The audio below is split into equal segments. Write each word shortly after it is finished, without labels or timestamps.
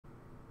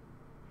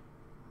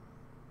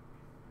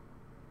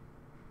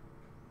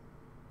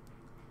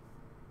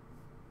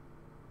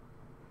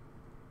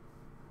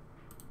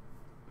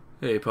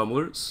Hey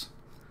Pummelers.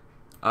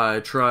 I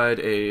tried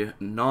a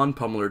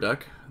non-Pummeler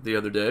deck the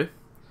other day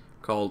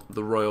called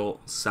the Royal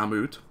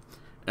Samut,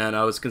 and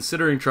I was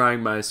considering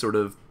trying my sort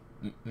of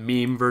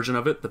meme version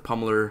of it, the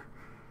Pummeler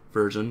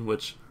version,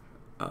 which,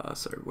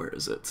 sorry, where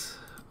is it?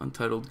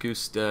 Untitled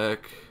Goose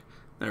deck.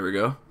 There we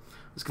go.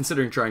 I was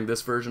considering trying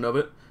this version of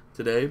it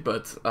today,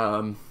 but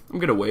I'm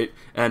gonna wait.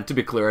 And to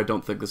be clear, I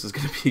don't think this is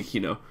gonna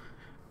be,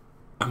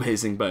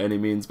 amazing by any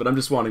means, but I'm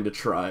just wanting to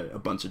try a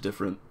bunch of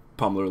different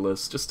Pummeler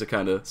lists just to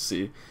kind of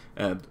see.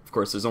 And of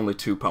course, there's only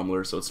 2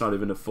 Pummelers, so it's not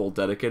even a full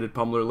dedicated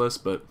Pummeler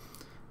list, but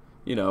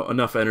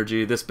enough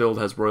energy. This build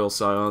has Royal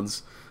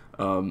Scions.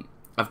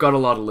 I've got a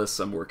lot of lists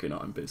I'm working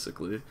on,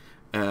 basically,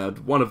 and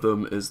one of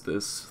them is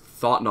this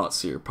Thought-Not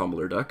Seer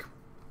Pummeler deck.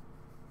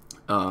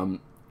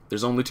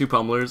 There's only 2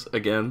 Pummelers,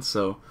 again,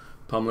 so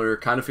Pummeler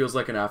kind of feels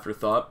like an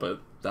afterthought, but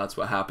that's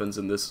what happens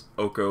in this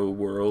Oko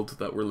world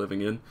that we're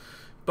living in.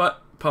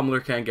 But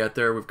Pummeler can get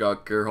there. We've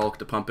got Gerhulk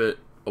to pump it,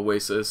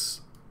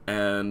 Oasis,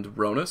 and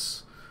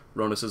Ronus.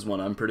 Ronus is one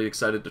I'm pretty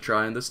excited to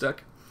try in this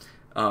deck.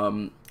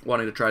 Wanting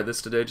to try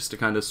this today just to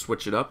kind of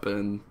switch it up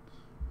and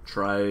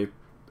try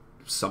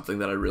something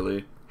that I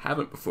really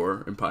haven't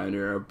before in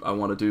Pioneer. I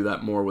want to do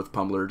that more with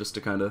Pummeler just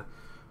to kind of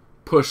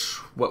push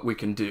what we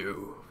can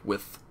do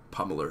with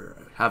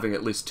Pummeler, having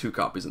at least 2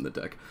 copies in the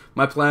deck.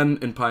 My plan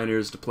in Pioneer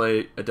is to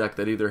play a deck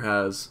that either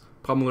has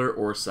Pummeler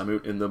or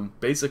Samut in them,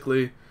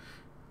 basically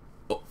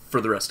for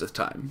the rest of the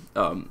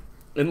time.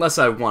 Unless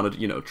I wanted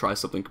to, try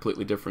something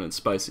completely different and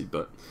spicy,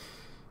 but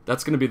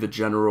that's going to be the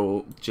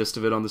general gist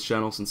of it on this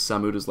channel, since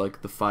Samut is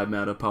like the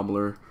 5-mana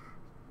Pummeler.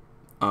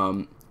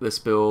 This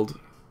build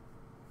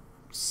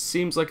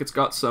seems like it's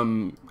got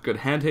some good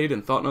hand hate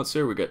and Thought-Not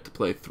Seer. We get to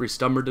play 3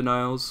 Stummer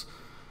Denials.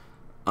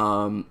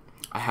 I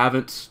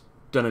haven't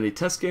done any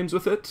test games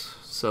with it,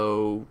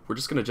 so we're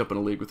just going to jump in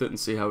a league with it and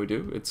see how we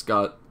do. It's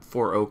got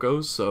 4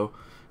 Okos, so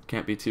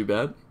can't be too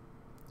bad.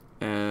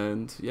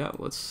 And yeah,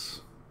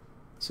 let's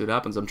see what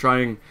happens. I'm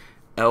trying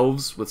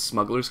Elves with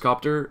Smuggler's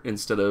Copter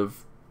instead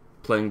of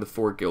playing the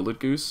 4 Gilded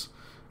Goose.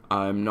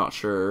 I'm not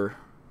sure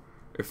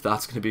if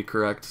that's going to be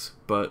correct,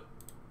 but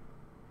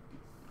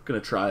I'm going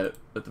to try it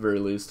at the very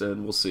least,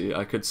 and we'll see.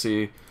 I could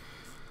see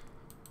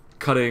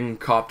cutting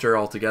Copter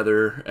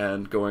altogether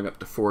and going up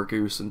to 4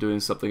 Goose and doing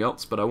something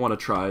else, but I want to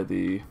try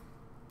the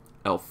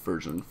Elf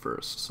version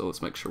first, so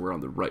let's make sure we're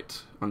on the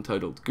right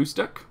Untitled Goose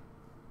deck.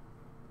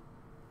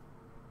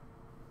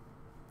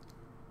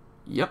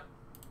 Yep.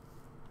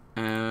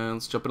 And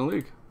let's jump in a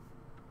league.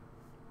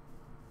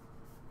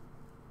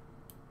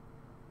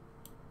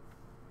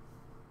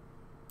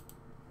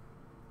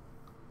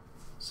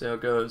 See how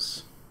it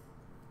goes.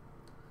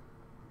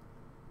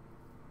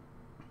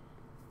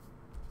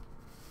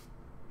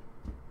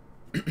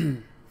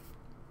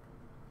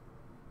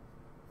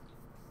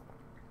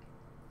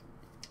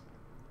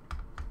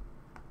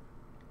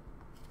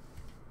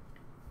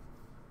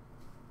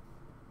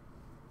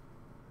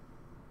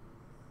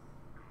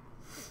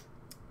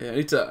 Yeah,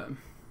 anytime.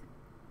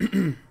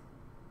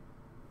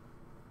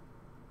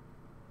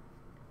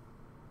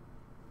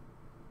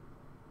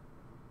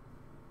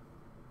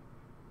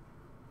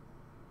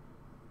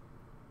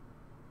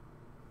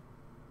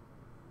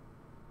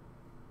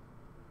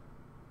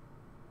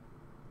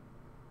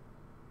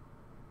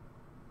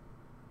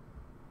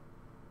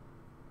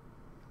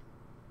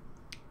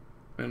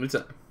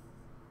 Anytime.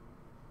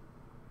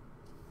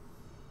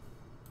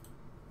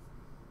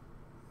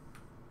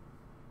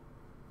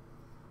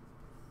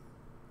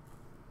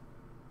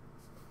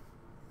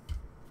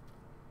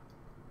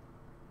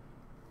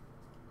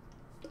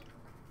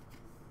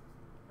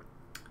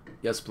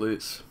 Yes,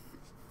 please.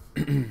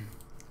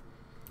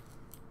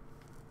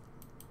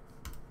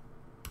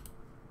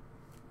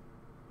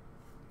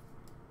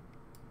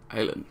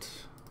 Island.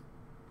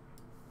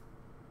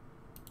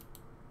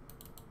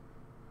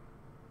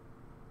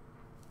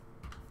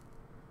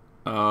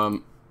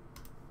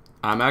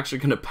 I'm actually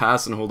going to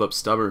pass and hold up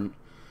Stubborn.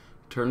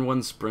 Turn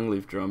 1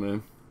 Springleaf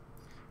Drumming.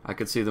 I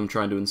could see them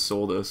trying to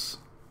ensol this.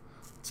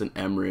 It's an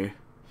Emery.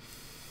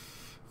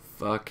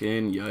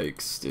 Fucking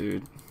yikes,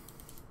 dude.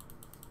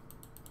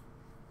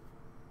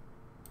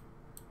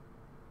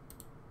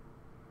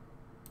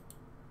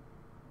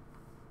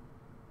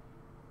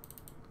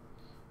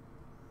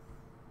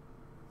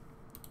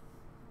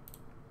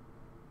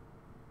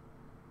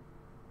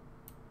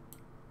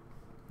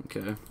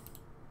 Okay.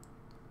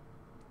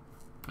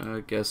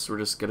 I guess we're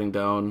just getting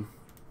down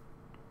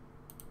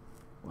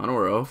on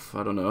or off.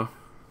 I don't know.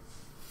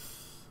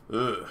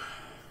 Ugh.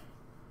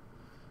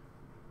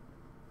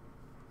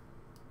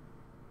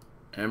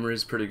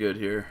 Emery's pretty good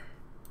here.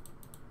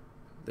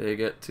 They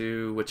get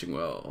to Witching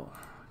Well.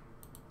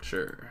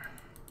 Sure.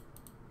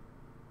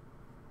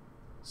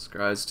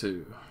 Scries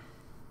 2.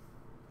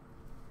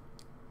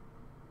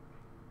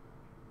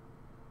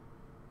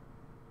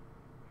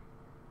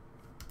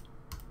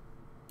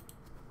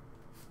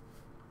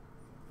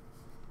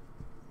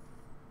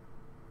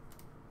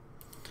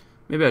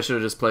 Maybe I should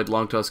have just played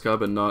Long Toss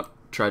Cub and not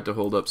tried to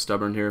hold up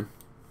Stubborn here.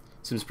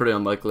 Seems pretty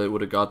unlikely it would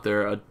have got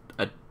there.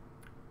 I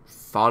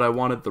thought I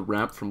wanted the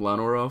ramp from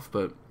Lanorov,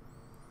 but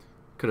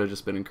could have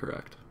just been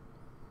incorrect.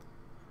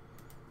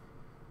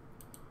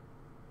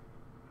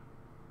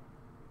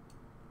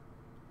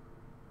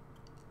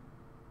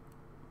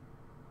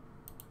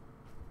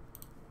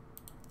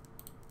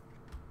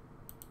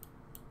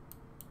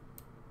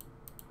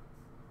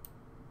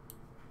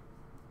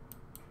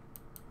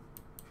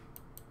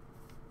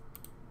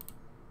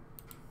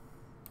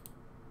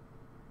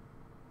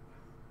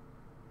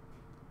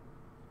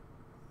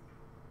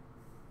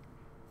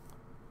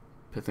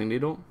 Pithing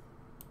Needle?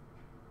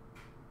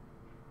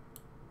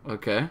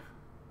 Okay.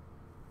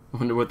 I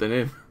wonder what they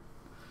name.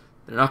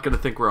 They're not going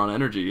to think we're on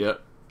energy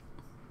yet.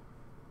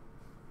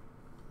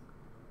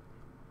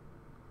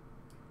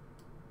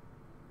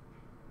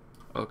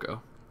 Okay.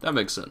 That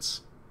makes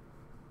sense.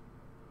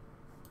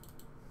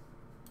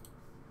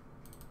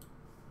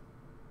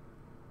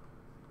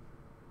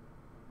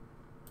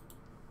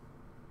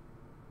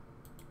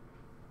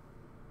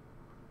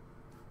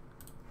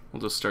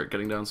 We'll just start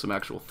getting down some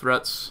actual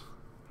threats.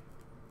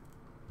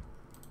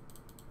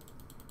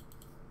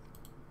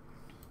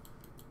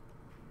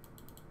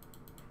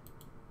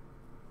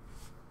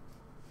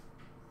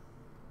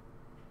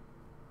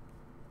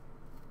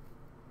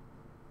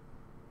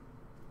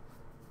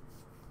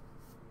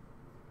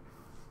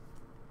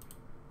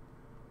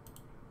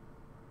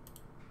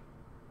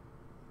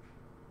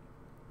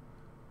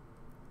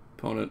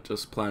 Opponent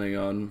just planning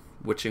on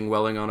witching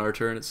welling on our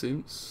turn, it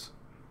seems.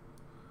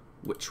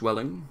 Witch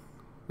welling.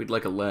 We'd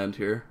like a land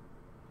here.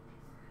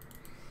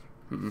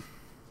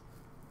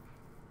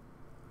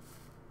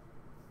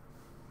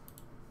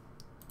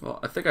 Well,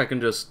 I think I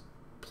can just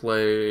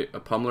play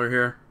a Pummeler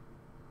here.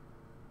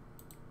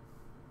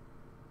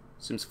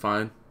 Seems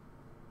fine.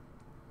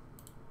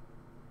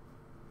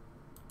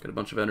 Get a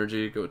bunch of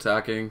energy, go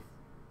attacking.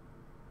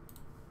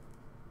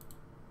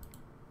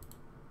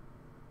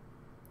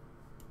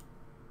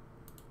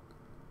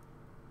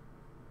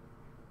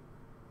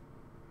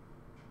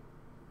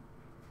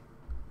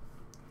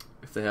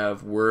 If they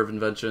have Whir of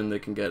Invention, they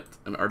can get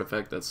an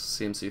artifact that's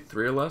CMC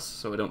 3 or less,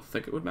 so I don't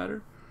think it would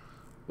matter.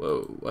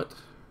 Whoa, what?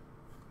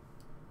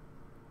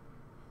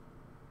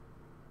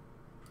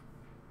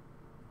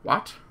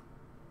 What?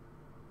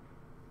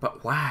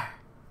 But why?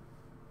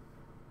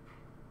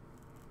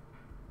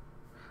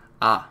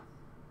 Ah.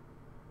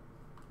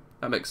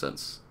 That makes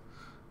sense.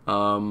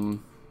 Blow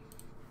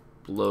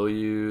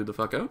you the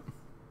fuck out?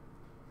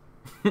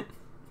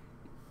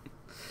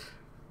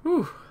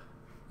 Whew.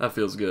 That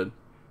feels good.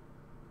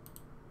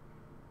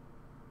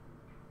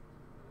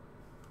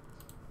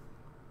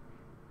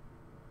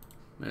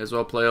 May as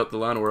well play out the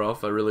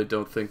Lanorov. I really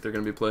don't think they're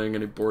going to be playing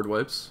any board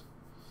wipes.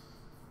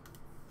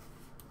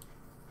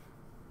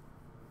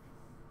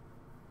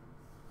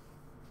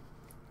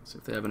 So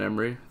if they have an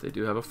Emery, they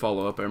do have a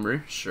follow-up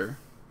Emery, sure.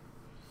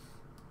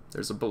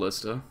 There's a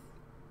Ballista.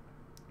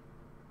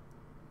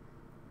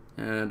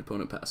 And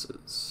opponent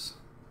passes.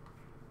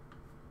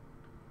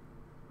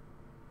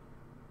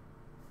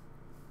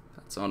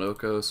 That's on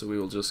Oko, so we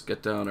will just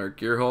get down our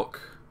Gear Hulk.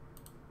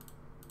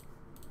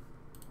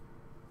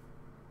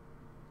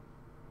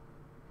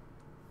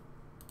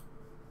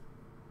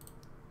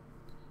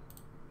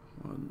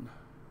 One,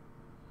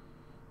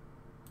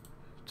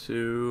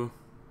 two,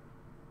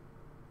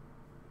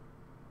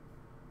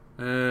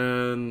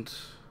 and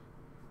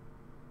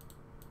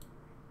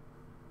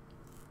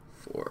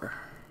 4.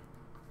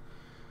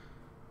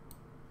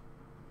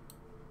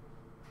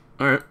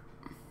 Alright.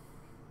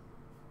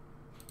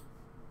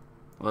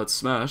 Let's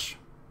smash.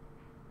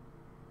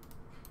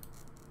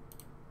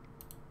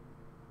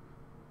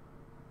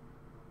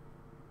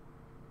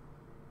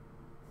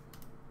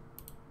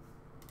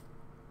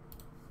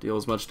 Deal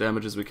as much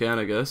damage as we can,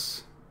 I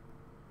guess.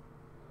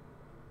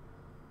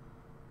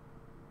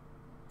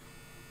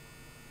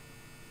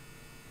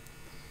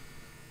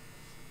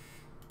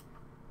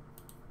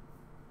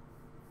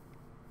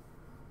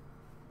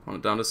 Want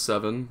it down to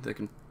 7. They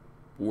can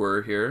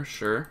Whir here,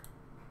 sure.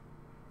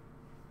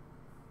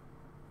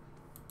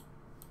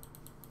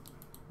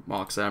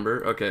 Mox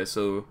Amber. Okay,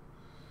 so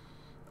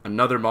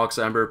another Mox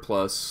Amber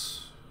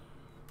plus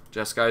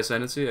Jeskai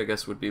Ascendancy, I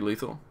guess, would be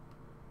lethal.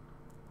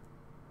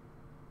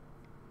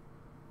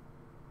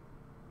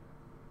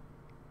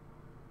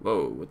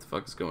 Whoa, what the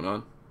fuck is going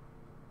on?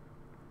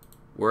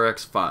 We're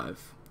X5.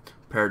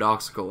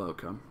 Paradoxical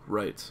outcome.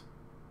 Right.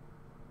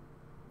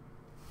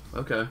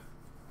 Okay.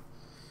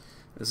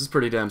 This is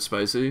pretty damn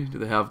spicy. Do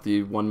they have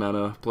the 1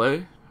 mana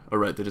play? Oh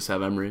right, they just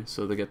have Emery,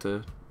 so they get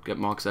to get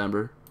Mox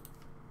Amber.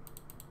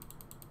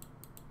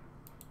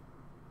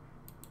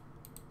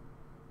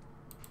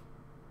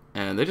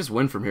 And they just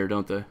win from here,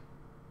 don't they?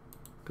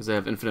 Because they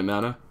have infinite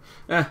mana.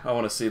 I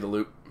want to see the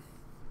loot.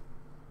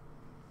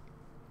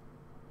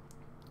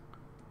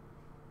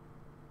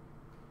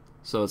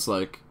 So it's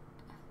like,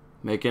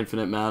 make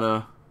infinite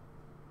mana,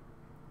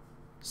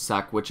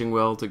 sack Witching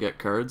Well to get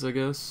cards, I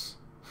guess.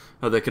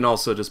 Oh, they can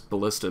also just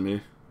Ballista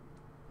me.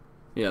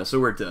 Yeah,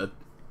 so we're dead.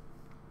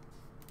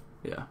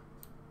 Yeah.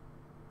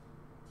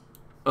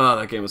 Oh,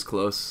 that game was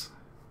close.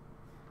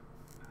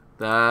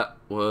 That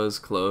was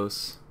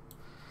close.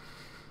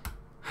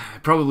 I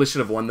probably should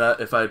have won that.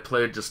 If I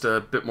played just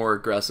a bit more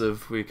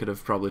aggressive, we could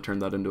have probably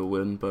turned that into a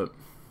win, but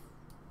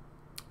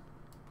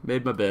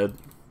made my bed.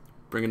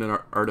 Bringing in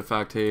our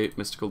Artifact Hate,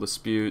 Mystical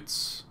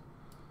Disputes.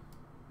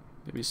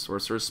 Maybe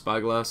Sorcerer's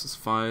Spyglass is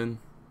fine.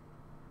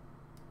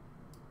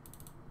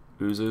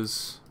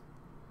 Oozes.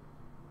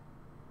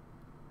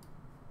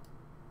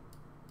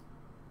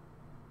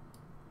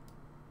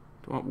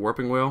 Do I want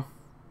Warping Whale?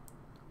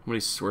 How many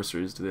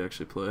sorceries do they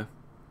actually play?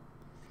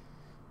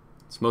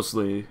 It's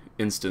mostly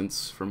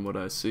instants from what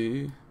I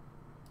see.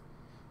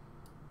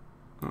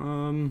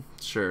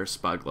 Sure,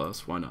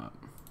 Spyglass, why not?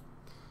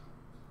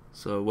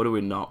 So what do we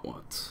not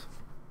want?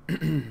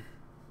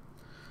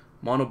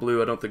 Mono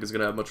blue I don't think is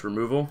going to have much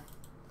removal,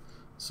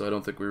 so I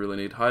don't think we really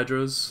need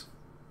Hydras.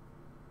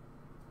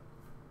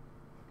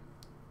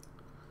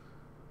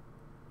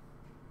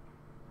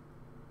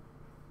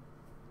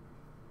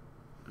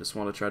 I just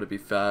want to try to be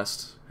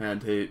fast,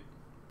 hand hate,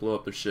 blow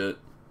up their shit.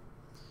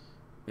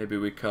 Maybe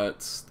we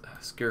cut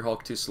Scare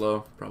Hulk too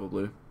slow,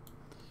 probably.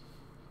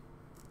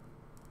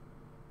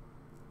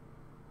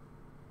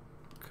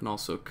 Can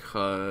also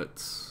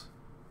cut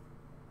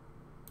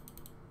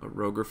a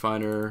Rogue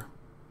Refiner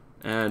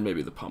and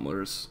maybe the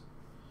Pummelers.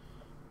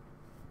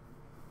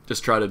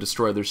 Just try to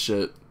destroy their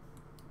shit,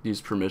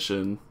 use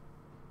permission.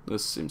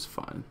 This seems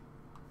fine.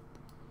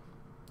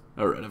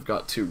 Alright, I've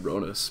got 2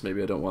 Ronus.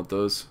 Maybe I don't want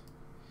those.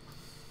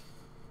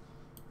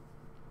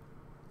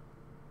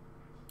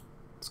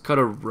 Let's cut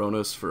a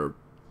Ronus for a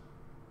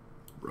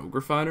Rogue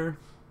Refiner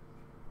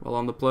while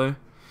on the play.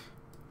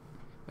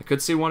 I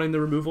could see wanting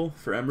the removal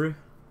for Emery.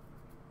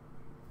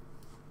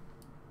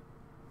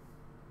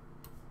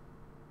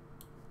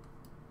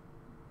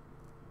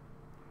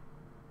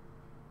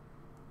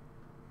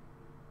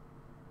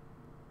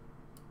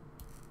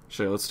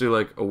 Sure, let's do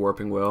like a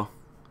Warping Whale.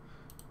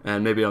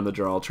 And maybe on the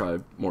draw I'll try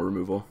more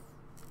removal.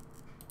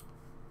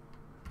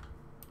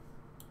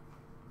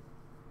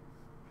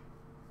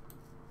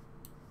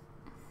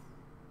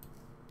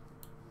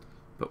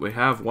 But we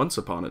have Once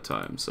Upon a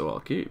Time, so I'll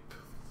keep.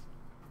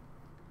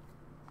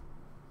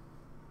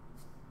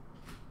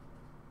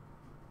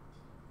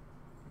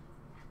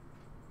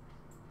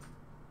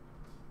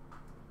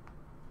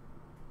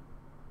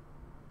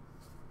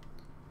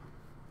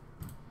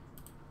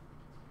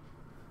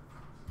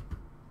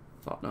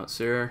 Thought Not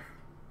Seer.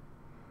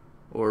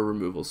 Or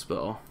removal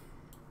spell.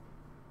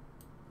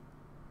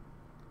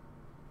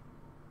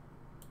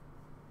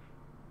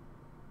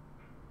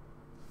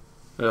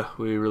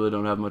 We really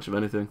don't have much of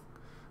anything.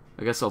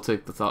 I guess I'll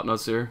take the Thought Not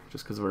Seer,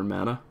 just because of our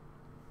mana.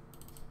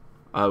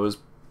 I was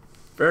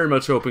very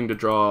much hoping to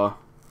draw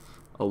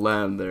a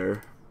land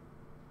there.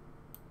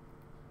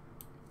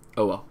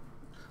 Oh well.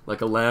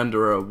 Like a land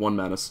or a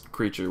 1-mana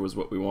creature was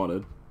what we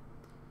wanted.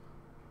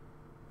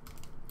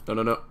 No,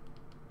 no,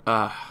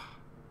 no.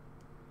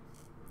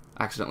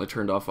 Accidentally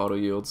turned off auto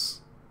yields.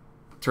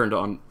 Turned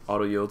on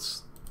auto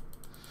yields.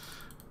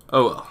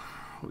 Oh well.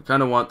 We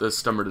kind of want this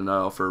Stummer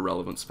Denial for a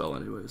relevant spell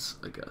anyways,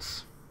 I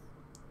guess.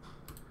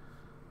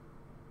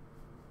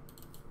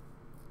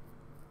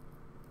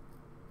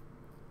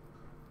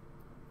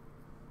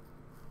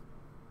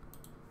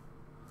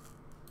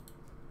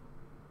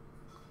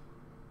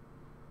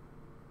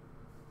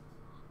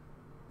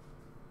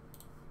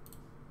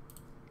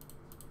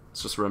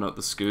 Let's just run out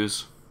the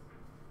Skoos.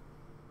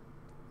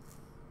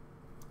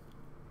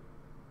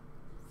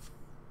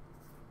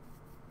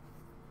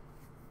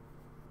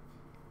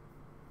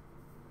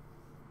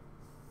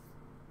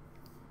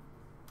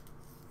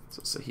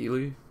 So Saheeli.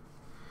 Do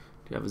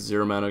you have a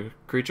 0-mana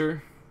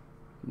creature?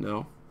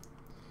 No.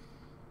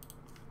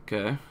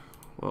 Okay.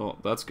 Well,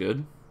 that's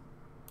good.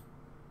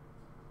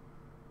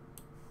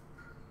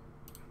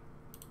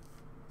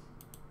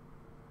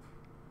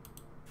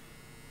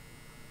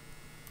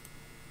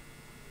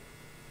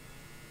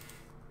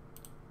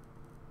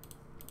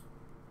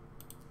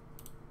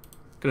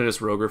 Gonna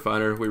just Rogue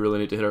Refiner. We really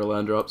need to hit our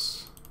land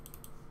drops.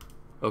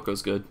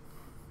 Oko's good.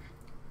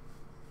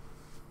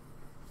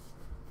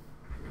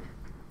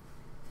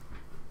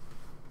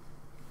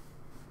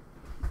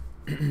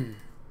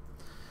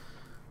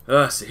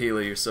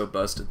 Saheeli, you're so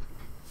busted.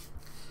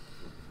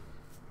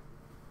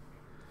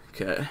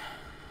 Okay.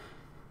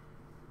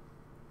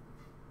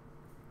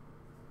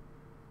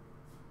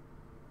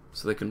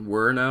 So they can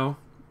whir now?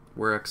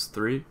 Whir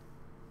X3?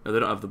 No, they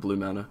don't have the blue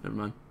mana. Never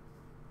mind.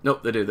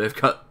 Nope, they do. They've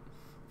got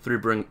 3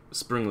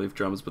 Springleaf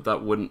Drums, but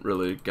that wouldn't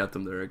really get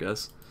them there, I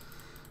guess.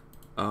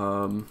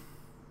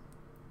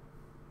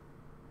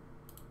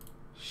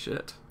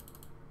 Shit.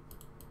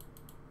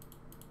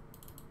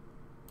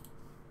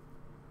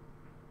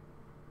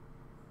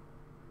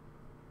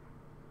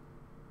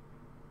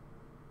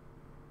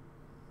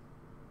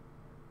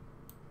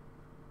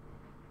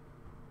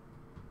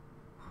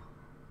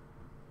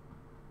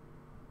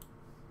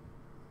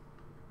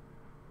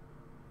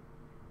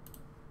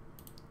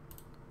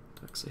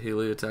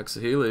 Saheeli, attack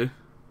Saheeli.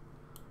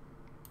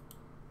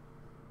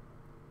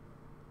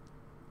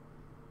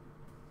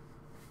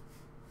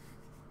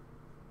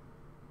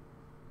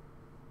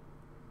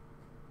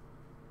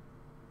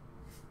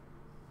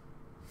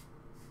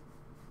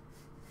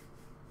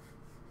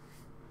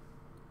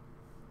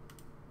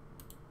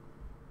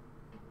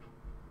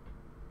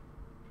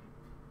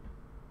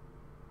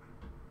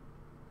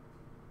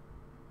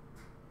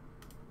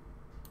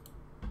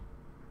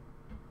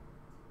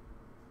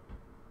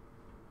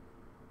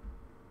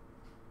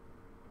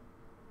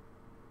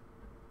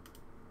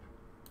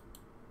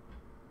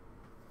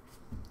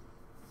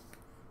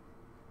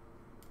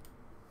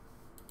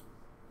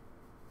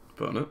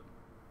 opponent.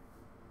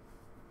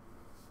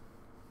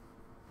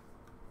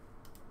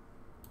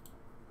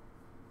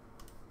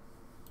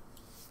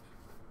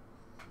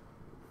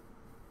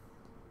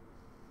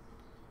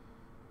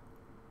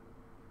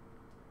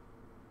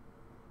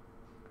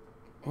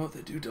 Oh,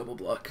 they do double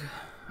block.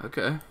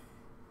 Okay.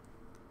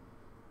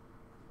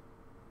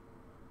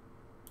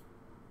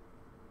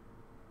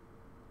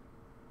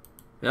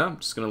 Yeah, I'm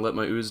just gonna let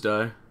my ooze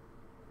die.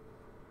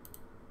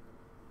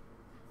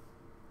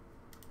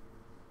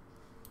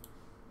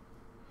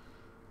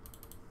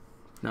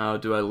 Now,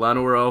 do I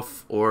Llanowar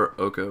Elf or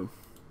Oko?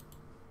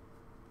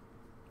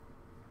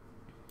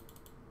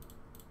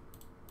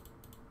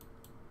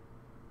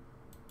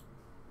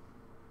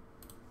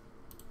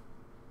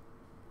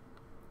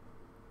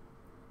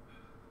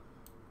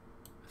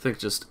 I think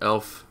just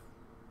Elf.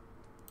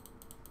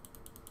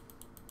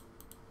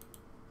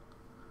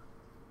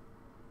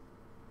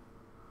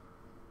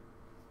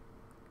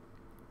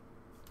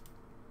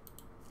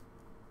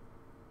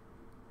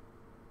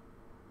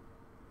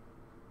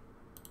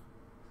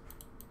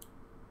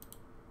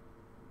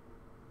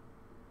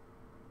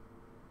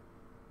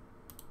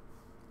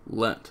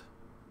 Lent.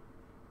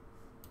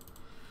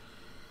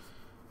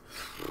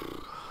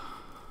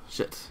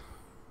 Shit.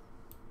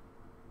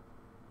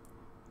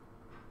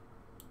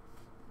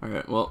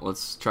 Alright, well,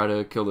 let's try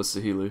to kill this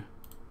Saheeli.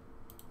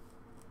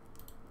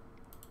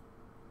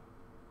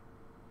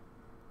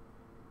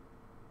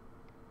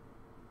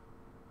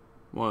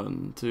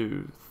 One,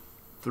 two,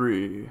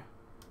 three.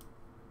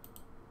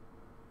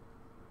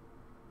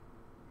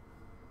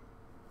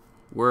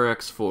 We're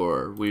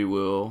X4. We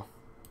will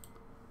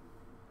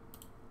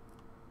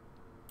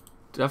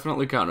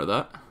definitely counter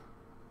that.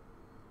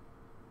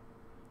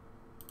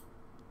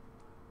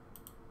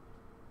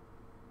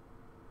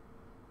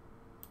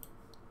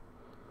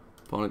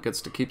 Opponent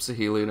gets to keep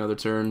Saheeli another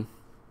turn.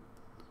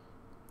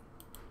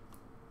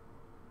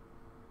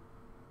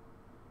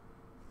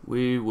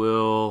 We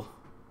will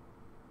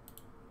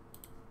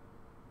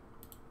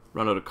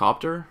run out a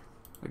copter,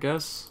 I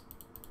guess.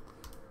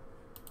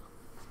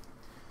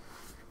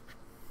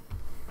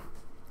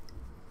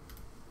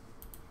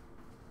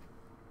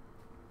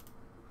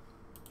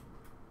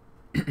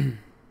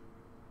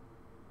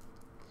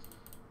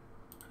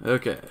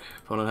 Okay,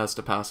 opponent has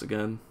to pass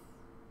again.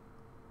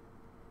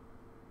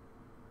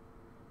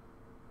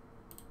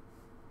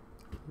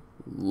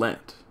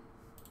 Land.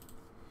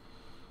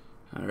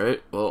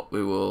 Alright, well,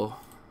 we will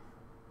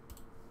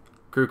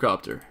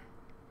crewcopter.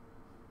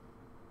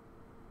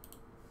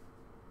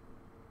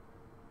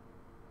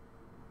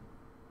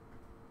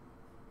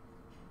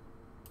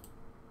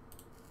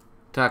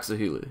 Attack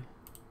Saheeli.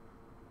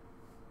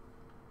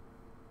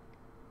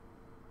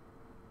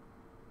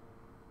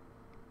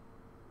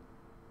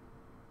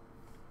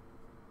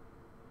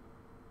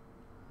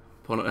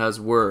 Opponent has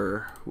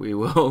Whir. We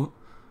will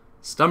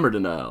Stummer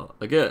Denial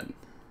again.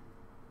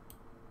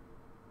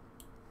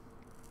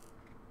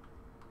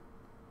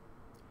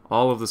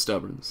 All of the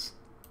stubborns.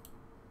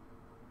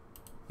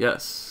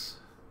 Yes.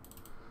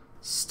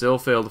 Still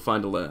fail to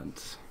find a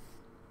land.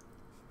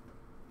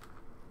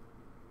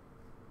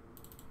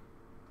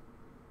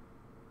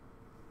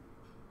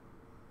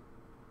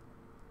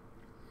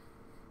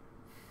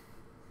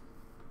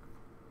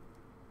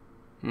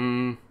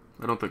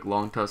 I don't think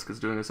Long Tusk is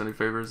doing us any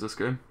favors this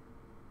game.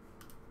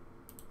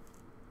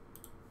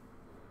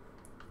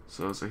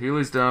 So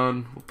Saheeli's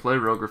down. We'll play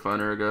Rogue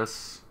Refiner, I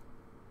guess.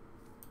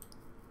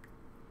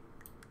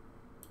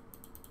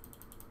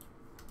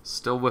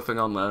 Still whiffing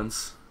on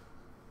lands.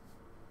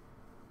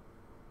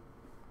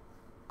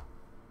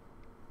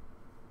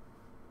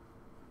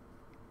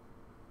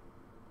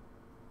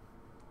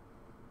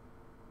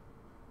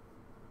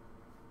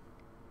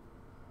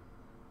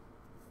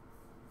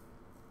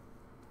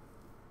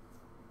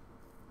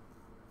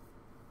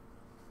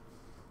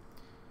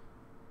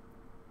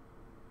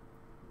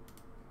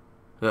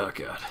 Oh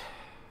god.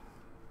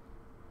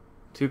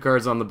 2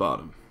 cards on the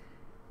bottom.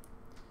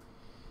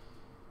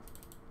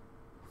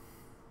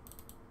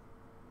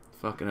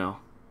 Fucking hell.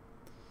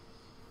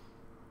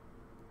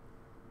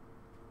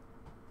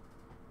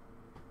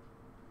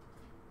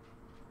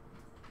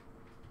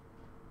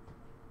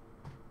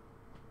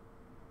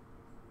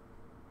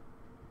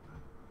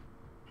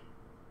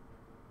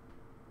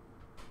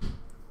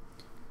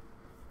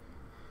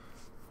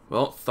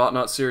 Well, Thought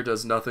Not Seer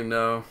does nothing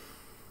now.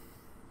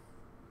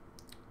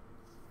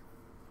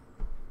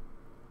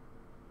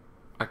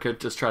 I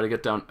could just try to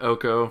get down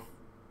Oko.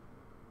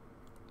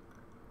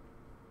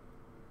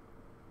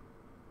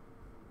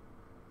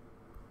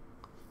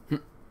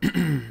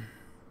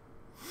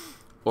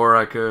 Or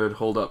I could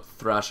hold up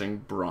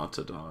Thrashing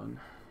Brontodon.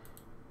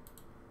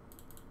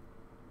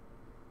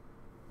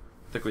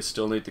 I think we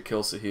still need to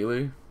kill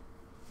Saheeli.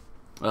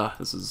 Ah,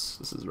 this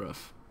is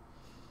rough.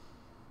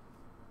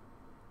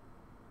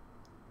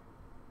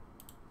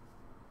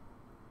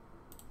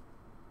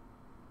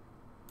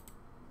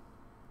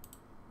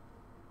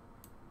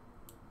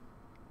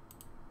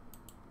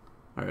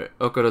 Alright,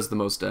 Oko does the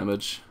most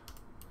damage.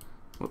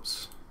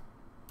 Whoops.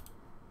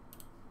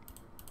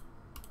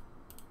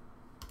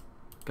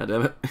 God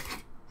damn it.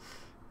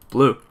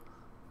 Blue.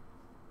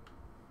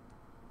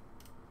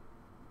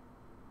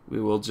 We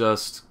will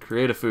just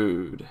create a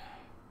food.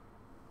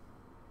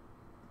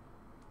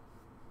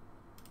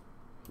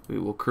 We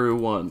will crew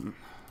 1.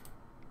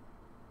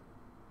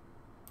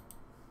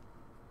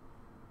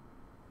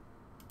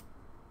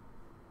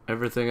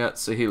 Everything at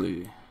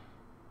Sahili.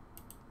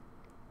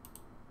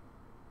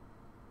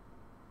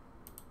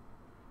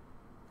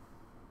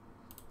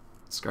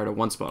 Discard at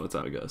 1 spot at a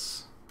time, I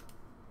guess.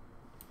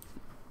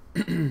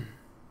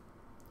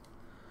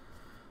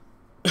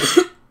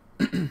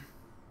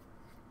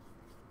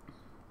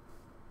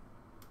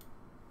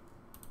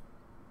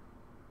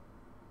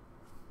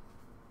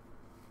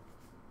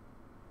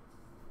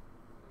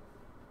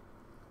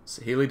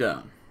 Sahili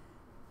down.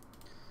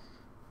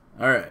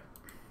 Alright.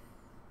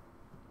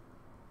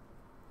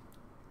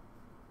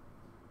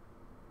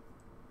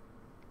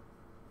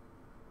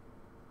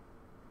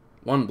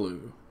 One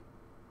blue.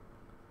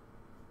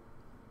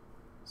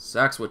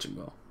 Sack switching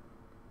ball.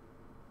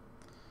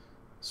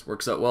 This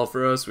works out well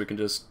for us. We can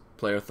just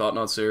play our Thought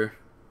Knot Seer.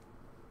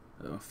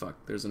 Oh fuck,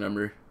 there's an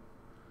Emery.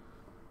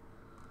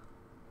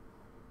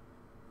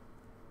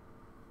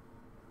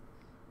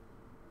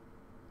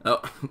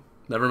 Oh,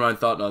 never mind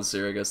Thought Knot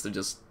Seer. I guess they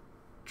just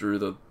drew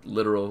the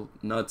literal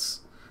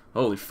nuts.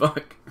 Holy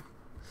fuck.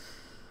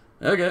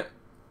 Okay.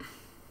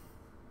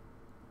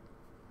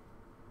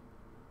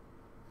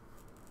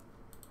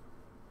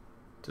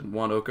 Didn't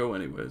want Oko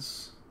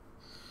anyways.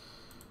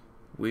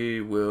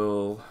 We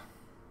will...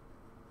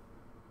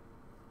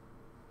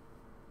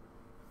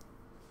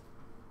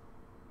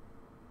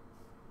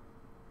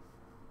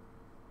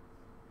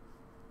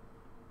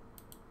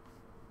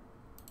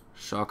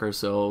 shock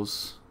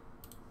ourselves.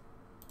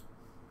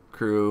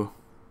 Crew.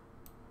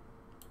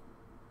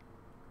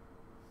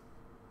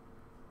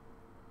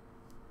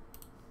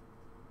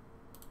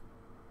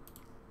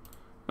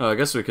 Oh, I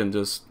guess we can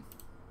just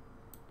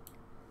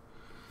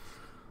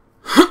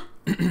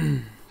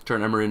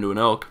turn Emery into an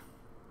elk.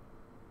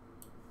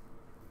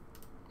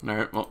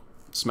 Alright, well,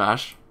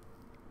 smash.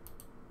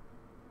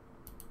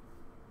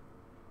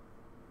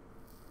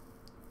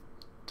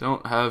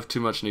 Don't have too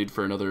much need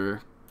for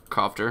another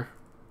copter.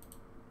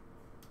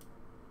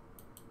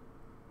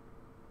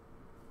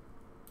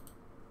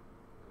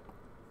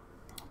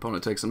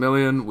 Opponent takes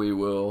 1,000,000. We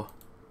will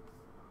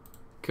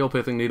kill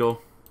Pithing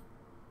Needle.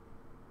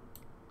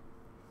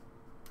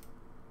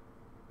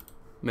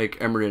 Make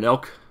Emery an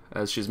elk,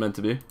 as she's meant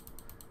to be.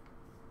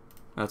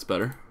 That's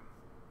better.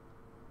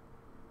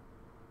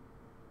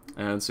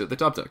 And see what they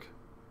top deck.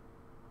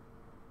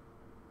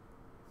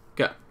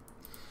 Okay.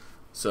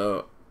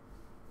 So,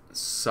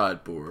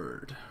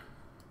 sideboard.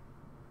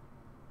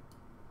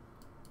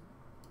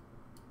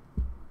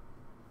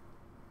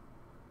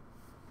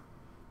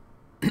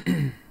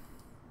 I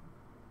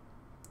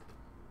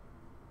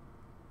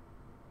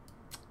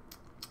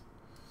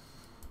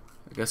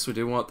guess we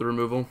do want the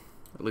removal.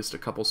 At least a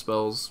couple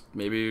spells.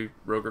 Maybe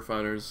Rogue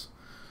Refiners.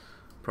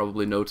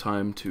 Probably no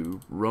time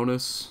to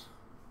Ronus.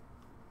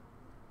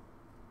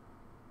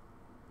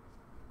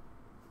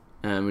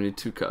 And we need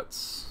 2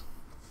 cuts.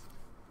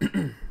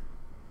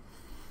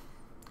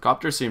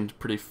 Copter seemed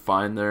pretty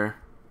fine there.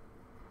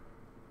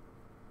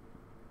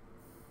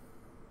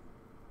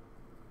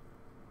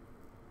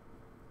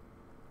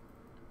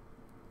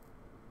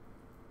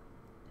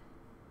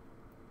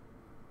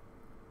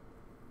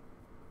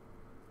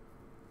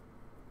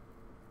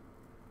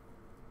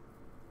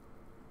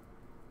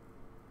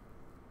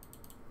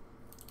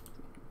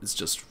 It's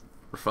just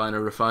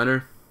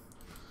refiner.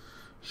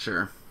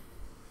 Sure.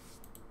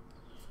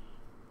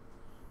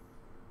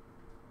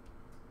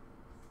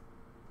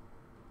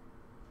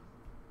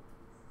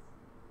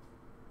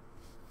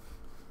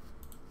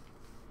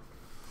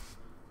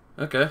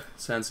 Okay,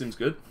 sand seems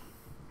good.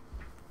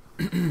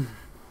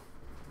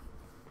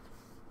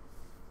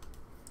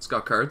 It's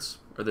got cards.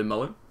 Are they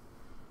mullet?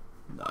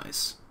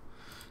 Nice.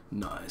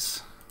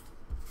 Nice.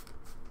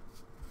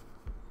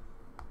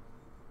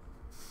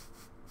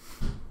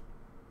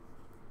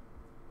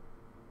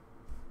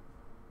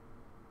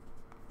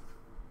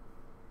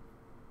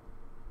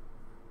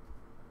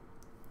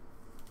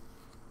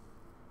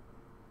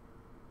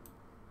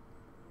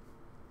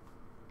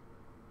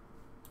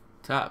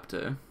 Tapped,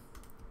 eh?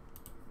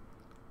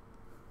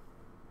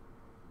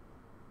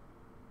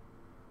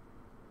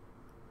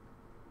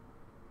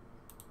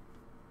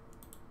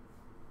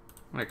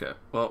 Okay,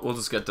 well, we'll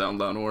just get down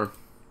Ore.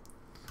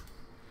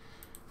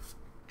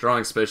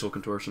 Drawing Spatial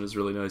Contortion is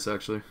really nice,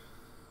 actually.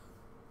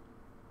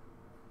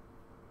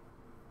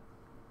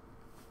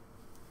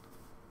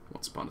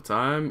 Once upon a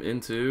time,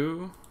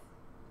 into...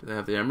 Do they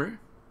have the Emery?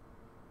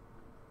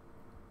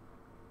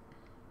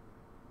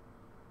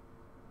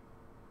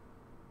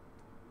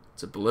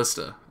 It's a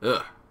Ballista.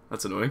 Ugh,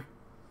 that's annoying.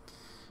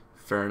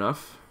 Fair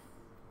enough.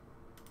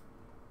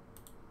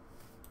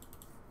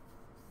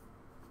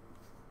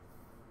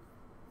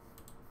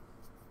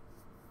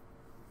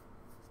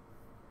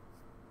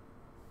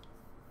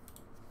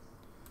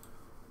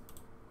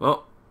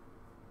 Well,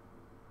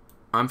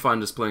 I'm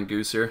fine just playing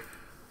Goose here.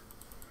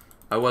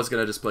 I was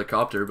gonna just play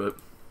Copter, but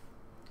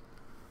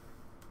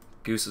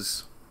Goose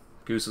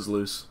is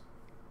loose.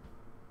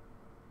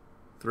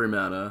 3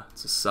 mana.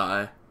 It's a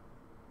Sigh.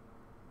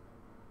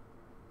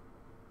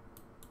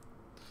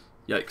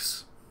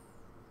 Yikes.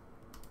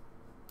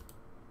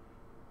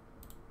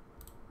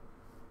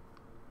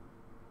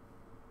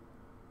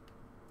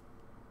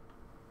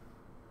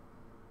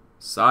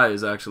 Sigh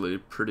is actually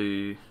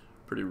pretty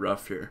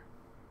rough here.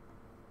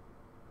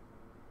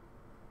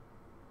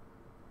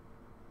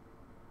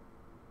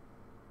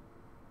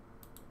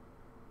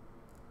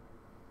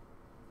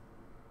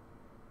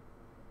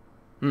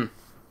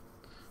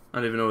 I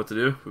don't even know what to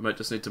do. We might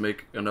just need to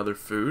make another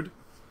food.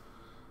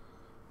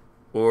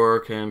 Or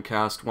can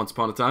cast Once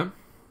Upon a Time.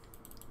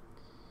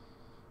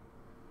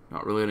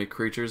 Not really any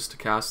creatures to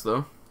cast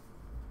though.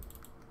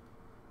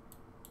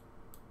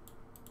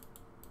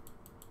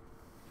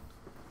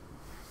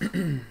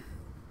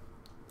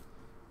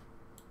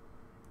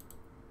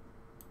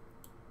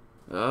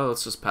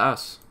 Let's just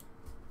pass.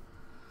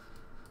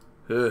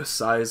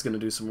 Sigh is gonna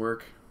do some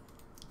work.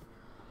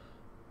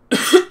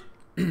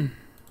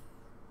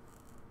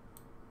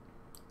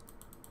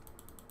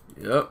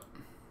 Yep.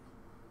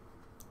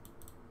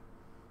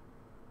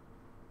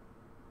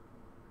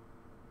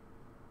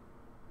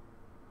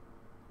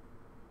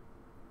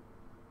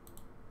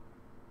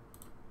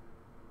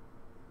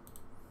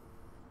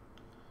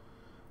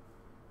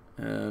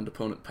 And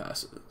opponent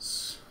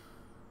passes.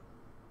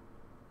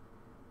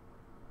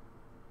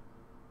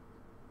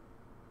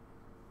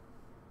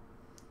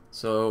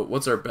 So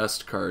what's our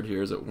best card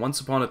here? Is it Once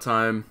Upon a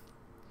Time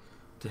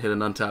to hit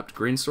an untapped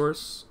green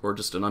source, or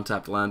just an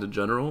untapped land in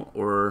general,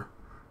 or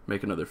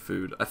make another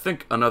food? I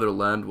think another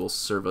land will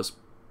serve us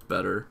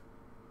better.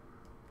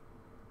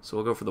 So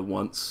we'll go for the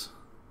once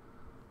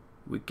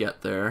we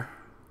get there.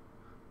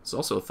 It's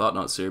also a Thought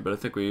Not Seer, but I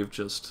think we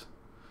just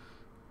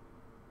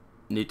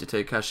need to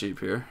take Kashyyyk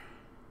here.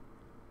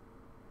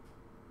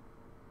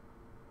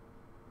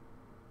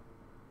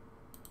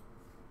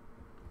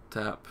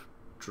 Tap,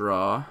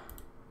 draw.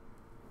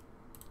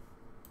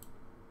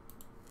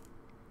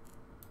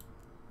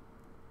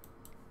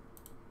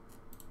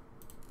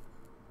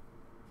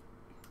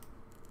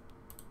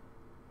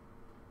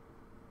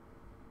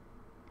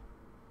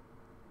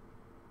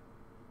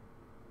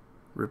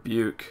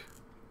 Rebuke.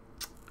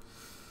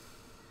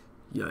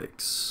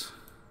 Yikes.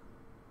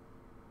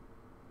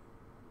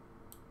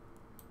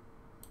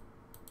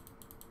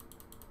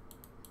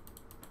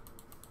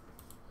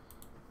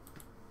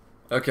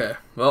 Okay,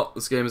 well,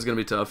 this game is going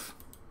to be tough.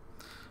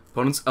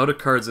 Opponent's out of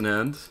cards in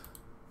hand.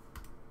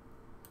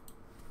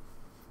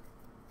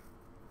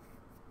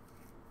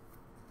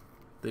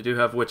 They do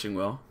have Witching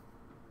Well.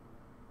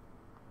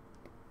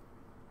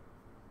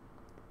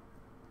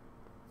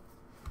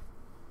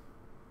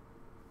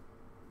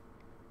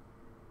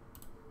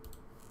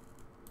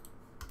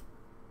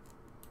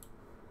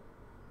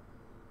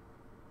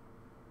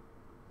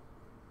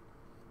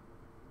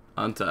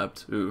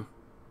 Untapped. Ooh.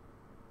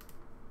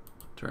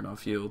 Turn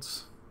off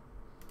yields.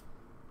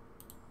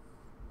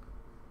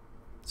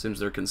 Seems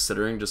they're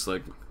considering just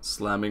like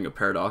slamming a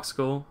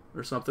Paradoxical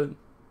or something.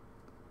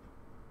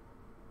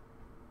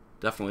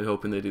 Definitely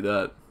hoping they do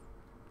that.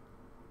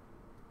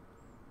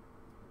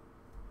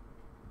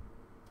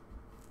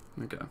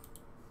 Okay.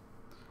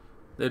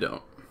 They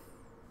don't.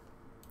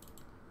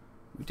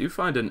 We do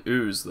find an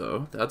ooze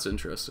though. That's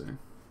interesting.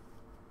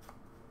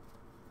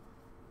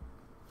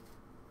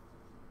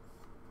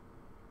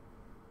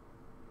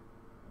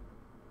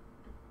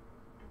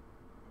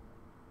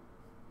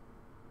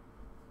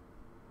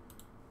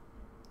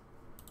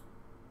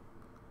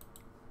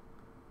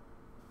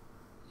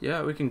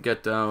 Yeah, we can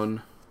get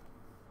down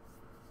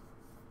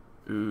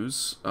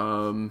ooze.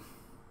 Tap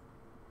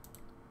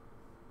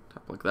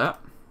like that.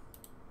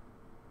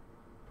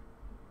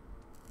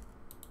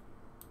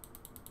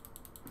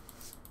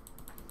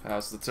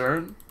 Pass the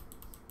turn.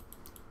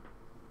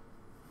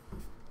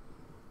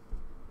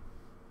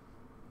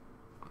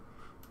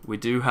 We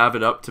do have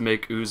it up to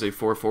make ooze a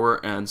 4/4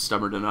 and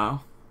Stubborn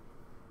Denial.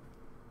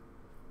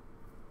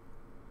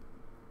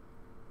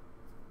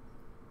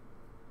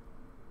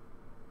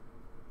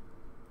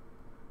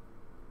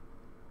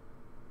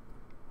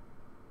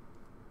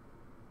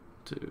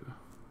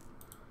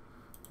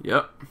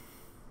 Yep.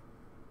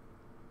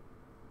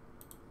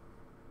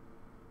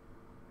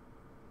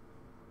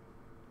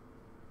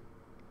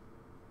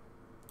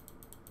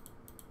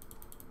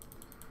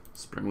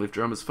 Springleaf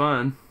Drum is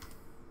fine.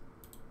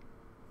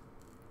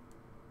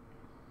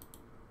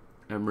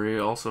 Emery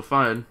also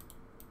fine.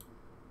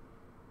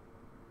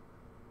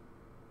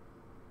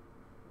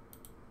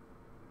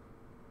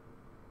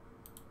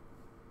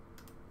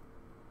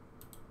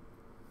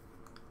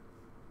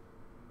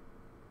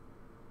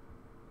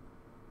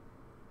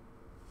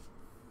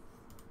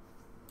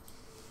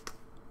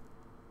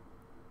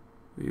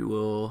 We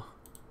will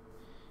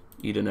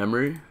eat an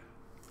Emery.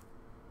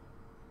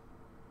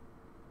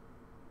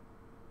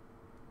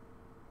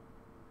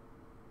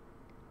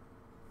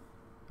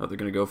 Oh, they're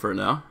gonna go for it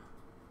now?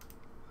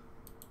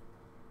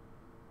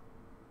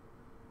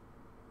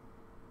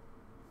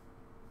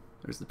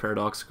 There's the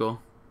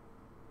paradoxical.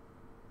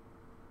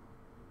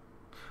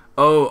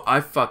 Oh, I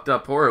fucked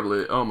up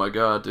horribly. Oh my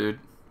god, dude.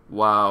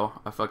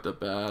 Wow, I fucked up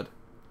bad.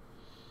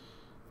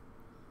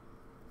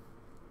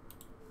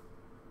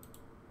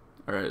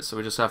 Alright, so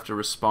we just have to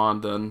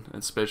respond then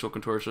in spatial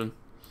contortion.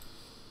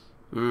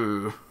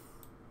 Ooh.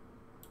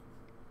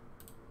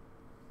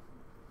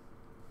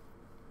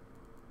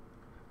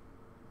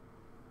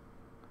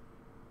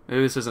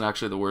 Maybe this isn't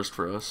actually the worst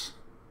for us.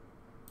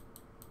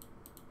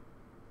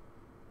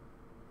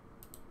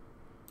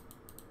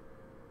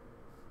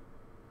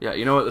 Yeah,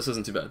 you know what? This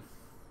isn't too bad.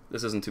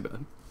 This isn't too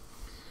bad.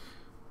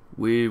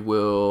 We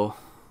will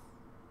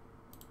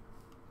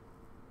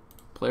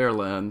play our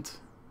land.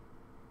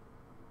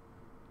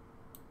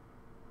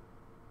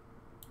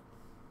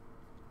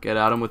 Get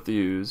at him with the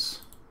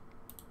ooze.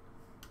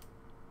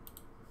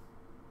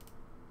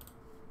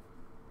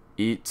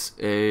 Eat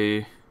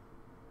a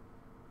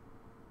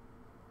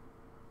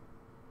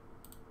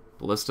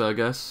ballista, I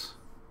guess.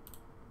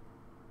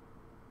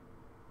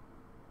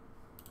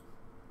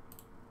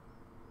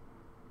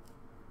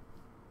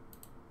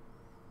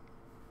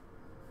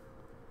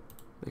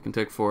 They can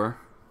take 4.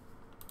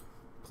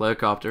 Play a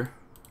copter.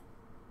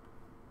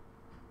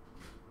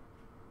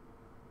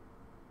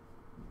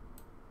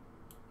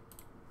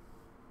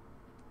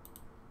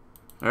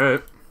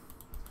 Alright.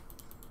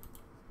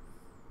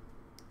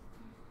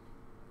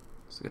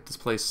 So get this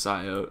place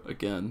Psy out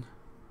again.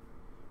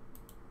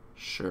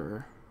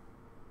 Sure.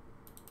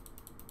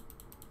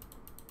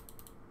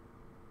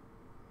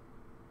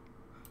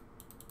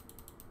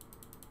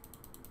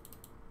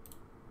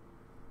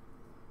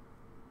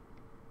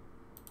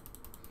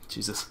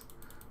 Jesus.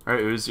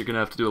 Alright, Ooze, you're gonna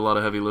have to do a lot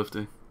of heavy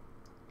lifting.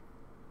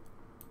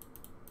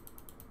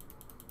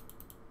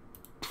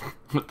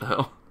 What the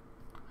hell?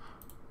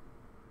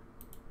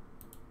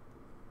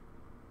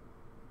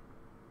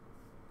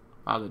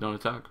 Ah, they don't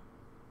attack.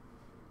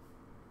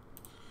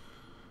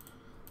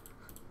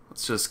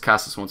 Let's just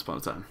cast this once upon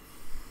a time.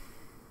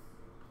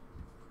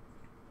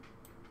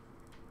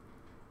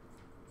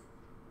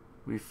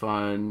 We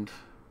find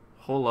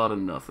a whole lot of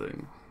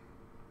nothing.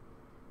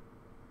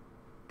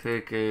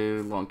 Take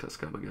a long test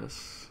cub, I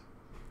guess.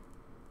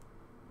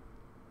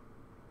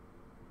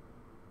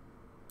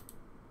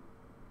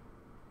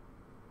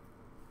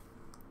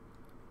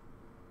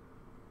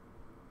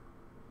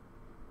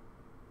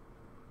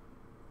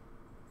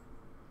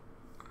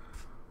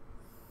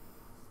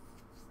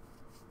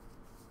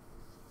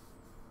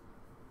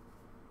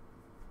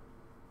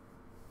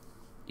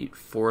 Eat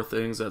 4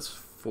 things, that's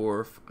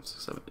 4, 5,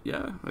 6, 7.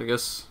 Yeah, I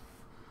guess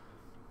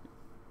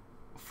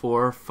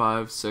 4,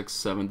 5, 6,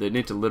 7. They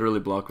need to literally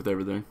block with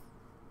everything.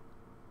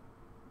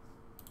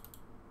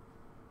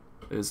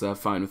 Is that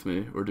fine with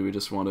me, or do we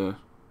just want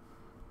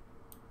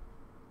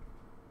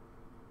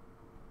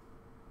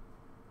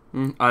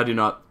to... I do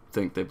not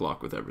think they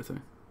block with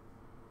everything.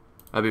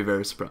 I'd be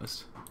very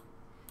surprised.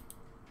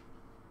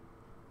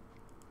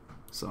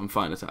 So I'm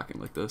fine attacking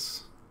like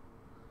this.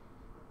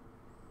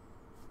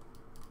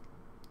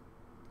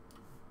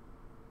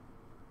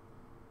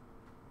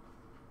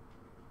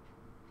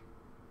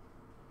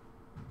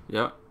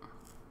 Yep.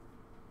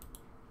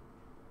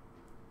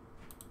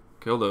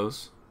 Kill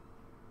those.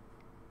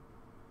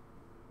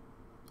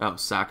 Oh,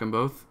 sack them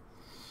both?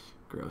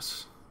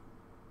 Gross.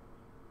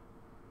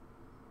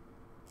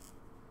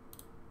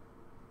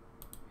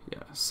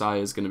 Yeah, Psy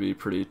is going to be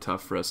pretty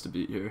tough for us to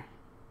beat here.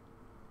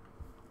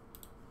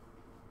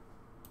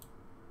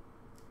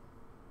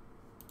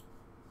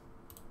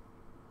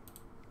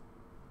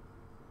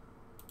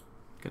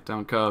 Get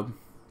down Cub.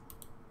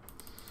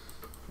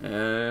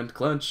 And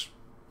clench.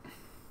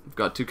 We've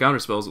got 2 counter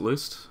spells at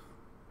least.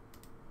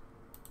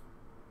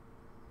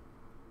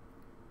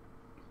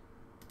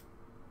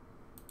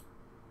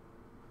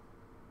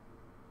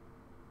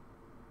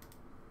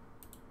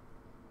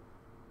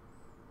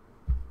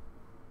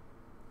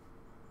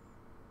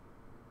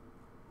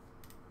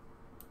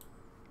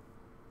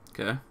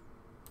 Okay.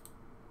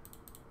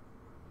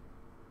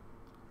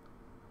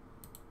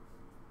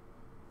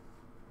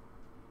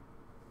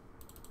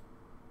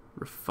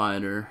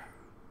 Refiner.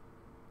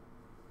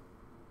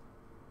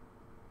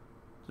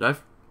 Did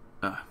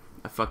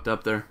I fucked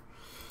up there.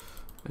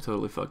 I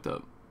totally fucked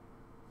up.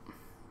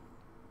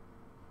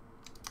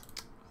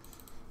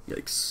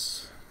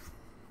 Yikes.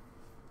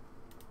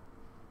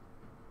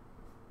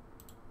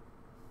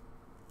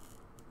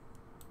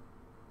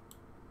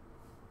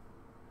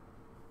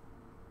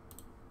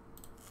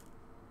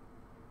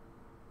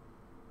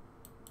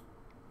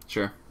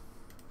 Sure.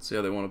 See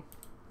how they want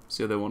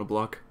to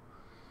block.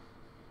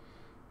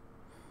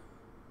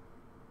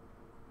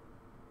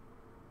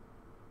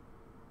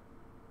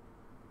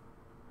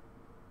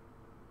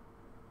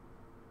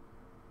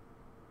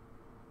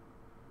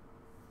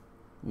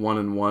 One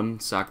and one,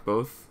 sack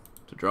both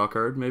to draw a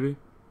card, maybe.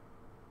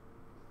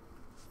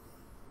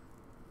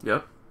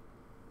 Yep.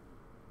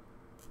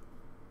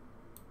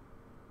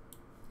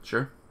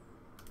 Sure.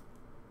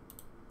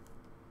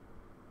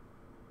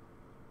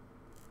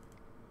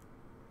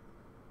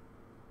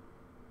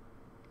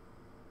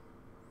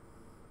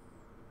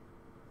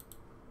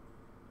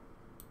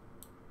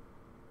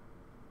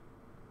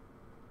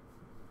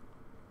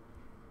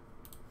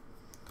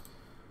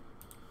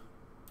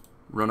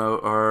 Run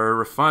out our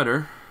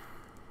refiner.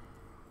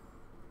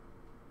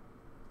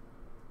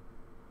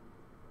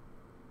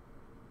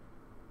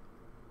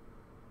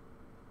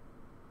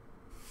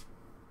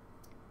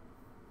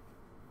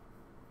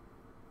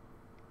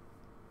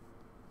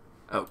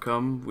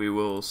 Outcome, we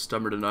will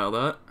stubborn denial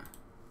that.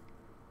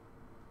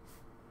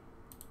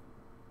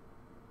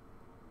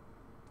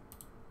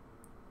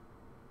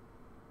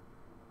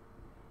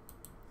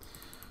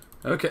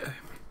 Okay.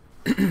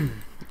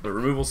 The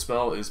removal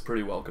spell is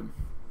pretty welcome.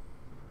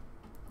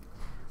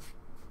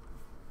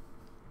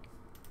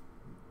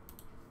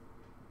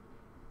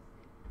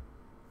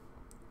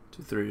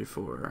 Two, three,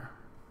 four.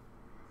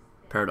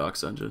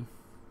 Paradox Engine.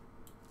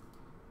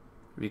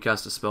 If you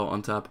cast a spell,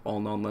 untap all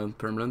non-land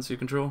permanents you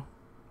control.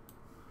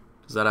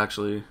 Does that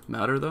actually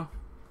matter, though?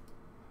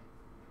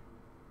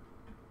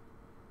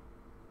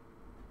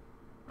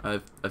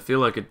 I feel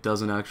like it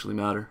doesn't actually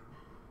matter.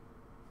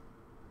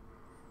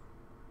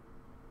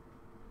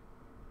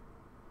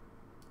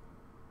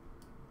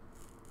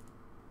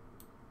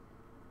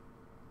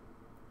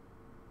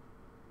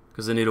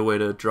 Because they need a way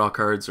to draw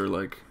cards or,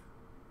 like,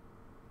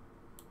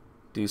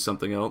 do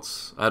something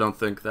else. I don't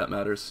think that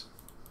matters.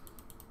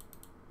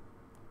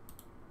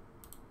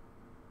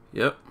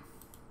 Yep.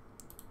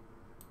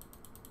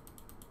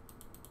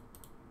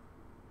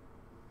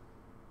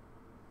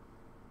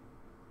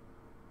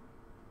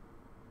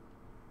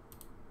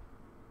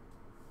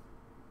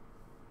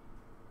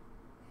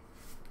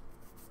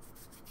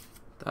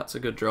 That's a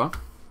good draw.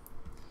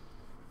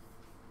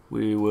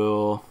 We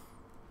will...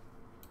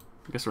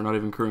 I guess we're not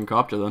even crewing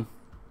Copter then.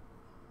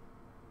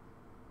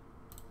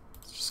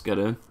 Let's just get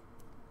in.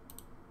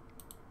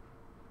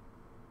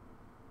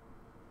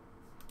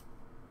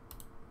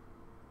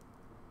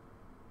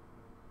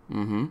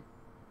 Mm-hmm.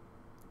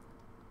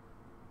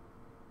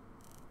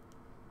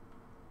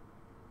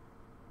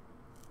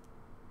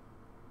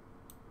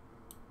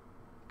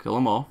 Kill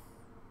them all.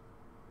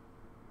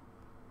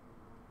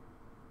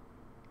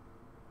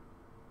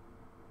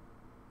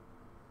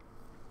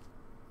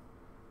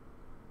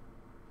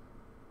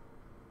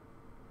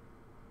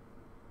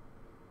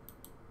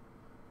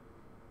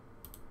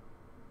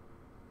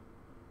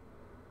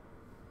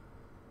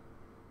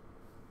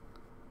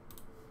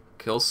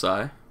 Kill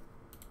Sai.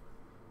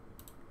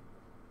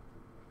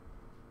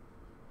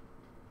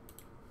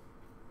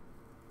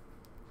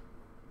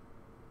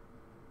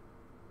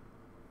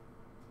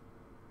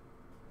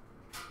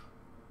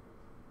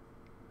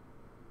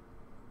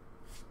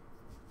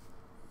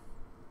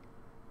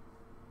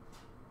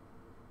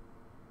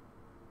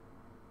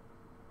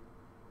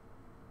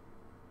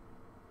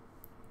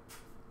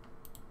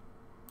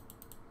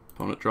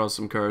 Opponent draws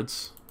some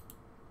cards.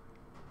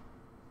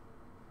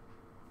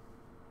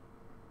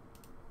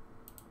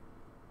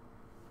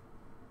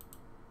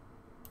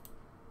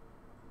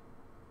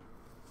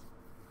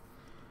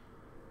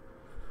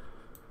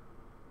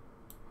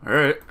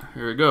 Alright,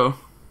 here we go.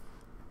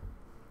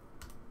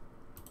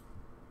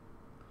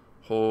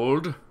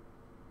 Hold.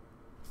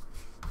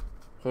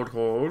 Hold,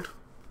 hold.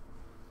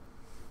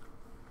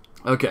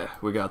 Okay,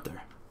 we got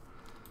there.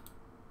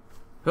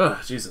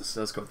 Ah, Jesus,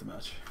 that's quite the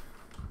match.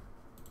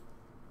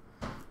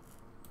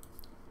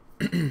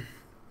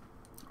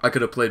 I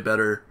could have played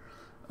better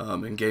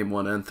in game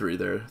 1 and 3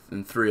 there.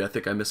 In 3, I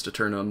think I missed a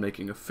turn on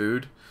making a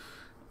food.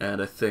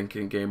 And I think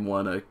in game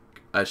 1,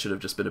 I should have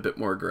just been a bit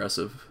more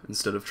aggressive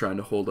instead of trying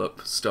to hold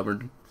up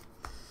stubborn.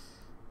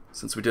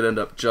 Since we did end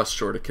up just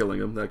short of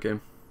killing him that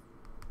game.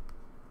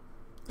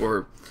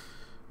 Or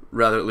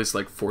rather, at least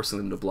like forcing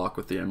them to block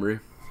with the Emery.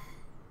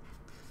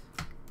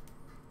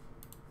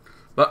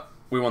 But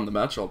we won the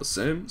match all the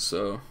same,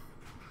 so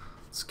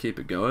let's keep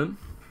it going.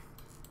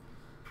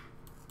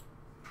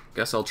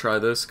 Guess I'll try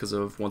this because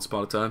of Once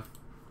Upon a Time.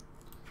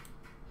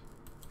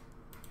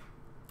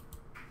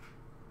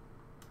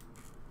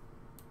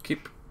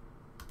 Keep.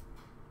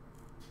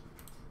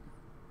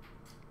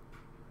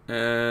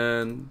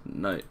 And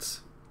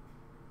Knight.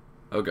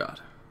 Oh god.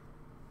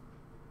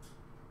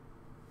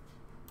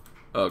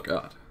 Oh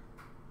god.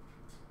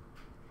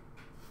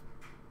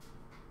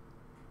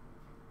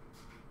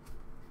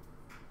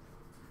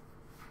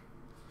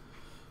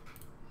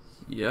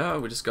 Yeah,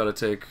 we just gotta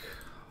take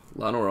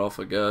Llanowar off,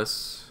 I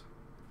guess.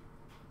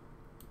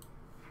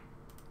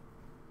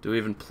 Do we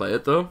even play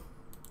it, though?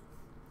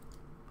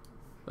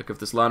 Like, if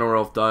this Llanowar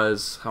Elf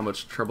dies, how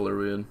much trouble are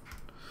we in?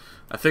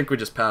 I think we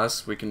just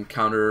pass. We can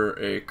counter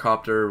a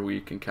Copter.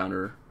 We can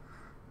counter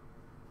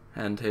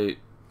Hand Hate.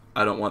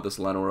 I don't want this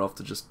Llanowar Elf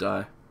to just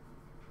die.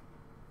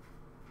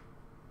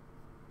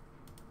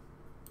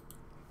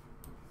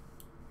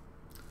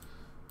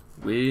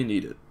 We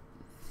need it.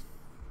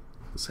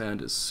 This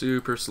hand is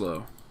super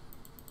slow.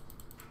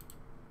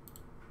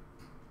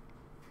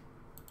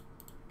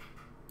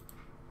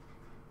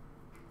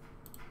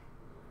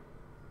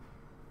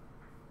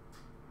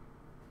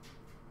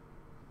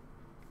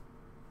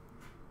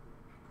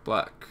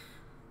 Black.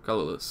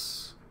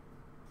 Colorless.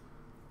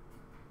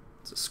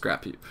 It's a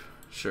scrap heap.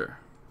 Sure.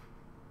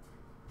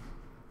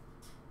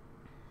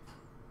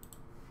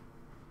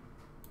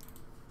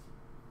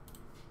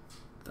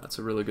 That's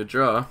a really good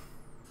draw.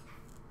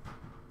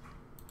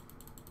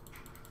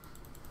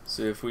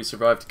 See if we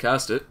survive to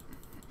cast it.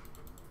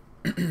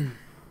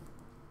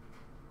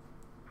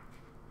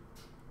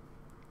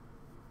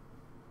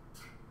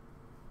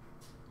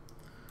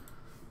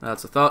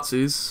 That's a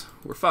Thoughtseize.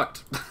 We're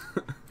fucked.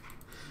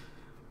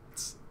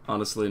 It's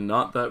honestly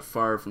not that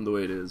far from the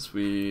way it is.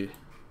 They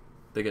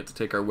get to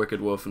take our Wicked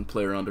Wolf and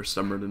play around our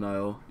Stubborn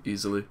Denial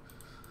easily.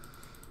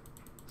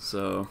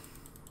 So,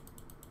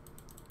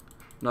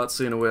 not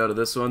seeing a way out of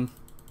this one,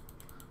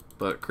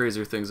 but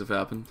crazier things have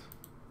happened.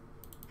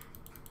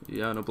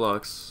 Yeah, no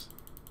blocks.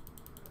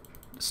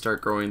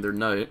 Start growing their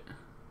Knight.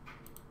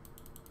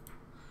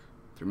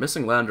 They're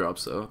missing land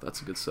drops though,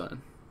 that's a good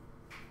sign.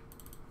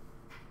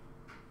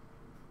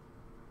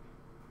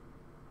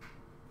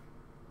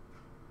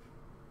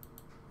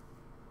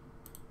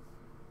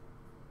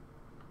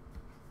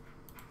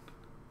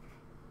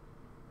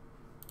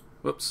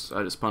 Whoops,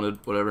 I just punted,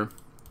 whatever.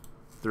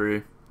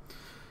 3.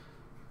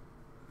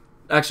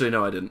 Actually,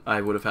 no, I didn't. I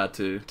would have had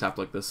to tap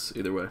like this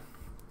either way.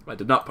 I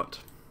did not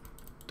punt.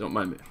 Don't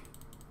mind me.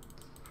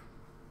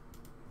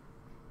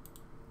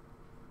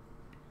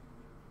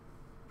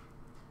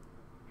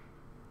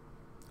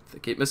 If they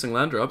keep missing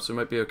land drops, we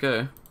might be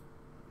okay.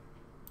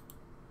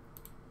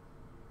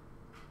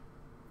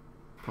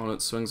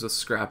 Opponent swings with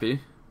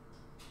Scrappy.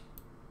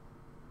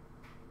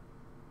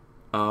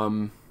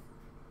 I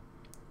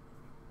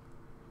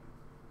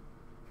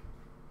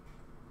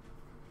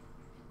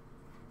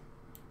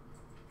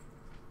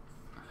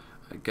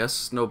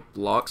guess no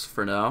blocks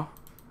for now.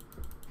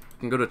 I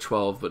can go to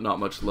 12, but not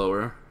much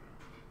lower.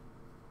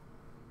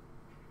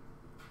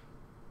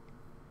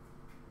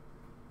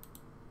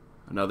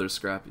 Another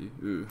Scrappy.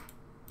 Ooh.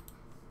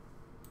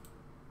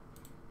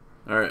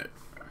 Alright.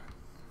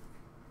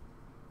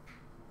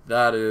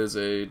 That is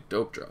a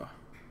dope draw.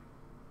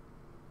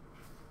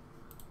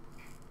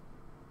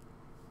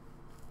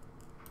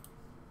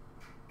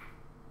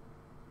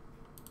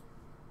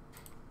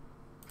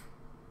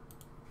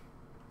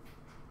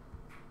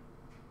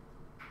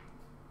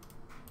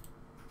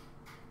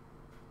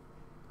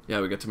 Yeah,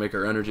 we get to make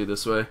our energy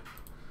this way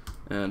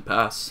and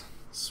pass.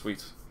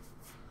 Sweet.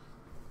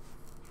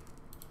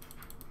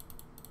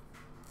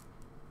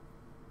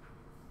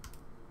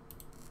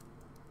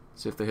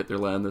 See if they hit their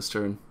land this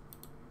turn.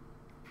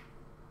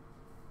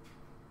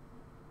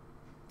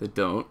 They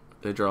don't.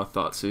 They draw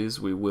Thoughtseize.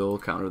 We will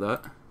counter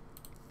that.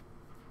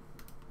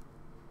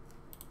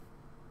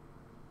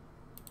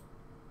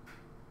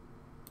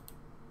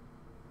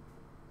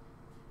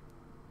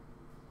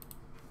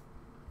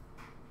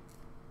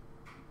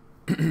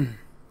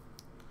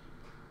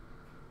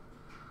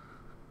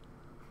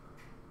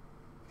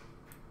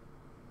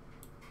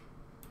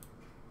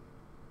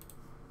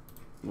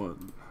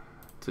 One,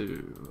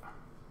 two.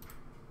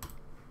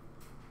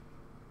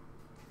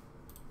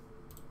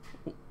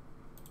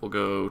 We'll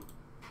go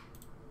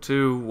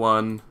 2,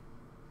 1,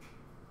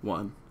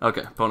 1.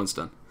 Okay, opponent's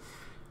done.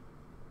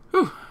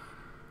 Whew.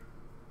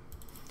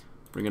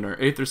 Bring in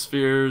our Aether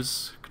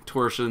Spheres,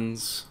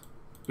 Contortions,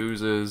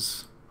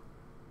 Oozes,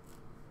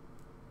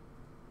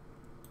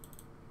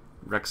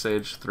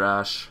 Rexage,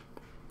 Thrash,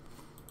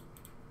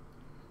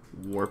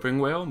 Warping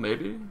Whale,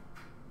 maybe?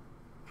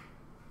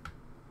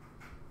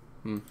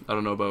 I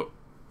don't know about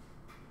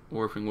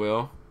Warping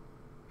Whale.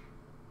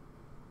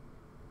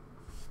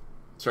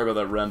 Sorry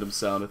about that random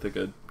sound. I think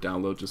a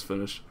download just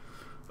finished.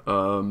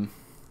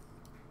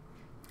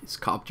 Is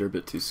Copter a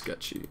bit too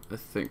sketchy? I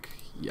think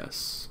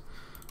yes.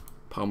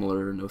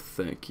 Pummeler, no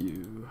thank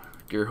you.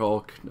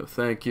 Gearhulk, no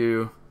thank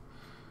you.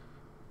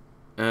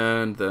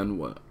 And then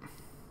what?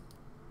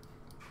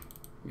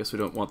 I guess we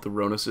don't want the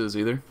Ronuses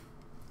either.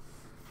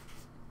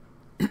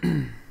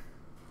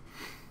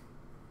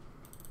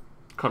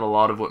 Cut a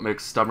lot of what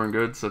makes Stubborn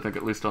good, so I think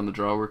at least on the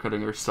draw we're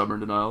cutting our Stubborn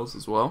Denials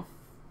as well.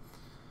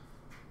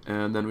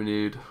 And then we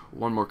need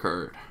one more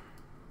card.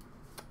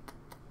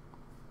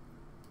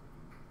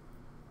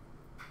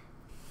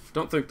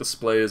 Don't think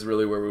display is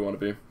really where we want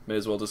to be. May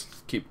as well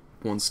just keep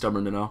one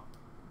Stubborn Denial.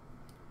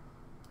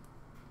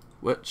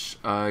 Which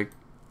I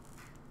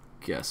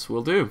guess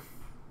we'll do.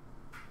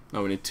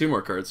 Oh, we need 2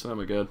 more cards. Oh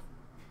my god.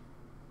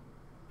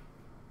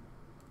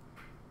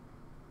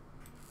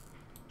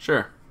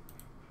 Sure.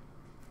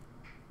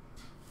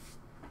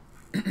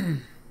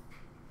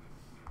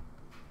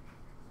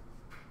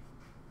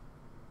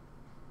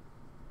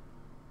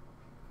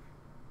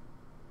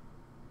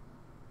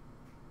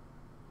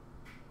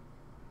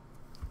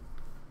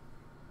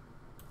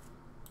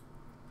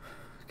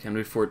 Can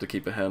we afford to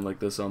keep a hand like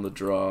this on the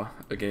draw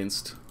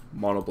against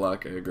mono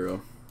black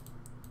aggro?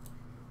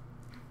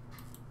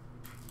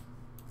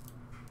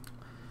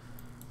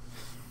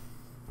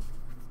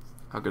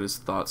 How good is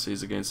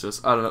Thoughtseize against us?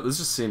 I don't know. This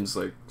just seems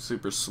like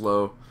super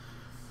slow.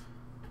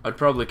 I'd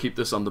probably keep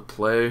this on the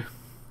play,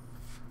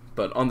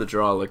 but on the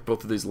draw, like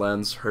both of these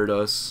lands hurt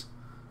us.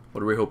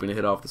 What are we hoping to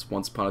hit off this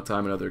Once Upon a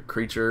Time another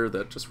creature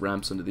that just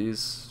ramps into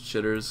these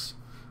shitters?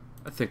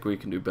 I think we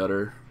can do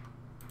better.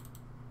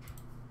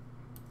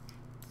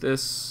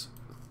 This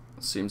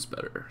seems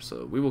better,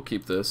 so we will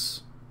keep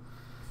this.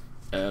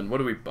 And what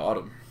do we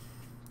bottom?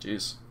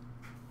 Jeez.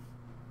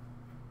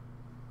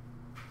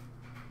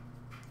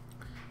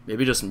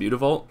 Maybe just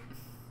Mutavault?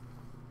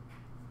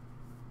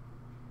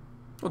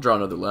 We'll draw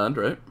another land,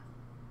 right?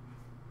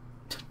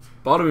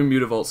 Bottoming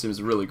Mutavault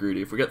seems really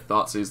greedy. If we get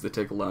Thoughtseize, they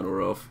take a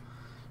Llanowar Elf.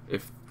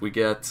 If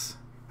this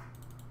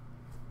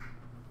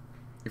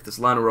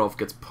Llanowar Elf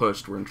gets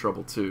pushed, we're in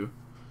trouble too.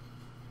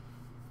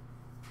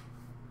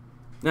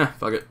 Nah,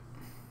 fuck it.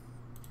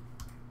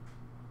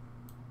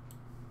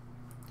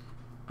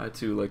 I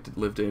too like to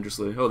live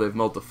dangerously. Oh, they've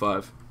mulled to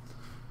 5.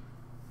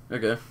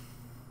 Okay.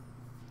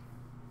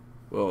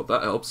 Well,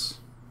 that helps.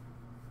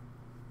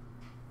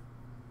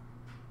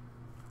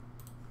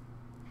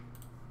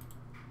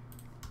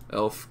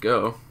 Elf,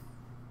 go.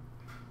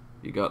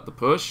 You got the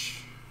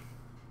push?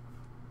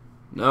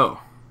 No.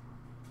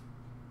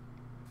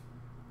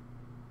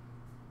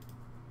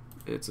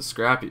 It's a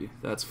scrappy.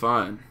 That's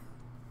fine.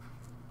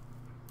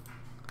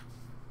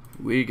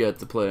 We get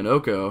to play an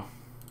Oko.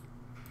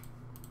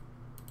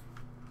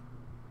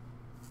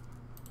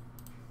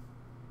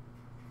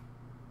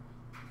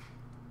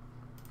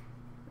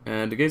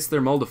 And against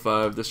their mull to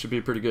 5, this should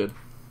be pretty good.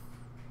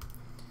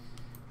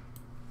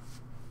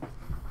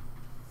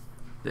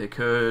 They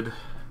could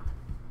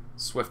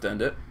Swift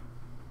End it.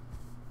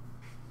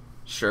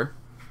 Sure.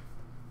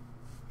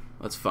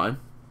 That's fine.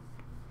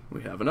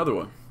 We have another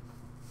one.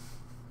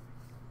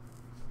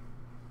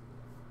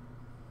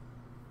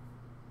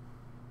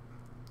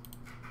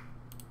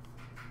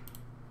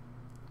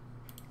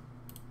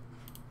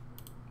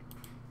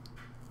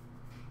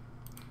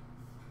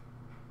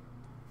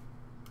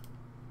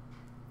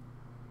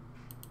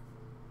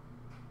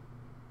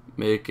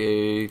 Make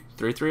a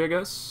 3/3, I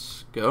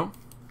guess. Go.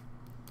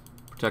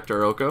 Protect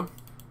our Oko.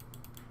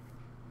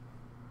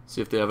 See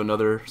if they have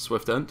another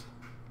Swift End.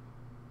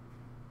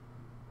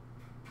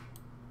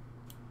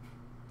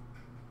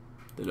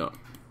 They don't.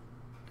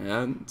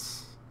 And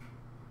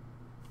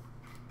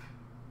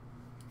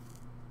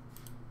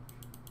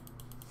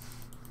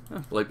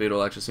Blight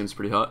Beetle actually seems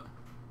pretty hot.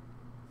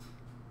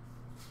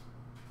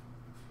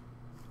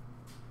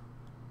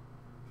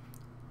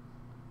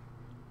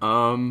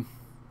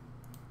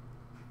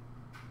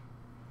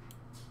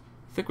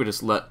 I think we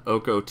just let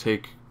Oko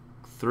take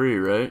 3,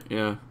 right?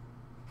 Yeah.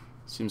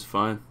 Seems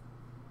fine.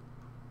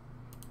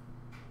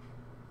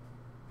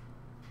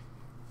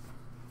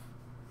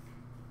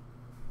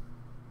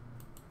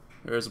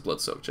 There's a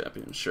Bloodsoaked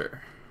Champion,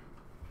 sure.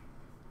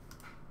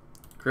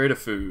 Create a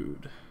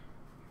food.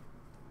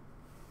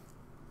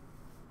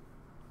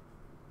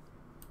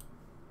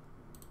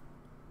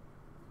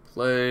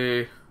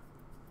 Play.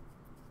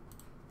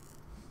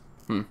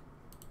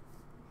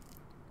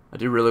 I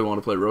do really want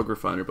to play Rogue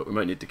Refiner, but we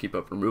might need to keep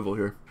up removal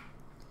here.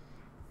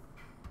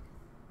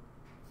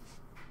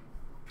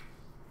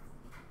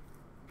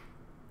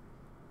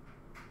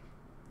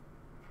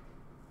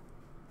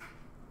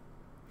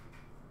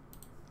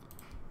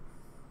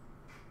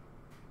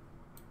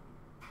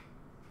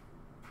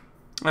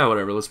 Ah,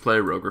 whatever, let's play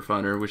Rogue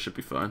Refiner, we should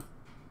be fine.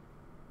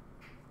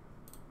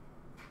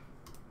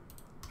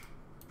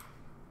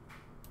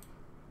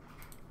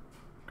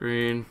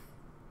 Green,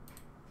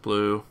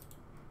 blue.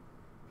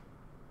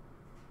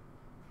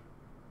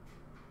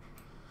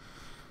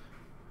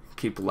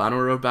 Keep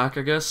Llanowar back,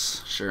 I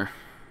guess? Sure.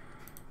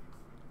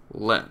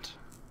 Land.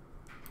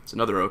 It's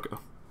another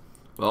Oko.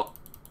 Well,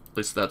 at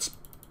least that's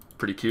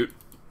pretty cute.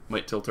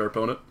 Might tilt our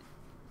opponent.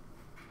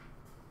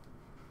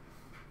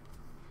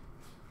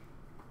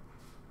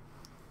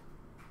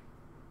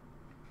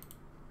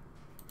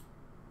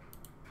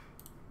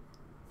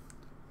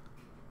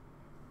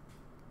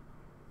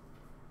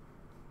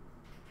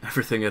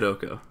 Everything at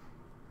Oko.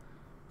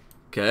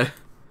 Okay.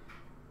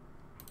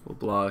 We'll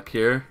block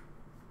here.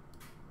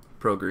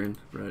 Pro green,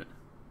 right.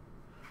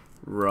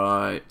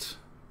 Right.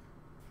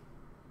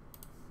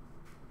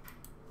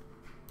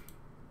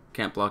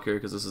 Can't block here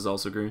because this is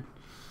also green.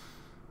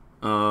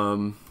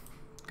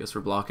 Guess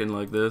we're blocking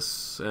like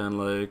this and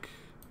like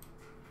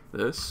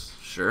this.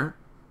 Sure.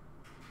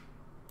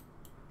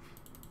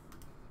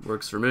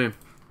 Works for me.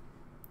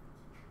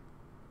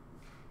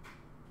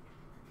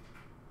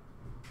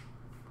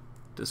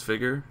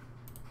 Disfigure.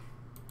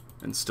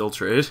 And still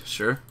trade,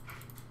 sure.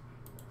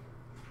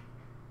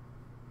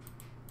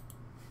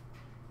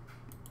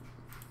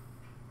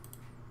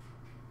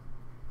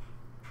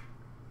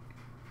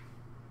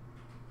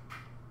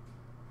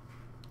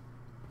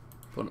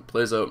 Opponent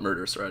plays out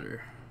Murderous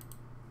Rider.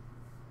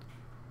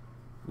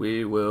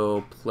 We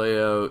will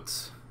play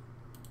out...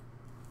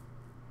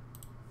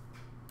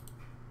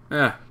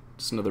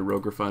 just another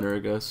Rogue Refiner, I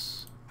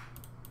guess.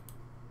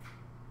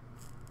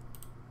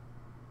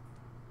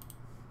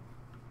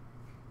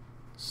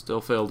 Still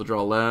failed to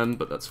draw land,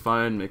 but that's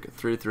fine. Make a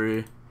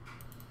 3/3.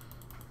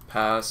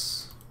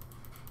 Pass.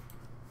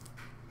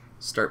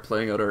 Start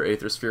playing out our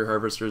Aether Sphere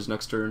Harvesters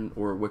next turn,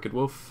 or Wicked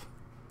Wolf.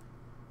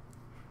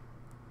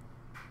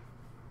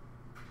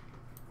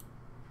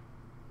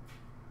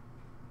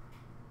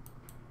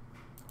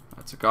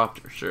 That's a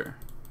Copter, sure.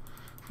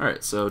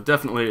 Alright, so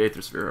definitely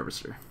Aether Sphere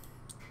Harvester.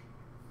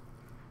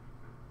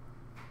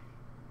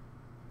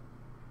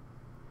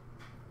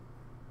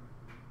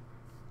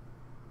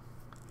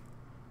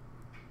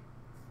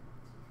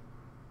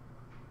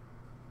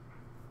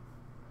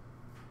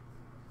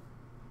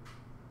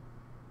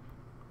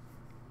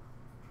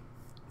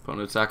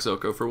 Opponent attacks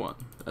Oko for 1.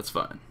 That's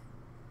fine.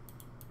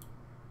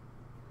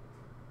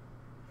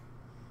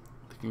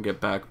 They can get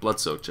back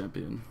Bloodsoaked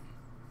Champion.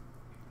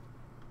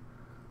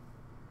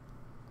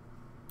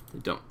 They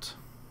don't.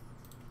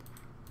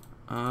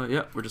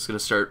 Yeah, we're just gonna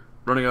start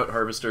running out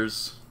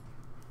Harvesters,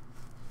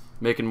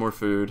 making more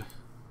food.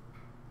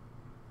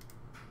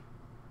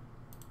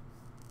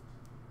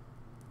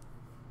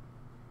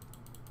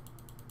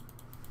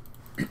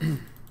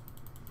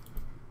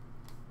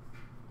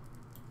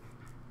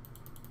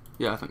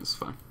 Yeah, I think this is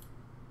fine.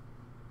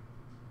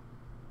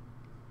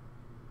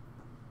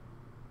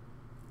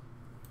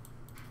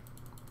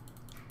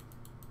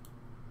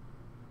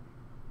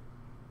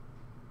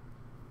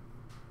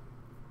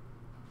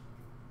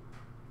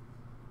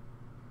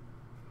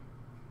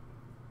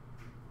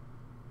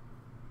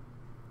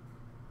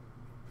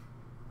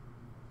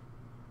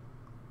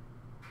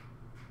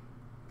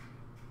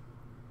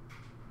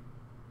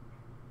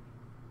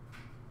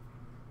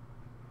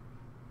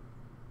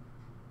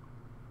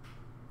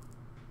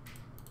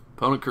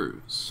 Opponent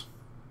Cruise.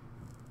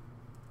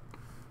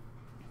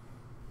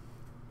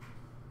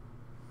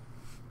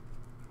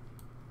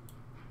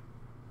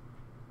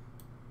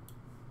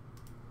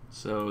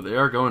 So they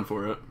are going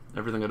for it.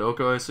 Everything at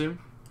Oko, I assume?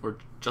 Or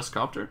just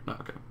Copter? No,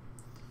 okay.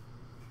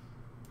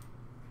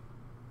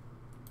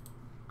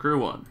 Crew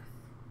 1.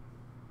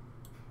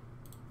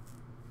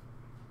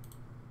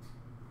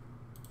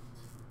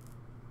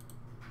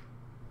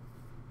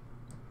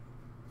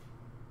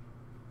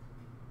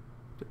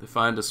 Did they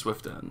find a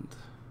Swift End?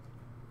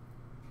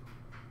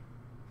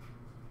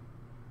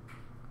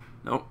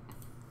 Nope.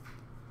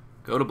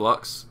 Go to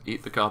blocks.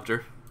 Eat the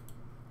Copter.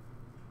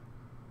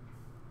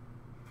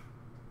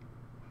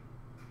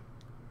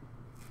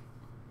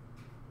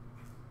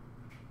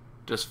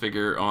 Just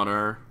figure on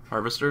our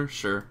Harvester?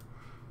 Sure.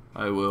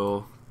 I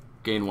will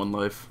gain 1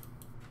 life.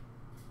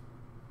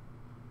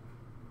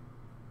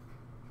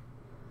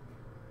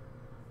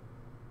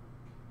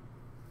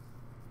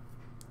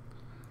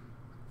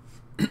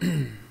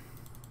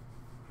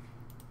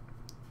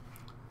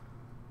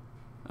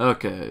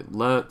 Okay,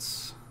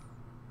 let's...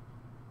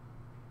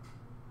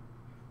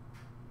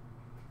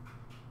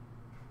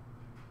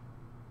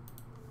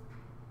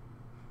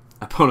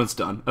 Opponent's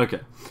done. Okay.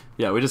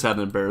 Yeah, we just had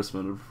an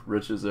embarrassment of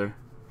riches there.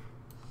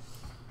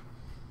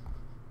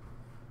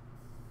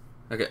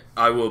 Okay,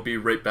 I will be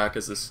right back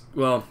as this...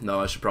 Well,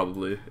 no, I should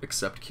probably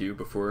accept Q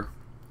before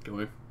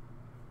going.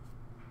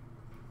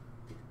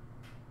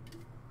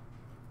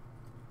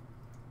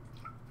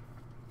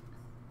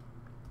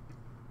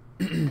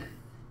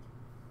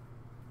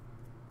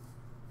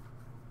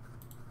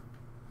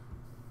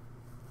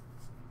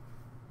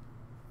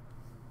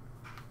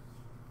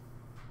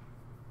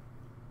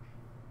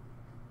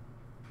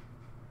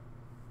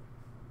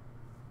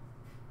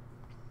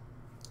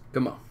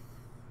 Come on.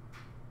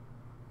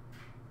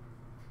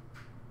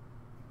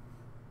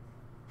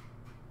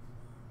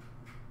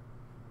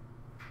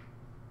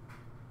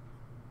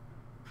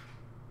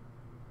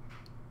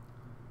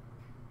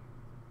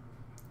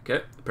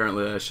 Okay,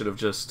 apparently I should have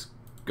just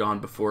gone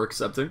before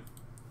accepting.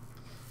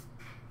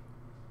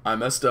 I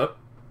messed up,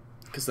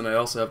 because then I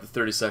also have the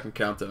 30-second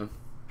countdown.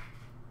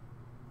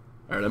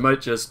 Alright, I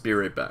might just be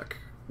right back.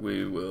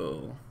 We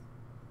will...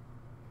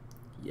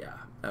 Yeah,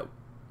 out.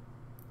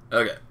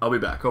 Okay, I'll be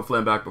back. Hopefully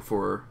I'm back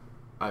before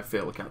I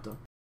fail a countdown.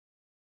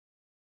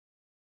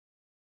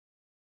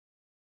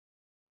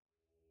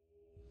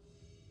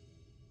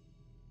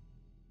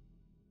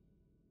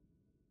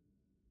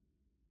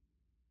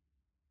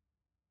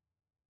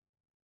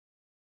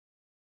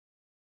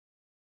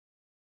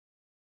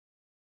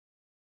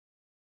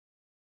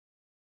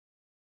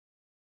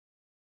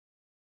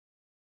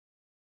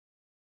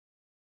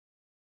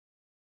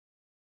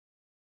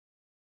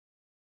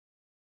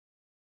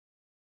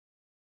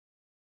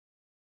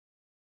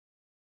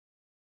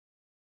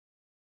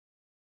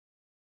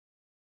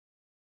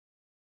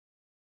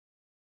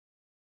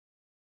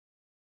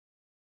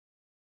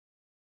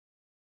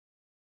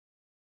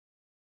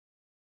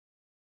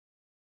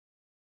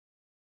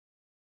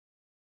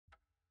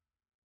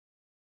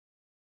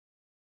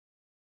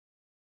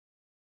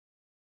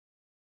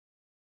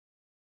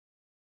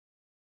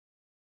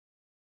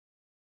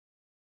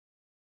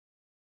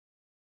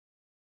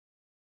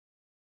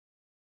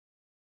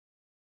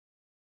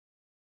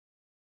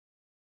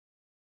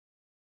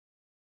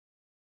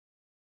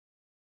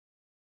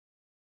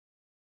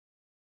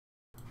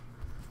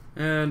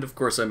 And of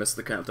course I missed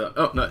the countdown.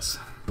 Oh, nice.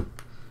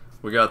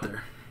 We got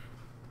there.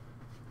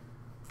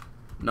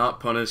 Not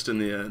punished in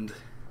the end.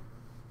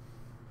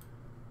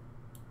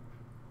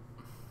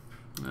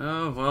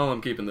 Oh, well,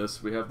 I'm keeping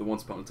this. We have the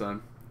Once Upon a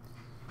Time.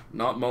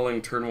 Not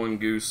mulling turn 1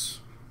 Goose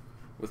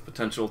with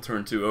potential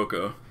turn 2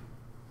 Oko.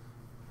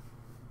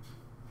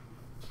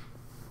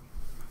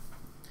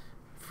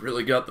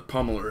 Really got the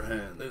Pummeler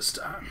hand this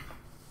time.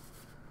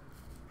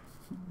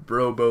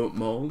 Bro boat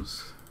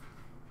mulls.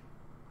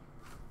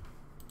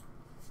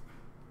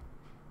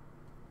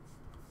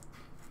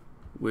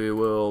 We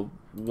will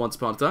Once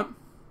Upon a Time.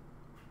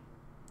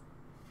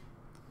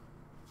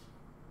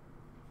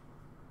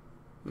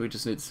 We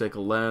just need to take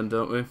a land,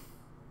 don't we?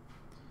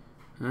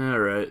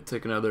 Alright,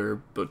 take another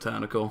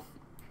botanical.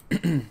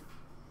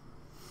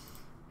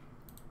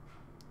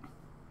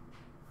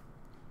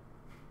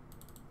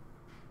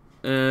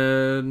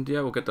 And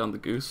yeah, we'll get down the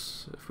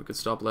goose if we could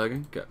stop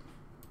lagging. Okay.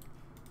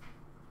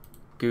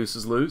 Goose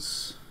is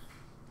loose.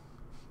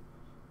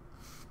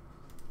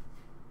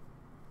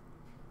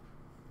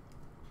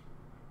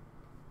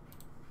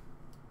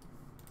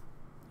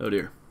 Oh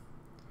dear.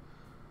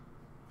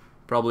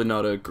 Probably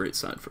not a great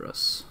sign for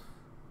us.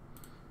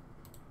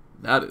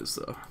 That is,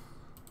 though.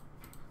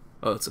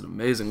 Oh, it's an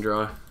amazing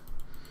draw.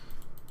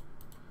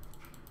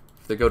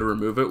 If they go to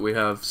remove it, we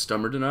have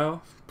Stubborn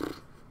Denial.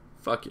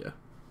 Fuck yeah.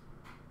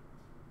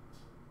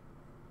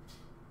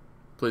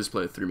 Please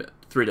play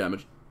 3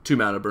 damage. 2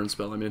 mana burn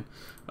spell, I mean.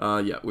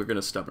 Yeah, we're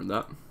gonna Stubborn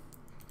that.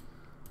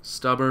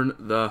 Stubborn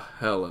the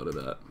hell out of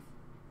that.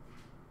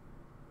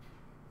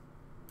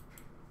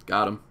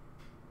 Got him.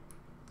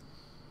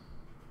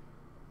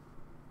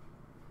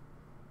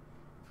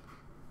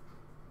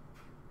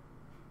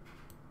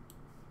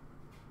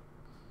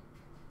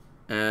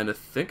 And I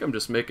think I'm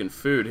just making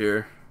food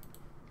here.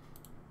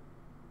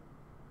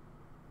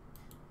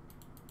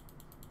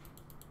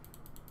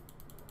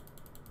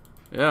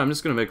 Yeah, I'm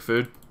just gonna make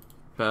food.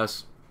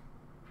 Pass.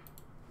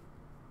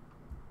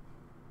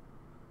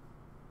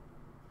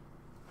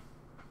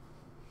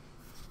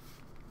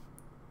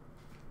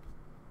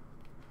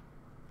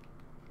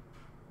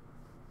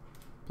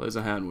 Plays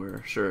a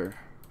handwear, sure.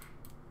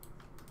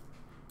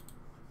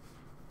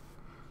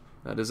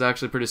 That is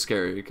actually pretty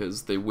scary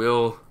because they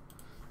will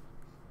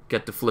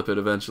get to flip it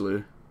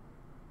eventually.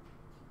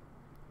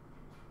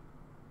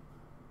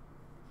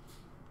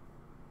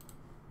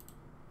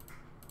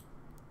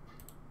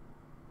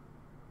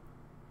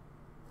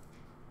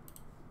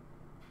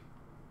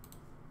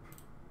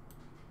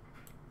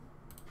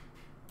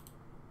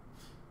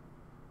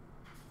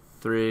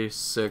 Three,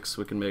 6,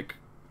 we can make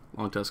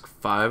Long Tusk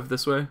 5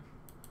 this way.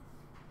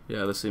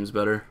 Yeah, this seems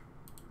better.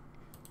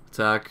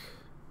 Attack.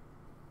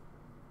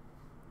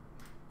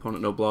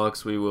 Opponent no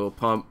blocks, we will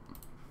pump.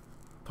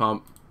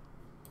 Pump.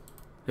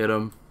 Hit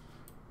him.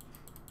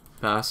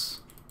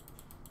 Pass.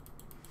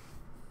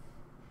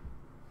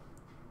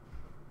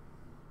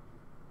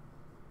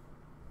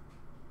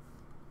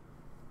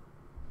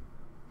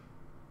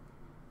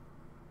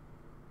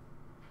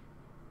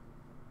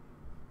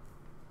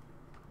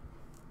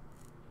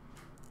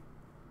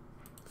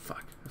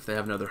 Fuck. If they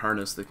have another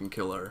harness, they can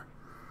kill our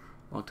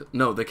long tusk.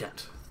 No, they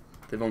can't.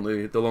 They'll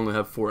only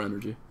have 4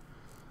 energy.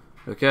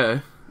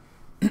 Okay.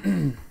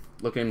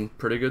 Looking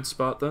pretty good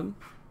spot then.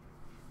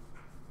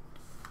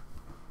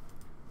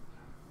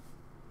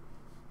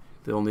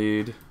 They'll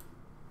need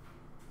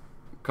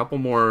a couple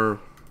more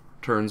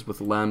turns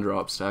with land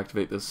drops to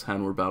activate this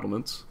Handwar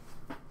Battlements.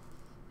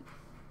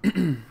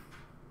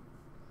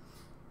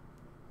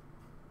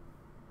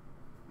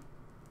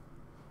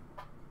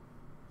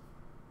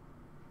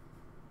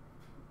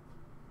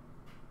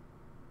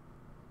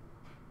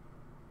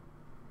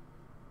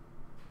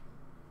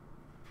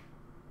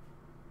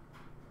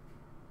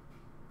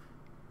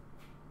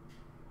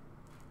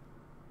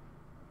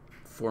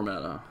 Four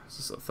mana. Is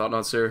this a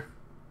Thought-Knot Seer?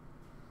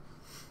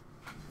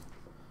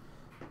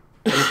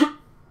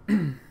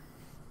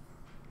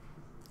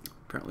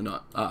 Apparently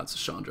not. Ah, it's a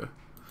Chandra.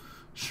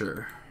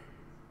 Sure.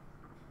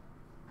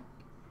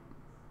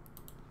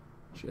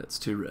 She gets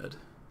 2 red.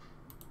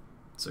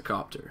 It's a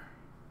Copter.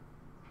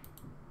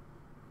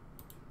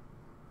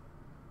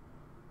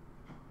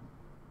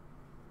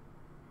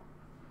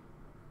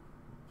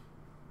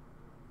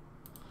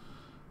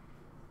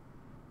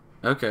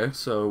 Okay,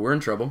 so we're in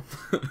trouble.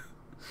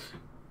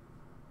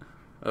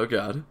 Oh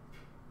god.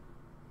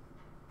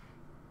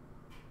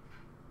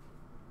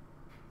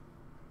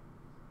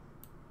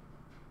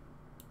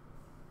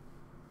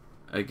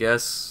 I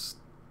guess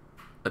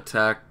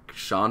attack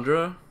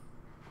Chandra?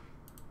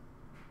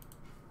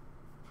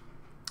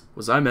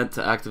 Was I meant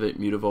to activate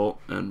Mutavault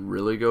and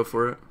really go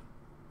for it?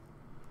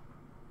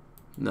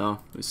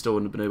 No, we still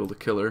wouldn't have been able to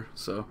kill her,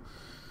 so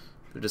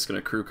they're just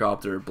gonna crew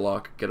copter,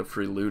 block, get a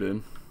free loot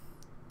in.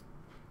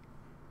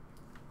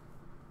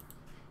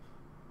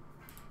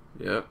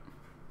 Yep.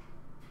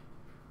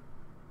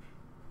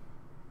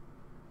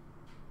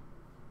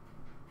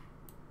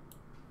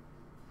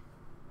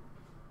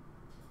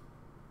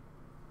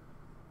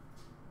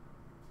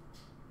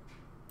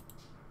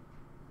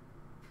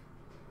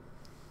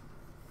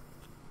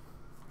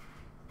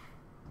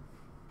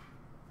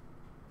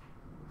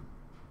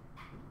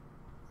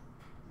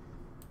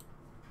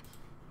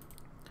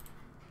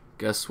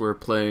 Guess we're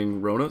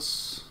playing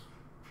Ronus.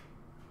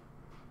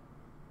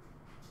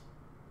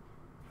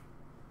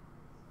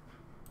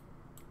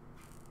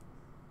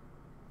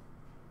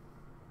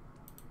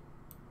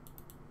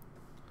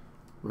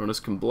 Ronus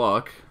can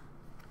block.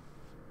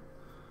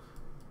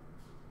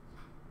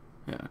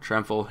 Yeah,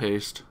 Trample,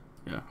 Haste.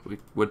 Yeah, we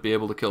would be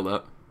able to kill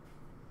that.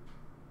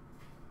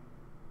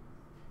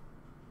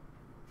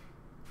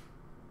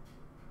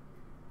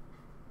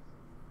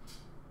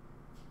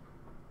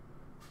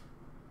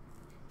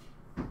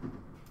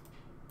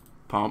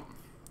 Pump.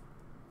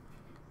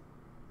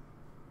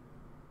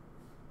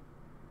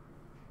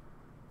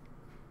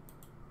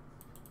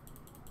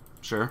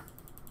 Sure.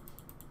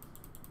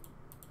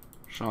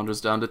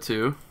 Chandra's down to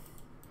 2.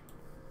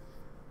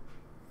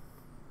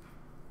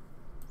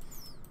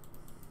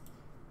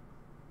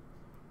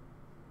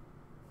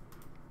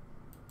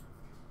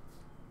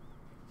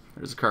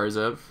 There's a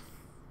Karzev.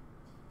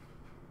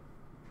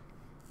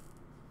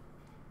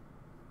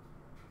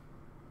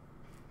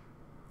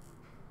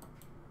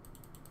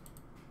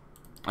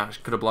 I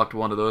could have blocked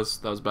one of those.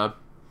 That was bad.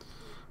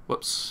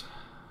 Whoops.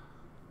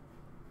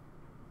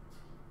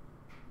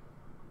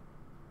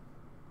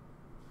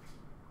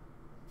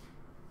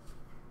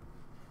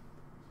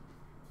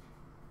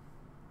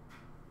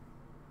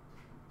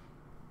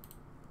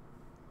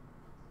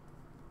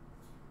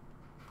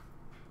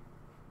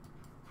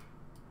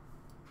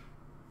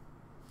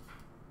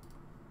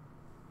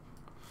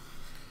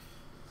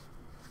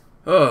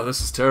 Oh,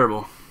 this is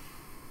terrible.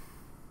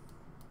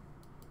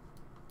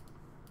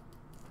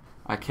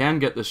 I can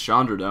get this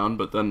Chandra down,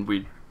 but then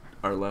we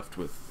are left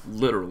with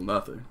literal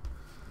nothing.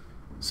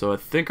 So I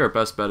think our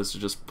best bet is to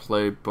just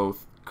play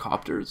both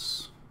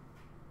Copters.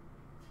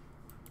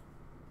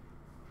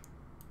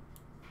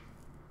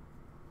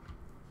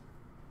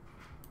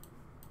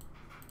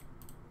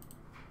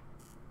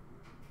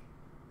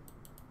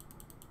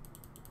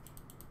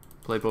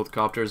 Play both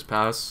Copters,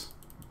 pass.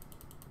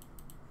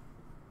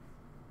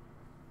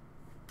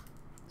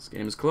 This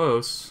game is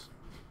close.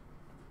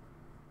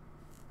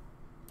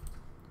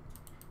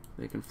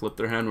 They can flip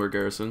their hand, we're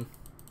Garrison.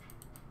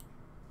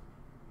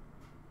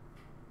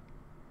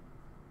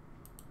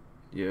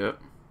 Yep.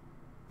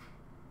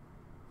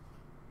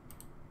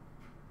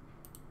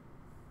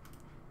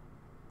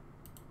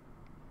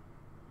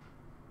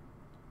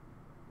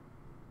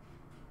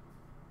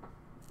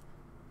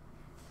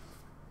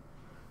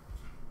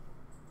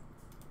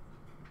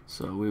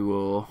 So we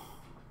will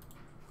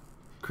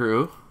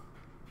crew.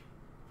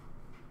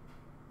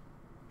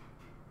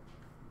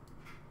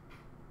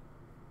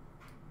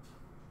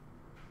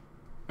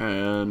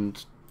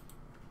 And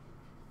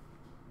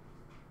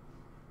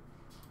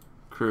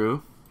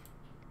crew.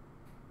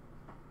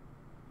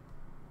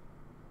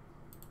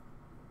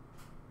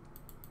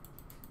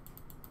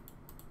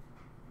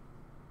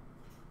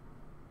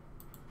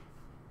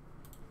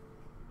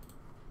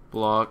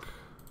 Block.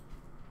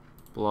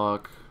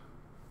 Block.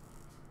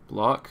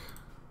 Block.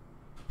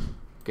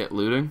 Get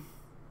looting.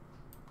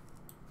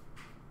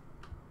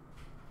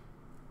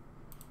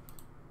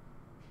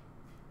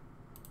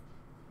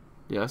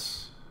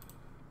 Yes.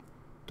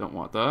 Don't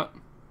want that.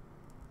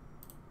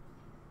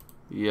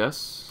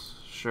 Yes,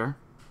 sure.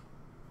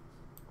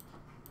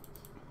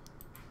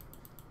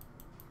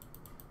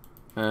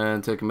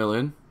 And take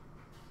 1,000,000.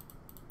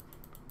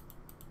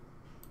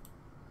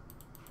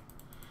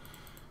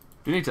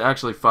 You need to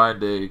actually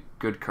find a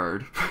good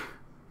card.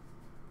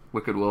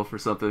 Wicked Wolf or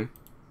something.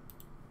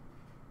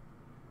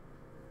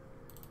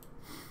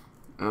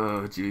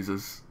 Oh,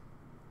 Jesus.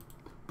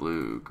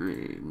 Blue,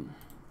 green.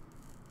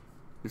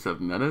 These have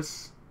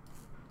Menace?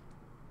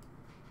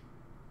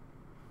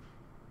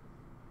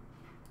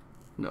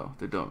 No,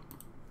 they don't.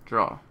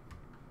 Draw.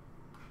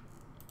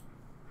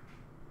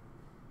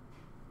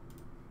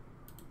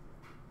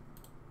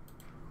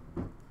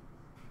 I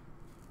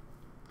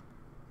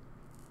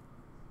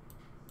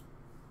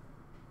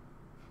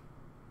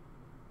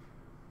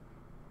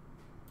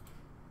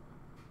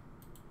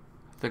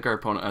think our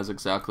opponent has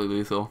exactly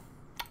lethal.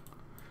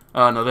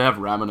 No, they have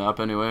Ramen up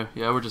anyway.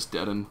 Yeah, we're just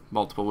dead in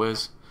multiple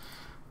ways.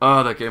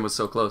 Oh, that game was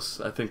so close.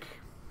 I think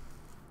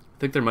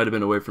there might have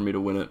been a way for me to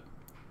win it.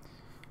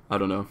 I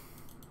don't know.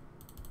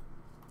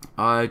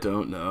 I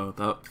don't know.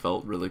 That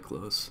felt really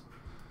close.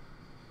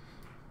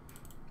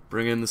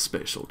 Bring in the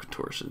spatial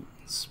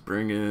contortions.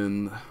 Bring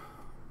in...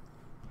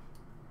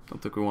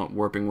 Don't think we want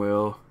Warping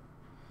Whale.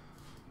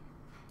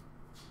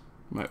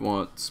 Might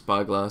want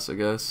Spyglass, I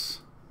guess.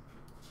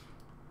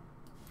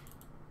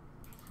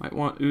 Might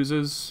want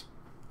Oozes.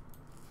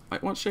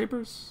 Might want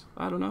Shapers.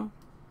 I don't know.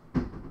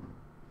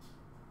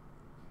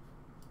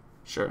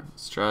 Sure,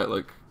 let's try it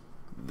like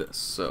this.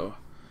 So,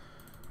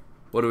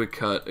 what do we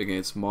cut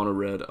against Mono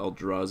Red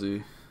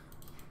Eldrazi?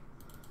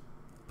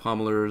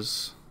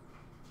 Pummelers.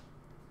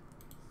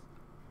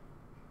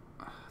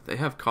 They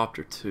have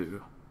Copter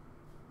too.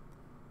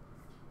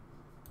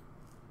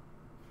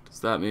 Does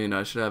that mean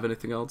I should have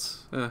anything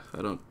else? I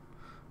don't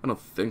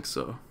think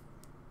so.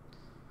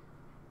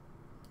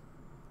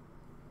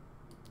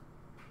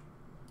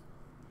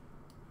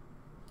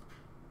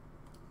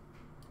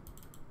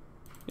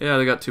 Yeah,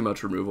 they got too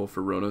much removal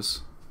for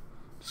Ronus.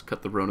 Just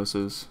cut the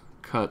Ronuses.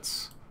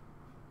 Cuts.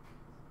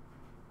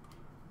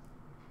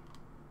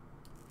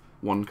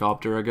 One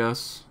Copter, I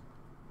guess.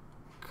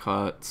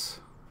 Cut.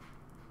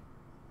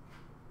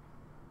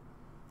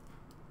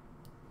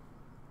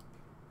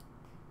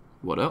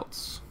 What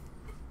else?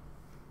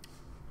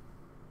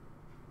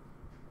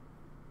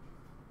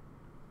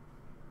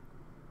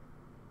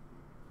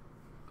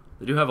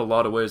 They do have a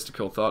lot of ways to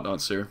kill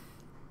Thought-Knot Seer.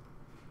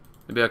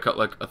 Maybe I cut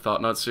like a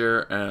Thought-Knot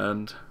Seer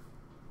and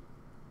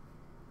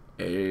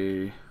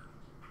a...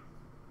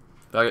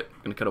 I'm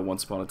gonna cut a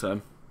Once Upon a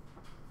Time.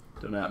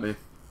 Don't at me.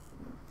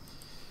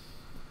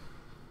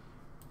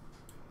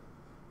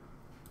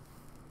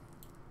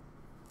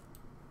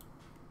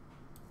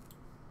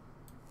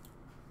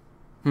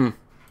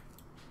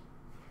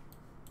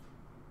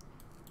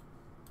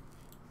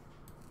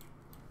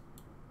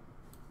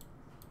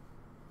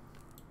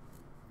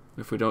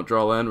 If we don't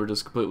draw land, we're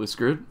just completely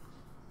screwed.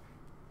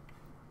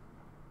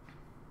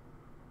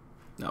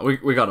 No,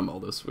 we got him all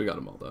this. We got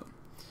him all that.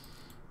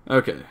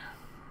 Okay.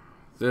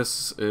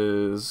 This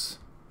is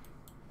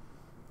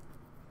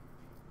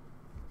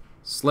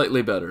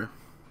slightly better,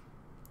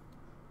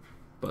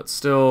 but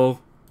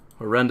still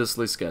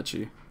horrendously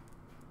sketchy.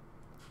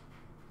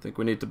 I think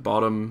we need to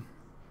bottom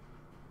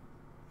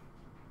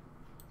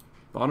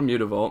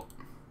Mutavault.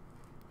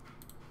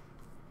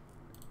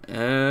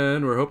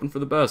 And we're hoping for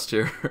the best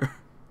here.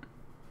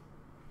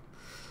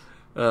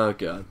 Oh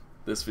god,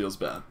 this feels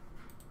bad.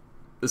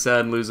 This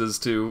hand loses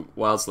to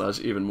Wild Slash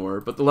even more,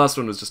 but the last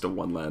one was just a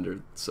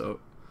one-lander, so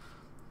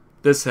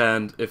this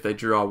hand, if they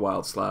draw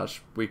Wild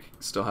Slash, we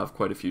still have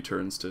quite a few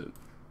turns to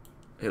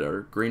hit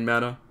our green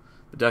mana.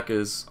 The deck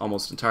is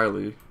almost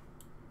entirely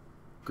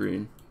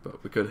green,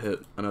 but we could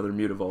hit another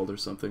Mutavault or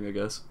something, I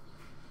guess.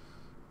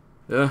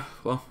 Yeah,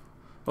 well,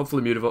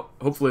 hopefully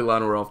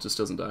Llanowar Elf just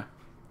doesn't die.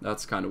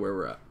 That's kind of where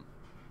we're at.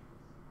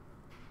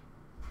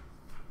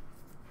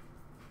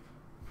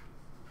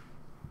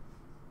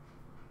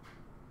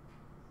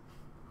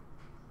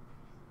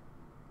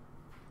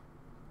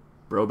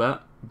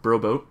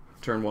 Broboat,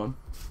 turn 1.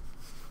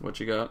 What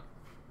you got?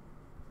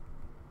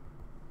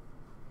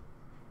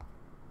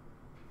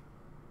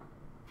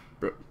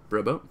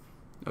 Broboat?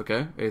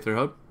 Okay, Aether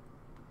Hub.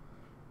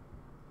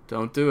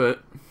 Don't do it.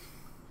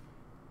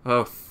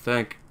 Oh,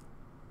 thank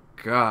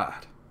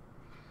God.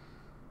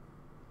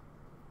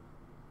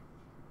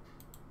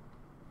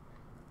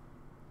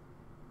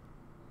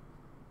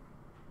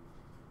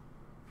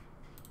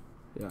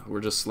 Yeah,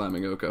 we're just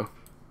slamming Oko.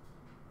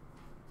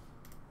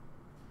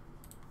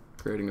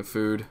 Creating a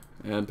food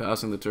and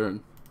passing the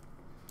turn.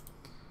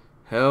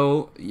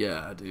 Hell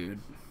yeah, dude.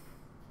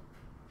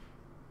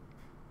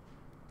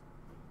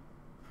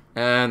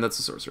 And that's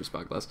a Sorcerer's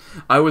Spyglass.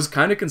 I was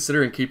kind of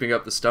considering keeping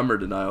up the Stummer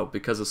Denial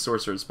because of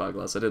Sorcerer's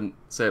Spyglass. I didn't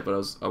say it, but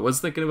I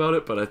was thinking about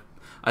it, but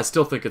I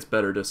still think it's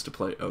better just to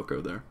play Oko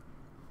there.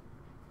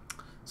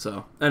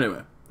 So,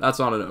 anyway,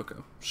 that's on an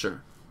Oko.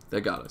 Sure,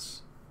 they got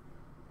us.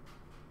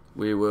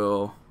 We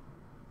will...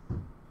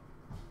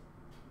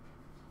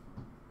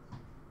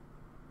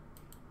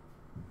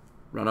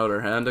 run out our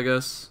hand, I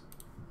guess.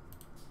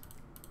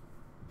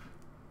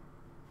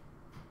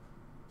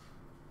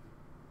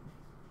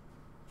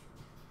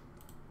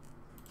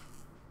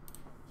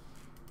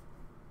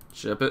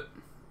 Ship it.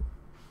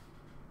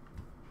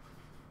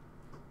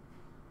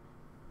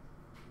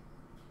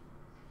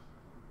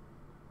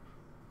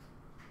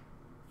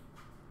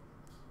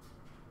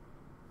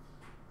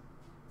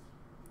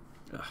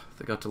 Ugh,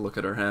 they got to look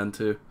at our hand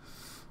too.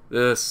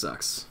 This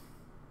sucks.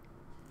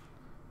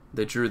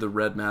 They drew the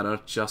red mana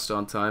just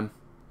on time.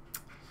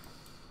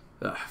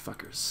 Ah,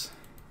 fuckers.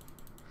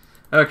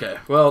 Okay,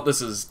 well,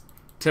 this is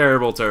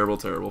terrible, terrible,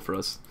 terrible for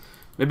us.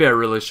 Maybe I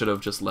really should have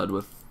just led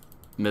with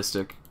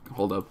Mystic,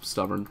 Hold Up,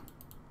 Stubborn.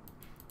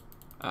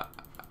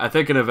 I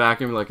think in a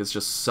vacuum, like, it's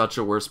just such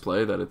a worse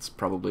play that it's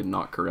probably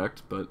not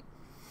correct, but,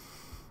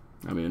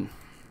 I mean,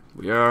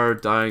 we are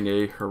dying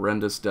a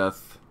horrendous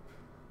death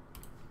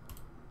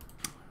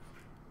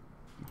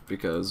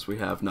because we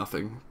have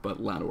nothing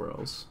but Llanowar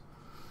Elves.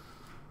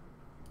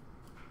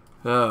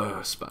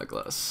 Oh,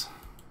 Spyglass.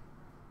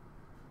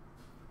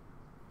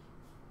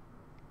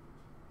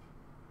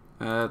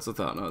 That's a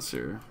Thought-Knot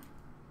Seer.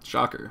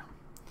 Shocker.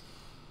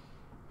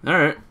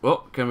 Alright,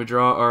 well, can we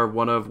draw our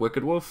one of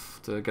Wicked Wolf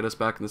to get us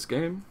back in this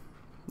game?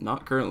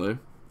 Not currently.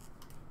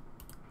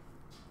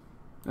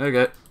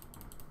 Okay.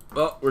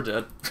 Well, we're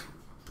dead.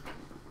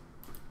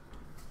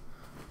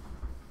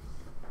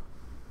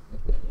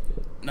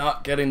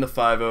 Not getting the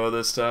 5-0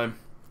 this time.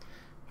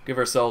 Give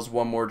ourselves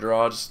one more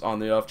draw just on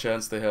the off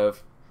chance they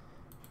have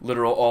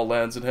literal all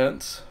lands in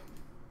hand.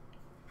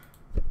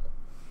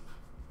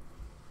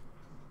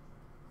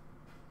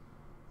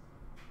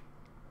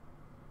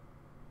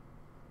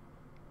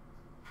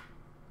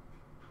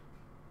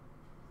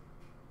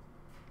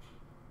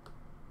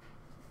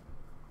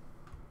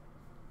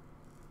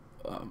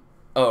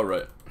 Oh,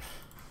 right.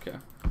 Okay.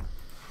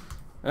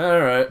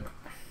 Alright.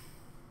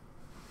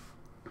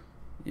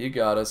 You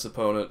got us,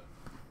 opponent.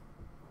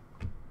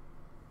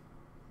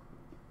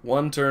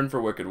 One turn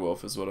for Wicked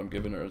Wolf is what I'm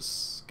giving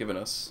us.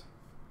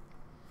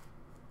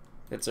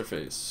 Hits our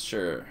face,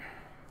 sure.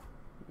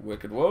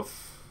 Wicked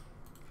Wolf.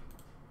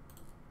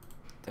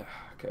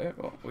 Okay,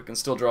 well, we can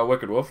still draw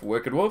Wicked Wolf.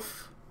 Wicked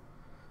Wolf.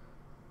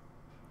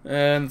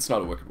 And it's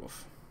not a Wicked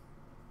Wolf.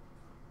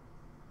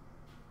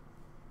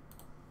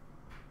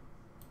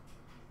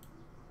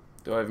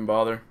 Do I even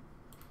bother?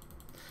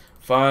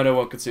 Fine, I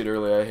won't concede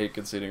early. I hate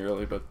conceding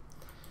early, but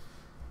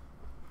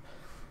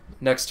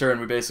next turn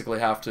we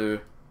basically have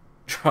to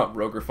drop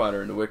Rogue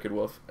Refiner into Wicked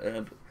Wolf,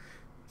 and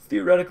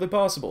theoretically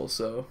possible,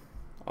 so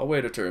I'll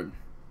wait a turn.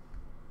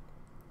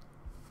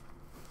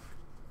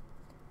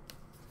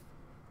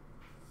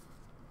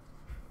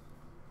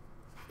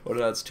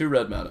 What adds 2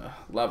 red mana?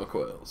 Lava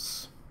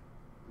Coils.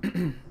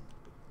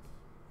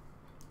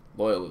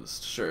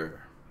 Loyalist,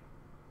 sure.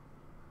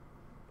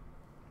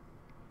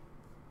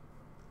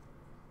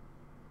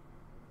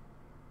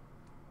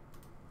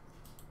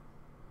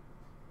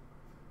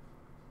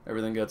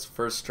 Everything gets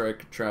first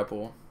strike,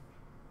 trample.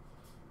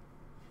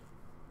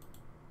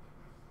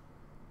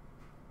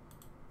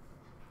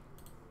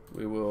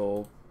 We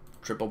will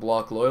triple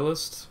block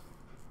Loyalist.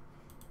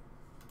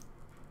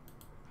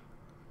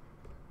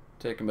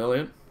 Take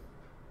 1,000,000.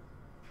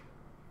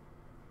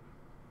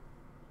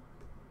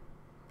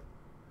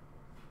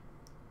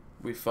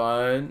 We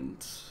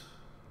find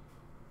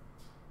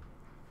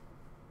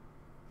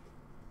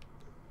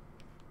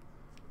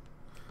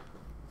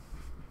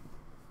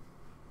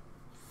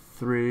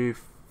 3,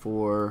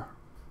 4,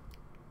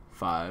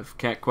 5.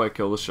 Can't quite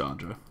kill the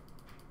Chandra.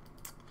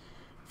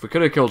 If we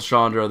could have killed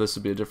Chandra, this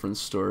would be a different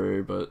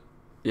story, but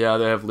yeah,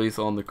 they have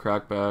lethal on the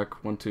crackback.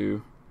 1,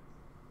 2.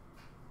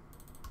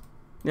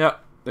 Yeah,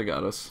 they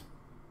got us.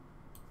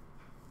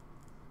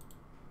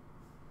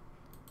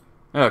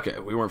 Okay,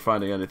 we weren't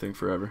finding anything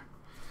forever.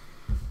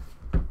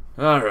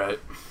 Alright.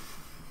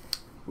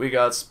 We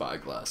got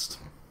Spyglassed.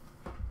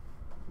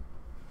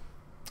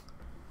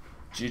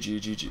 GG,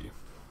 GG.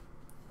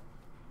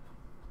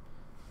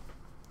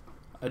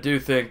 I do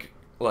think,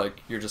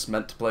 like, you're just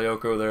meant to play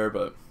Oko there,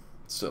 but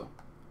still.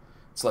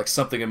 It's like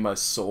something in my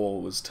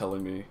soul was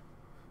telling me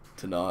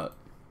to not.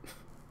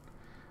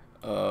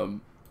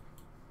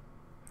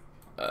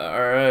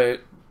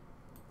 Alright.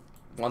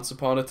 Once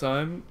upon a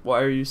time,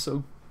 why are you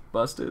so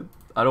busted?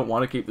 I don't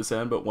want to keep this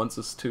hand, but once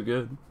is too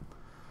good.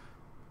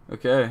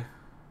 Okay.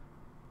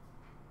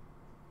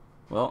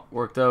 Well,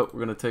 worked out. We're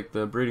going to take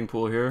the breeding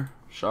pool here,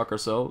 shock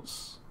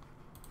ourselves,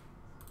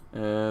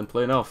 and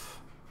play an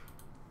elf.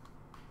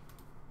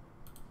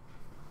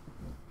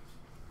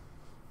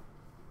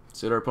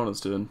 See what our opponent's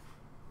doing.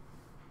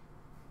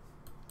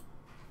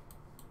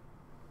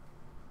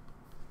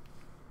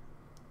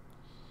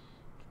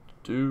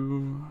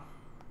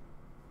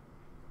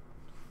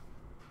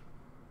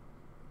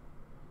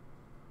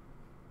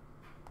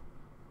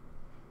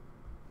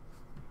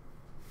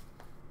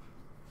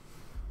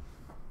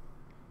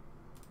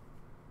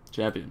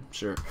 Champion,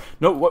 sure.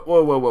 No, whoa,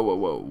 whoa, whoa, whoa, whoa,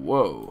 whoa,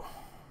 whoa.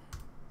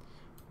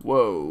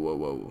 Whoa, whoa,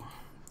 whoa.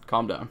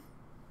 Calm down.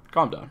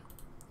 Calm down.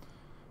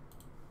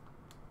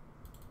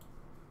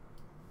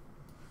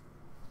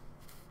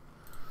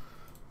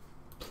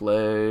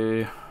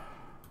 Play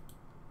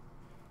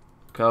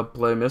Cub,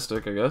 play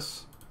Mystic, I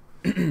guess.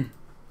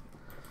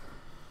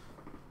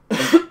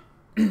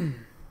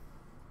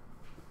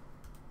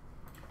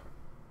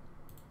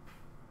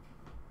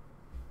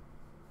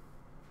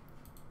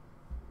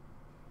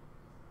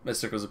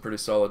 Mystic was a pretty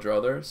solid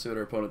draw there. See what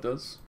our opponent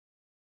does.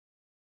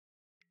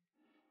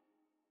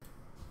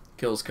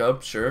 Kills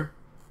Cub, sure.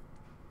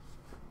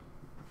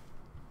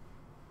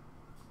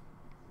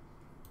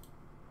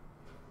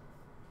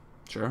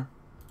 Sure.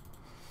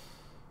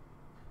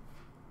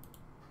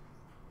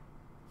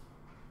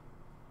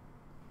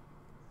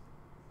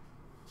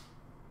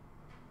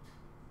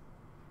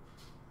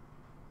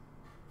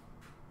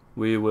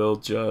 We will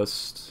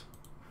just...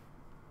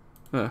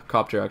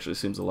 Copter actually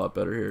seems a lot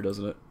better here,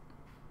 doesn't it?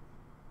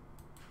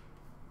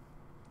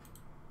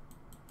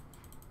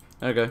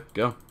 Okay,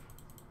 go.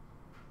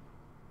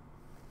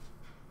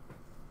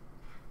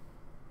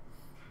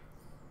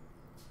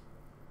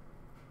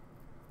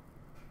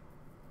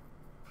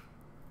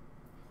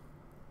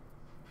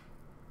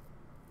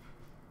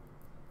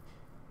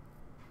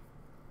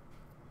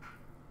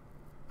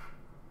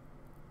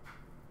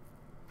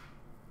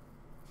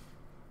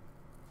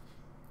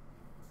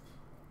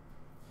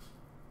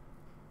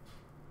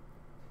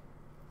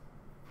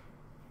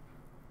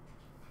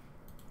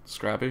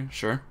 Scrappy,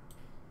 sure.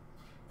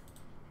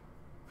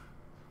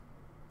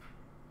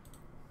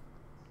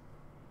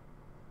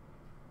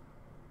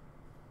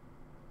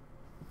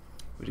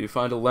 We do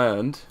find a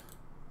land,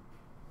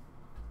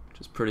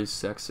 which is pretty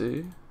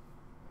sexy.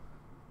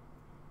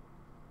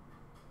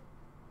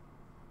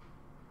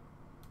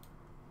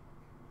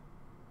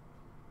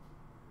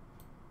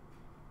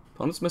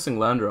 Opponent's missing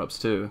land drops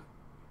too.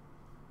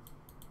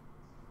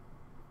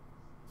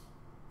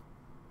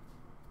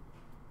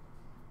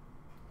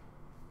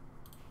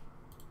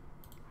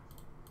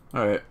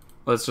 Alright,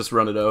 let's just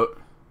run it out.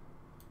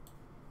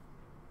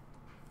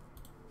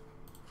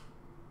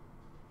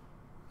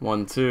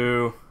 1,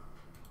 2.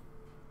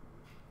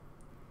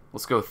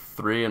 Let's go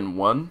 3 and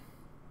 1.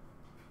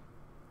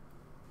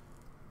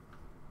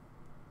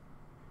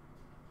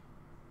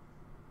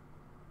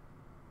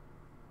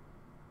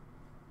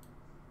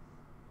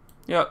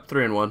 Yep,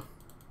 3 and 1.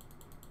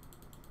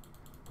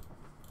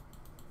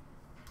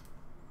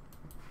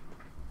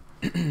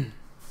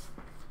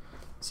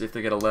 See if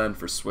they get a land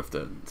for Swift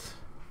End.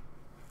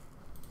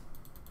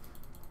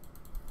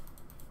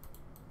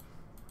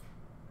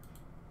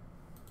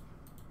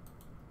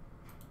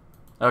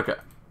 Okay.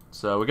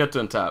 So we get to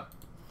untap.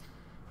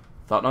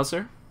 Thought Knot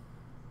Seer?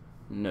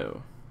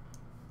 No.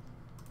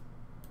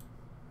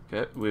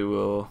 Okay, we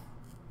will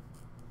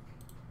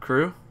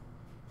crew.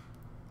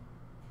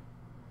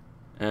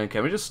 And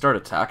can we just start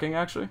attacking,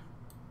 actually?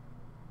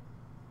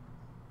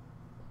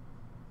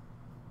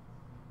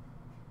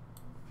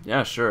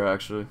 Yeah, sure,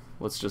 actually.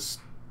 Let's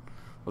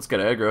get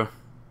aggro.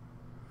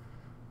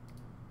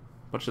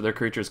 Bunch of their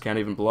creatures can't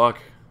even block.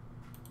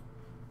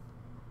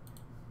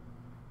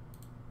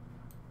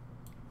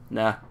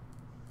 Nah.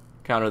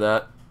 Counter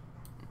that.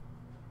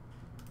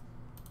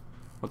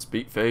 Let's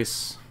beat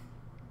face.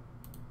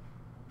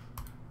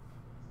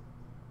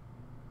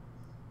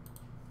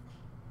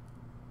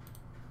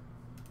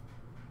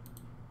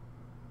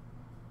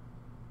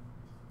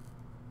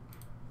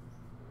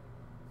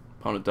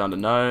 Opponent down to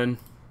 9.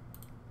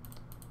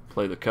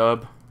 Play the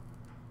cub.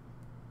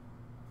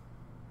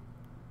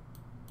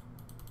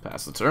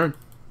 Pass the turn.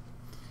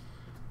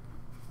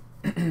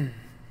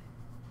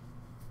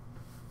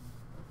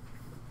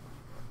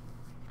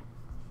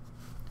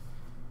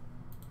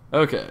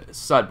 Okay,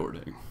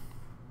 sideboarding.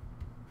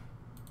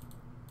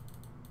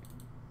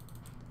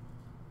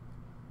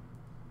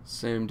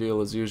 Same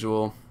deal as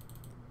usual.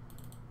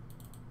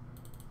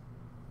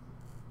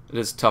 It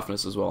is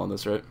toughness as well on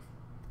this, right?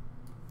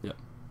 Yep.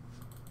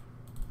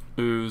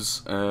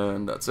 Ooze,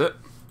 and that's it.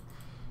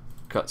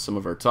 Cut some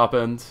of our top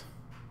end.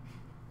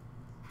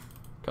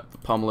 Cut the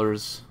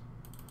pummelers.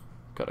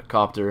 Cut a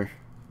copter.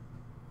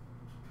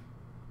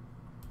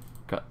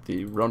 Cut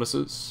the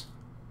Ronuses.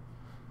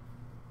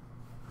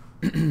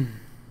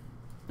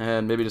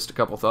 And maybe just a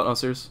couple Thought Knot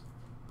Seers.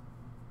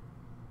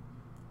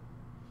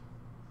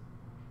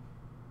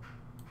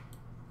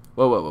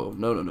 Whoa, whoa, whoa.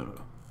 No, no, no,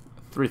 no.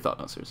 3 Thought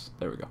Knot Seers.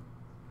 There we go.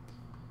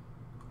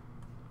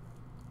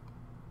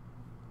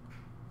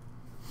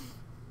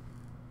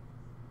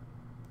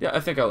 Yeah, I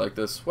think I like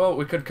this. Well,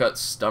 we could cut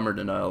Stummer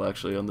Denial,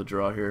 actually, on the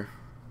draw here.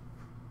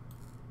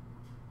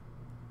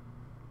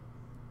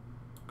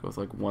 Go with,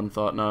 like, 1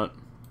 Thought Knot.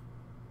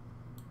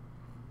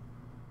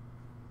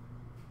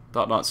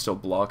 Thought Knot still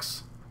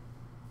blocks.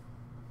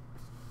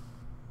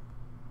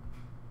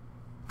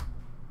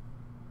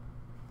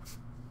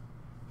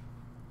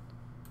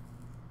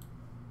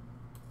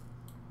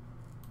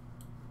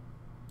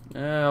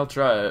 Yeah, I'll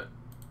try it.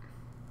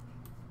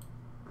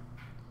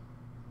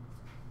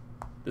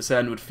 This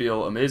hand would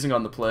feel amazing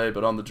on the play,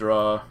 but on the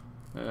draw,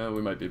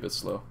 we might be a bit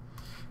slow.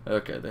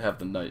 Okay, they have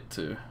the knight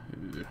too.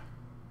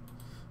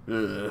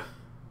 Ugh.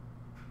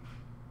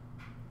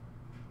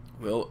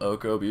 Will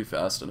Oko be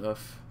fast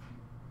enough?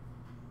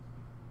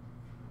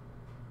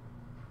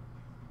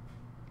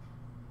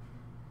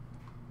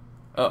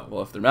 Oh,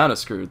 well, if they're mana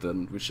screwed,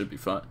 then we should be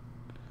fine.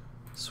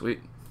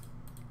 Sweet.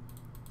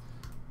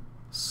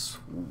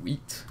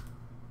 Sweet.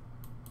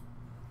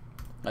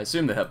 I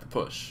assume they have the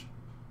push.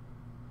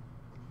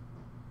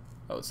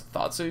 Oh, it's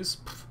Thoughtseize?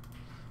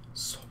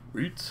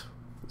 Sweet.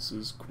 This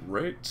is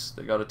great.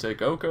 They gotta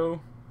take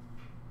Oko.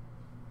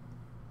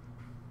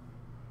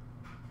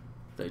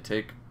 They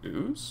take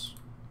Ooze?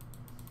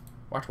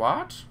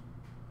 What?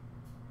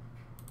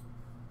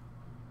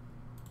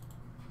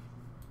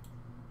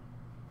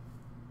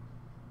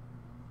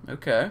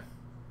 Okay.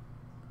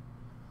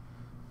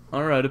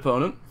 Alright,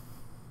 opponent.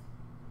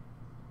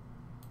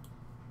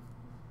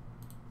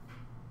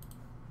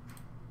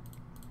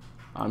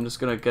 I'm just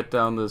gonna get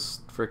down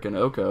this frickin'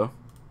 Oko,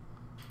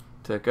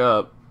 tick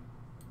up,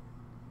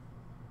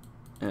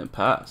 and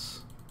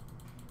pass.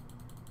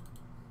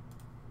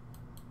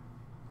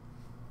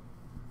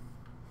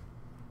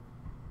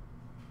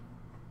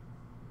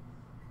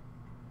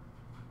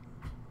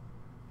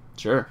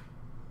 Sure.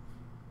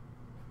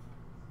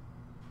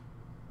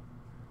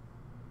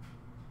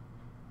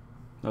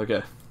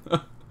 Okay.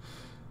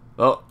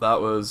 Well,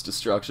 that was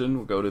destruction.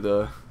 We'll go to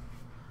the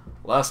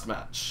last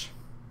match.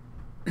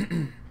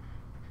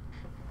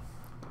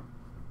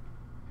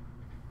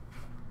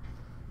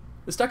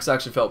 This deck's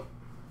actually felt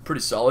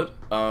pretty solid,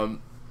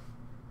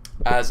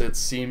 as it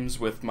seems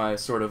with my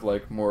sort of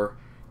like more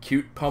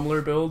cute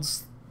Pummeler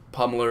builds.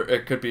 Pummeler,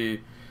 it could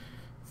be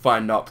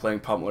fine not playing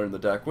Pummeler in the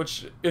deck,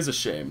 which is a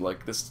shame.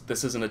 Like this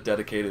isn't a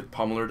dedicated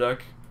Pummeler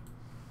deck,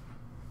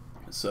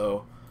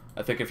 so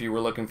I think if you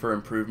were looking for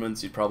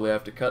improvements, you'd probably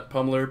have to cut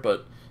Pummeler,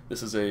 but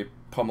this is a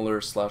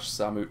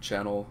Pummeler/Samut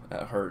channel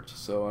at heart,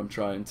 so I'm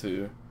trying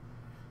to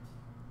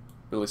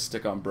really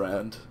stick on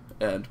brand,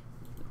 and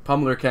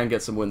Pummeler can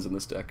get some wins in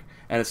this deck,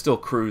 and it still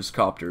crews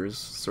copters,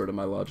 sort of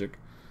my logic.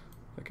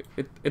 Like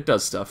it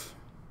does stuff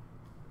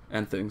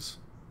and things.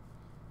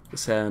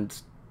 This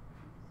hand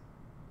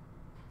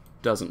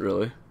doesn't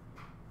really.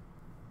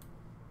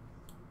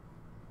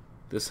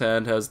 This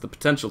hand has the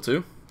potential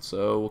to,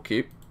 so we'll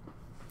keep.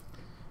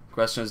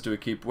 Question is, do we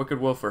keep Wicked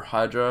Wolf or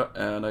Hydra?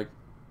 And I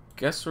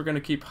guess we're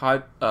gonna keep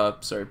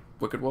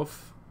Wicked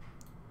Wolf.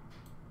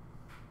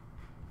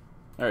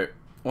 Alright,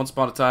 Once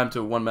Upon a Time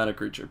to a 1-mana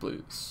creature,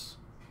 please.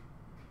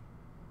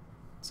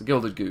 It's a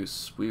Gilded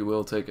Goose. We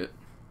will take it.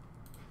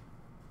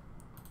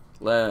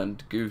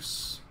 Land,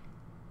 Goose.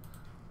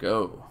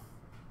 Go.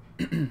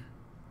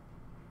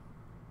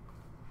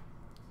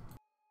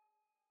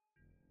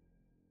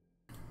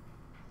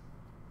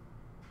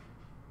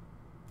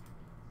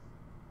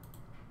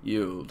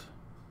 Yield.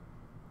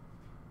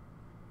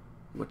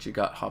 What you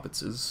got,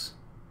 hobbitses?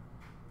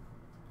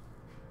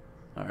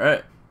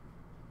 Alright.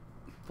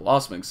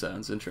 Blossoming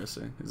Sands,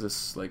 interesting. Is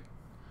this like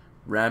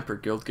ramp or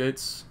guild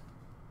gates?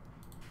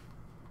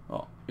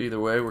 Well, either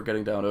way, we're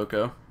getting down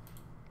Oko.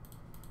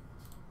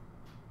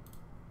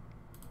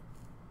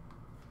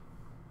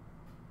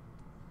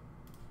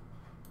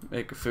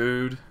 Make a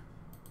food.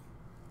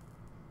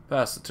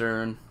 Pass the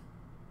turn.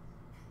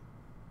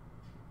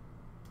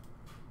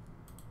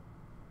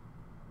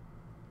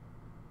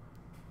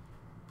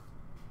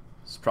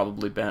 It's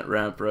probably Bant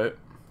Ramp, right?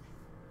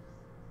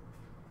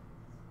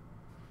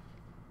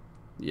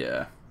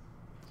 Yeah.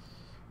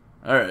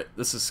 Alright,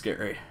 this is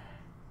scary.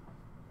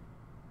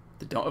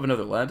 They don't have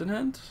another land in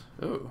hand?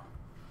 Oh.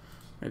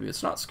 Maybe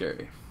it's not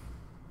scary.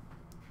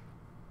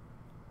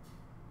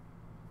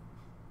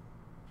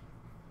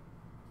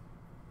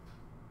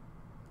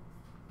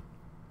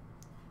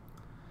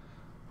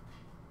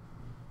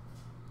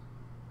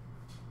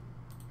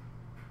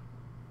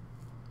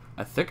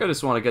 I think I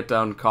just want to get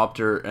down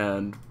Copter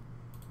and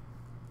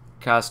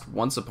cast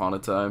Once Upon a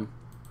Time.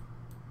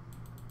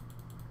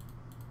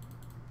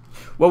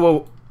 Whoa,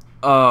 whoa.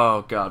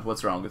 Oh, God,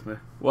 what's wrong with me?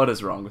 What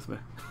is wrong with me?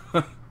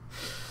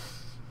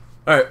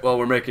 Alright, well,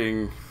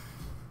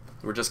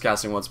 we're just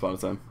casting Once Upon a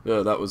Time.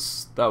 Yeah, that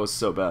was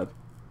so bad.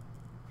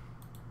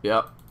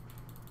 Yep.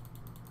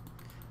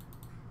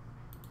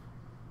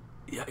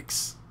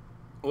 Yikes.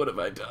 What have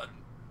I done?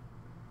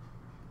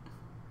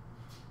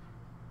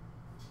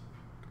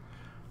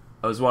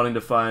 I was wanting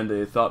to find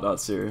a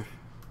Thought-Knot Seer.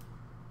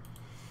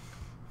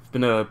 I've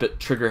been a bit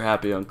trigger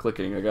happy on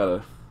clicking. I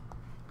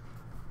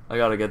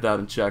gotta get that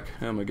in check.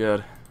 Oh my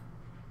god.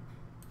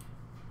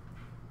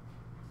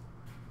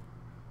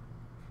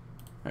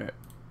 Alright.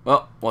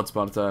 Well, Once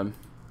Upon a Time.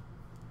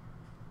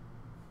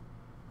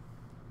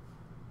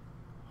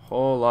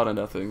 Whole lot of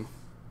nothing.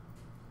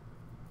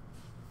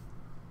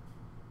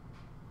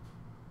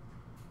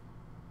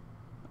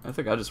 I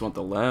think I just want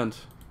the land.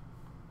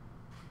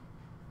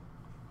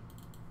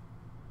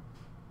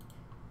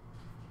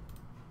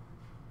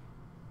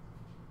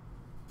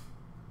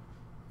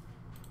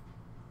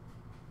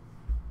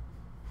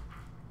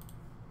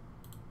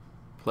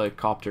 Play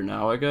Copter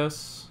now, I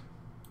guess.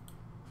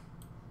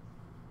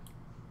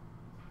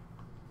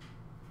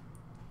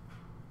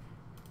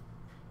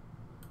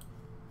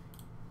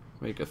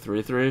 Make a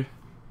 3/3.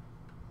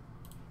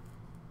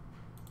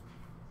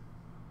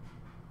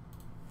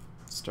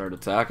 Start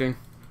attacking.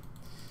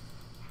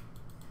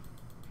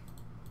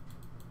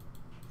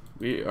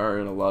 We are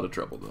in a lot of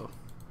trouble, though.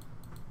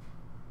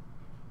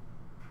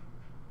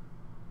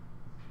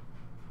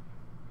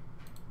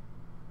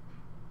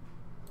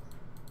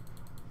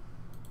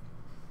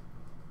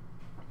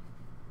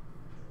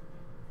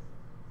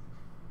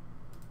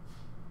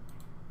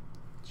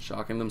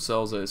 Shocking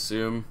themselves, I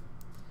assume.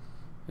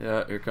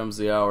 Yeah, here comes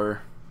the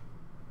hour.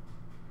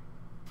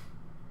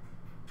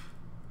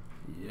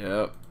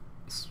 Yep.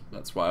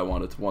 That's why I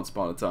wanted to Once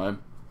Upon a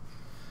Time.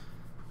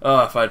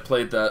 If I'd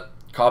played that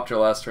Copter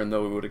last turn,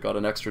 though, we would have got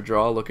an extra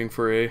draw looking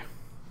for a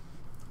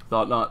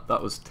Thought-Knot.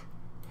 That was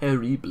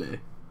terrible.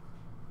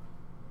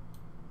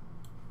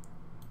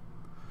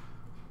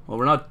 Well,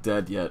 we're not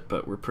dead yet,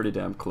 but we're pretty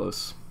damn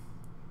close.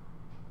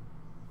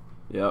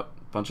 Yep,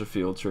 bunch of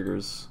field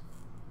triggers.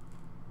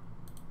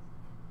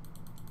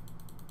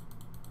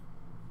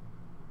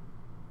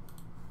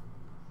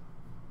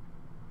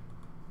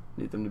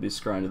 Need them to be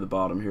scrying to the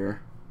bottom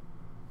here.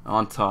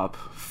 On top.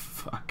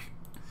 Fuck.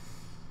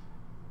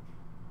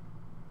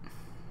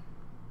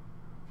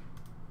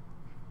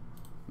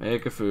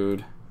 Make a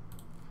food.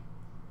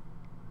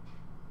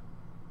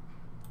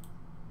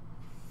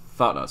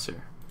 Thought-Knot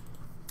Seer.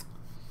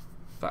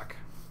 Fuck.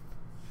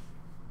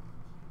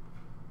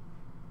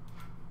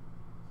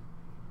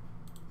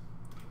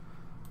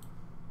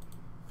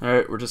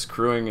 Alright, we're just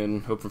crewing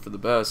and hoping for the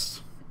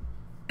best.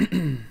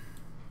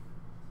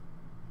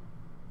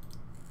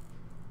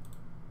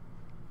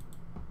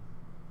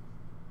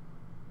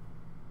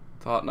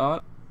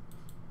 Thought-Knot?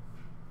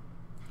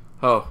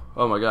 Oh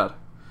my god.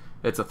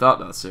 It's a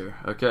Thought-Knot Seer.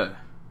 Okay.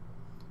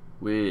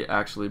 We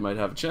actually might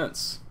have a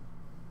chance.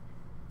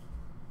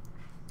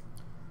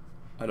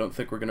 I don't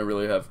think we're going to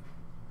really have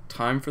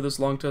time for this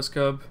long test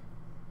cub.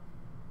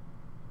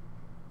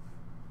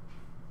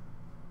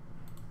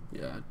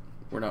 Yeah,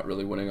 we're not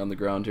really winning on the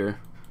ground here.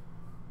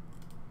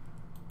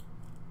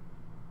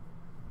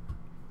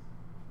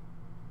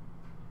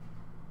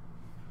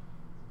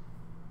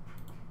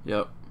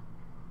 Yep.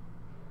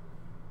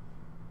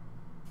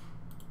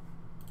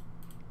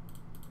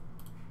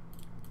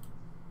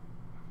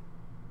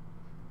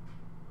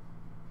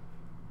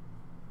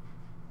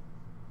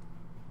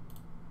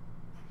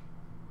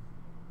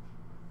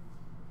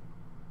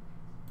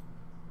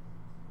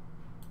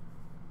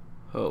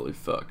 Holy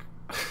fuck.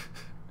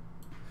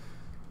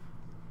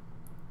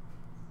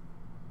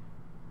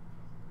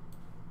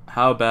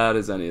 How bad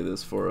is any of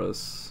this for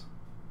us?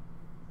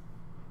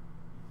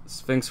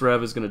 Sphinx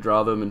Rev is going to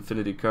draw them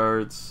infinity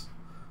cards.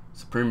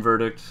 Supreme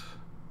Verdict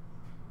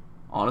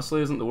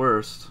honestly isn't the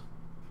worst.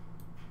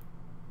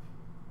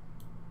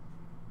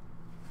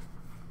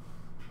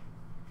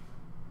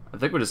 I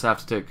think we just have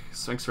to take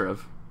Sphinx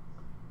Rev.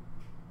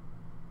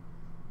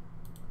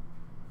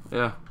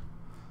 Yeah.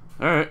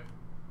 Alright.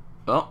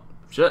 Well,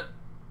 shit.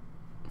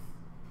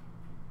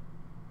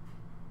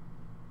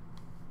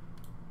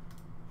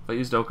 Have I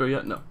used Oko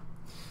yet? No.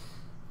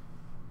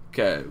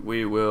 Okay,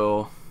 we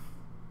will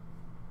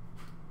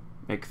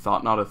make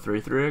Thought Knot a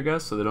 3/3, I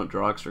guess, so they don't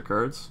draw extra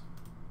cards.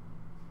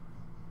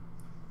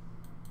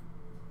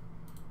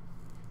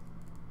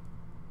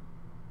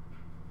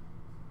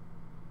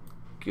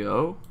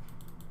 Go.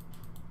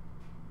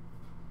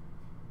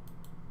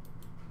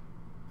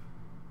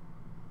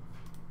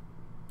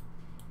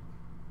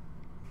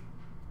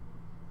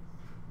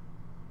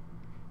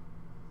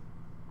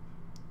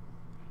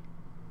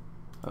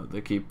 Oh,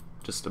 they keep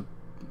just a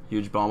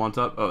huge bomb on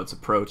top? Oh, it's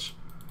Approach.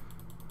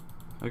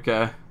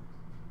 Okay.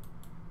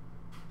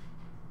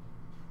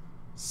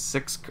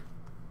 Six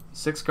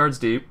cards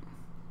deep.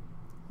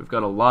 We've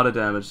got a lot of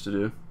damage to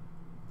do.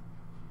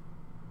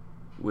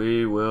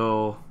 We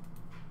will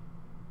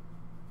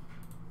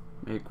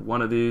make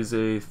one of these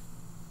a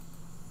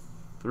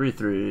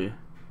 3/3.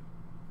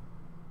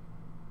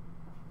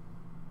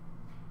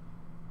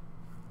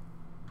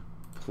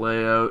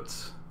 Play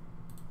out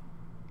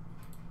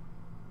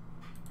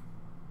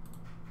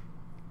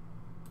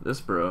this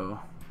bro.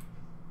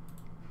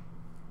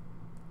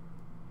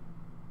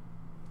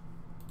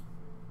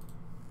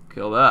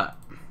 Kill that.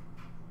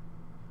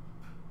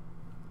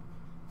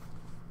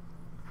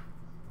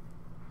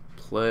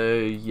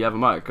 Play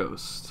Yavimaya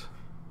Coast.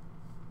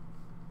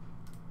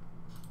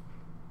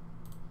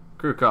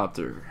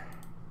 Crewcopter.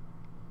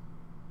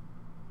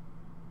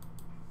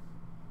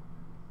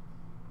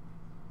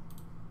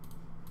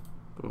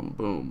 Boom,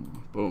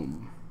 boom,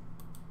 boom.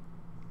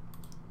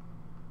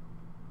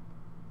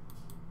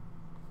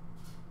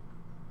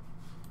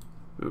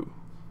 Ooh.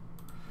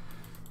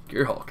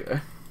 Gearhulk, eh?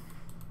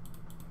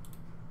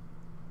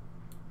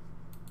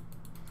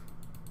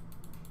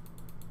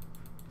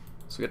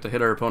 So we get to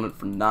hit our opponent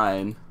for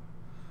 9.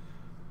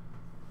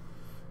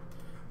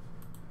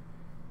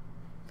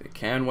 They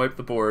can wipe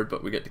the board,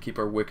 but we get to keep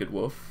our Wicked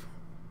Wolf.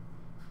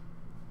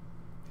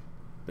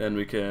 Then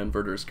we can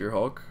Verdurous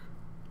Gearhulk.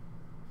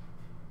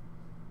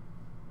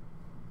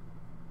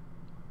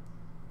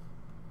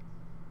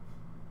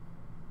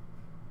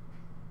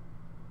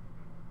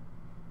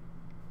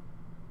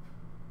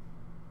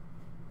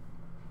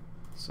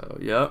 So,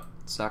 yep,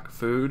 sack of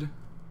food.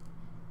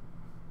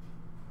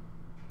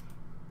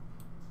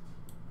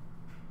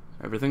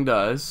 Everything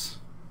dies.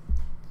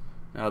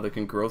 Now they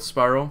can Growth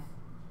Spiral.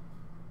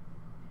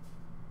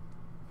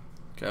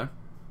 Okay.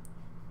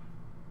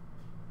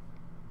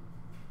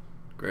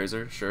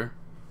 Grazer, sure.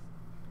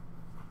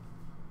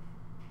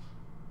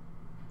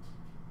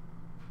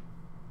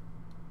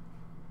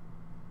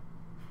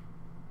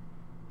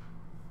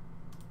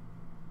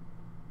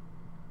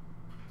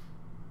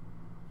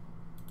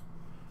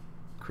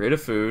 Create a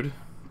food.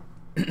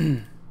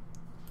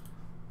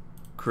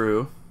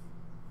 Crew.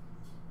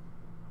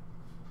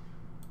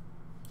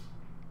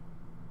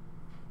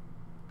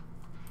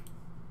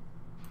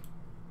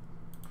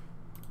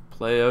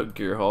 Play out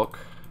Gearhulk.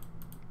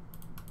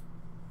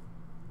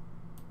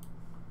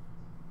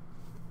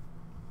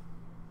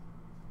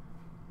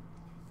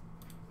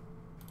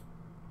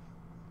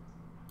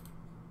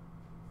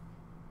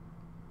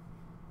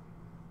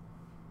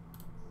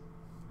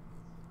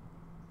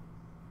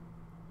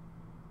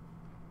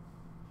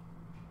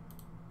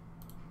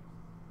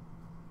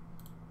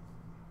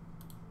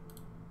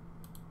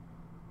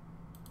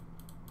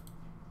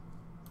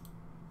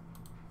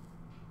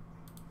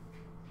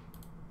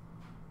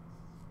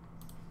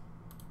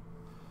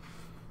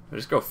 I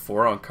just go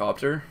 4 on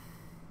Copter.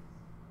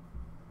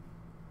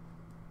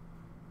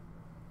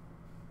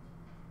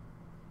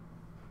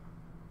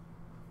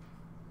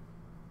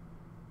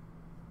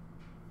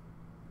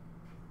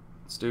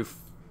 Let's do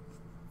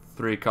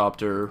 3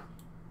 Copter,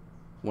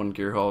 1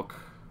 Gearhulk.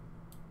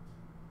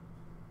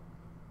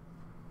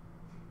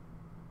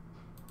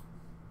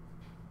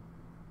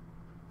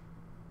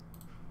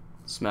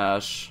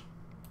 Smash.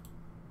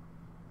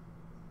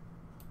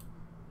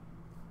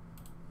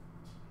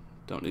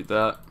 Don't need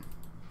that.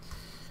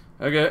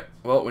 Okay,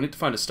 well, we need to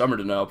find a Stummer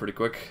Denial pretty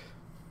quick.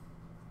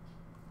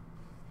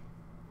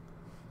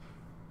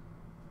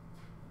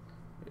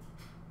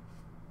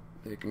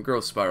 They can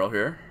Growth Spiral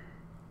here.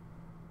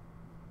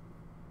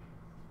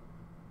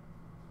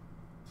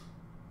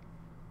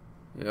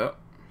 Yep.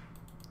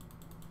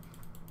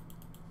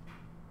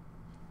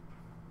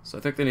 So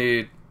I think they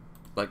need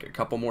like a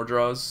couple more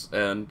draws,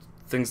 and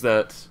things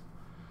that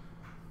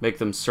make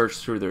them search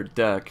through their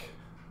deck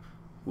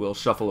will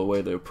shuffle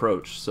away the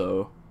Approach,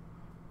 so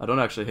I don't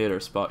actually hate our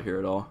spot here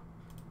at all.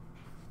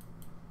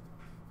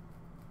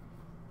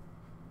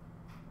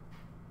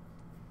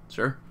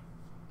 Sure.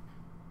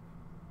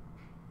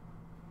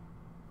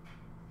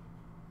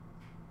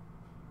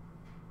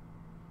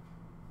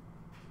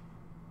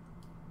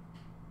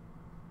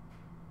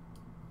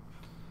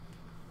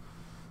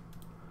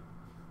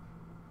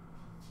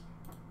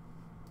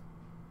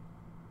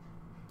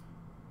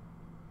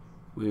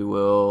 We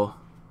will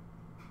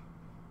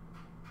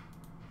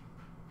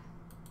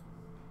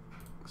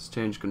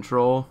Exchange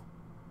control.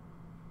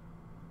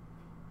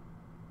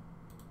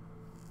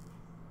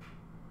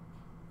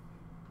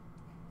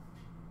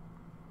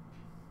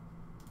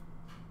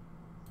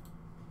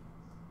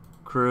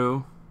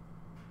 Crew.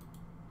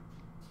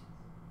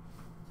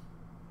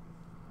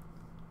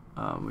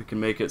 We can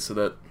make it so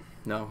that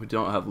no, we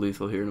don't have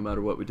lethal here no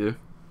matter what we do.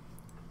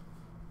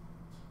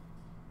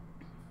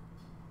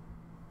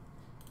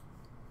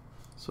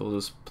 So we'll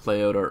just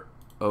play out our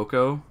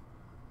Oko.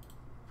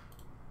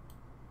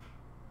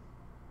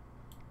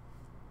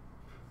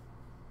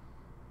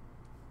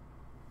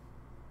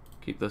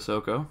 Keep this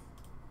Oko.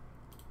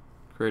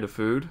 Create a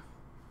food.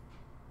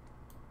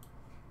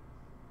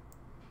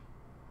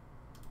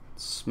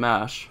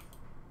 Smash.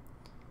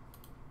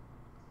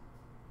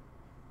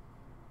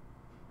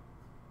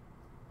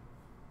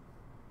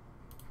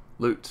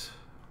 Loot.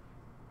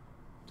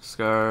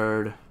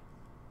 Discard.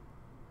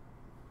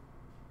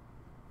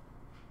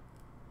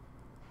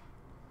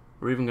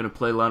 We're even going to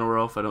play Llanowar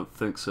Elf? I don't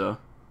think so.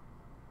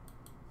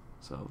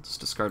 So I'll just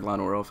discard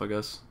Llanowar Elf, I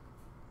guess.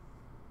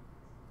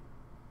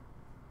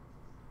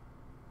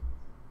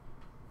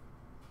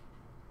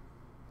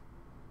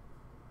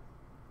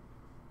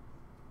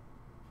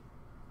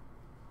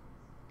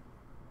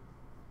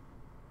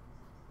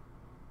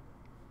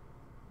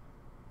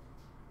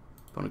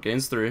 Opponent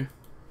gains 3.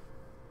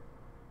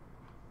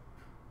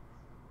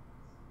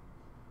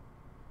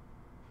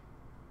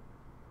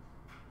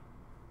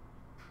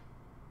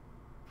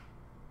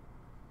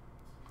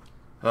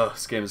 Oh,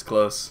 this game is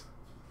close.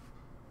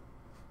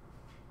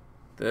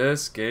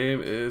 This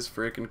game is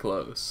freaking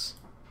close.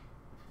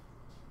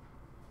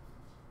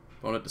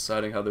 Opponent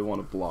deciding how they want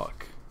to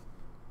block.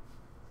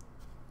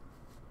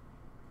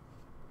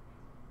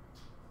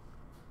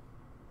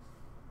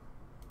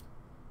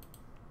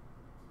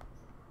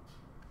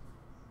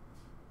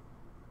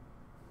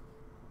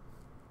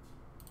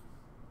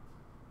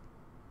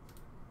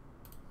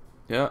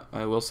 Yeah,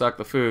 I will sack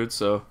the food,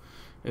 so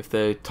if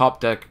they top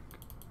deck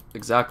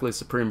exactly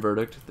Supreme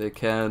Verdict, they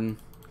can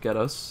get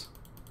us.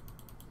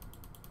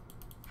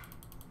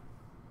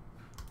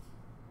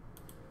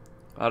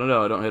 I don't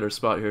know, I don't hit our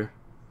spot here.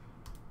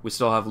 We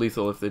still have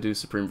lethal if they do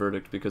Supreme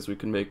Verdict because we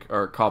can make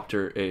our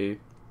Copter a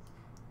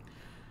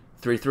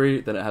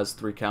 3/3, then it has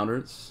 3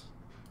 counters.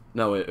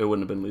 No, it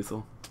wouldn't have been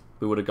lethal.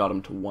 We would have got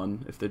them to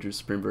 1 if they drew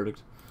Supreme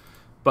Verdict.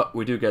 But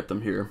we do get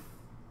them here.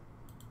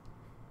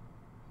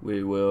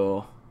 We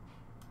will...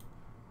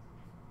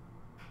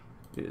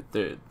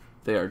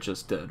 They are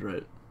just dead,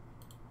 right?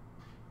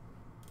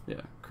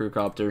 Yeah, Crew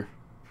Copter.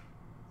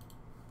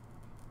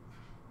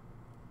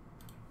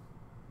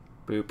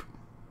 Boop.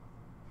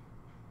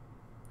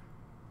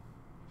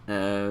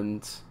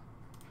 And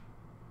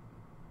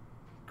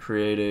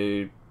create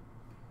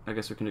a... I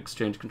guess we can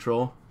exchange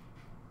control.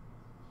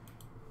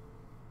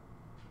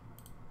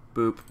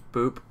 Boop,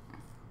 boop.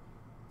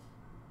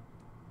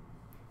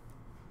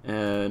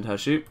 And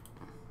Haship.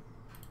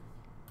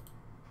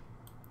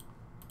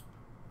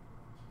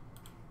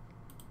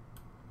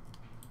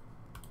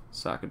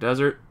 Sack a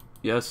desert.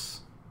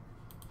 Yes.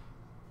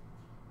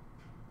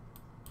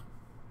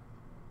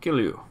 Kill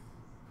you.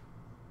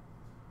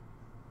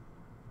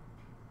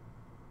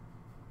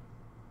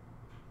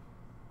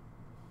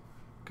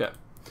 Okay.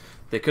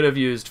 They could have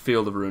used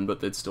Field of Ruin, but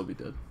they'd still be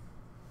dead.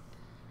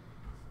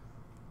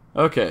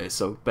 Okay,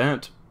 so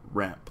Bant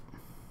Ramp.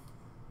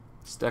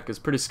 This deck is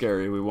pretty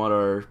scary. We want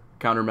our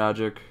counter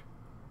magic.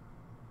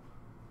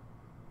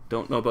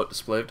 Don't know about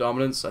Display of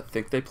Dominance. I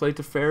think they play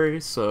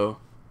Teferi, so...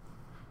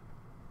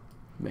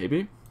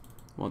 maybe.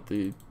 Want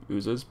the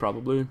oozes,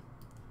 probably.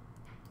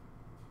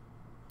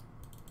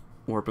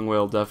 Warping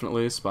Whale,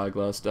 definitely.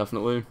 Spyglass,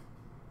 definitely.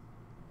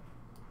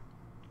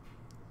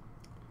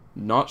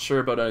 Not sure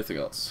about anything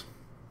else.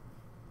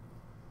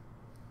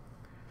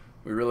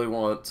 We really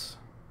want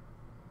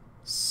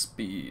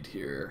speed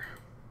here.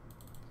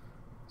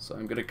 So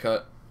I'm going to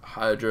cut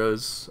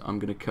Hydras. I'm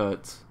going to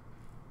cut...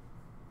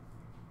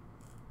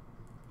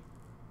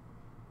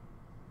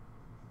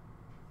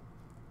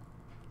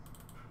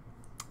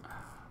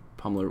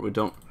 Pummeler. We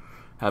don't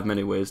have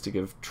many ways to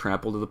give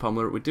trample to the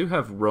Pummeler. We do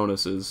have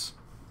Ronus's.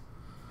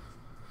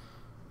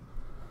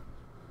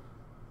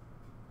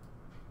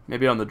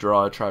 Maybe on the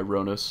draw I try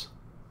Ronus.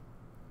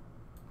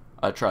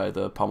 I try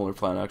the Pummeler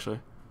plan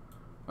actually.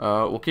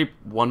 We'll keep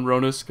 1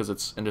 Ronus because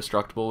it's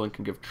indestructible and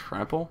can give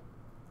trample.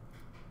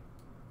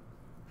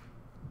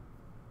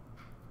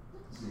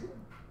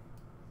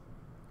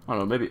 I don't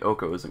know, maybe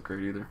Oko isn't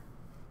great either.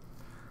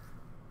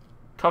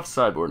 Tough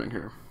sideboarding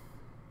here.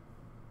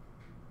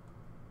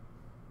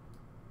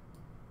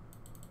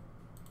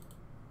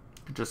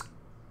 Just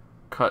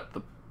cut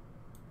the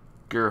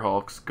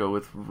Gearhulks, go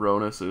with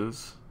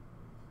Ronus's.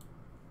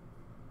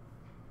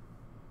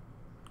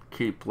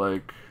 Keep,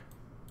 like...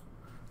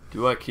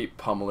 do I keep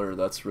Pummeler?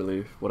 That's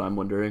really what I'm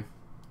wondering.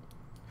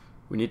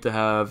 We need to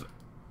have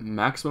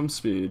maximum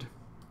speed.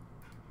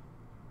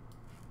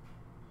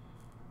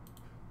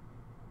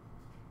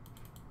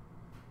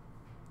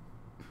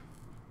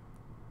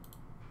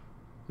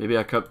 Maybe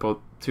I cut both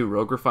 2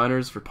 Rogue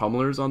Refiners for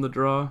Pummelers on the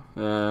draw.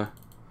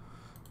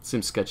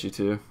 Seems sketchy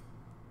too.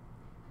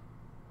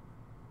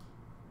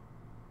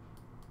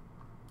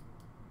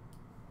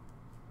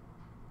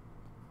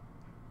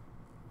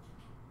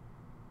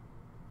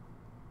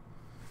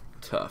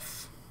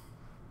 Tough.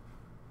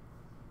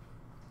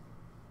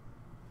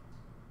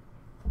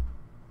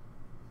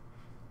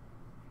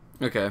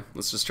 Okay,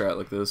 let's just try it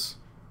like this.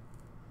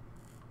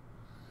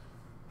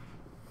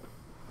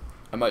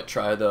 I might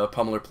try the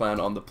Pummeler plan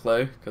on the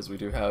play, because we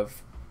do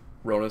have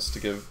Ronus to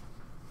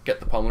get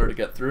the Pummeler to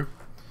get through.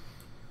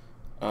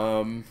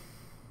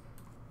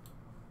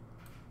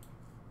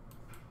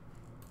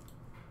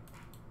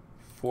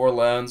 4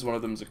 lands, one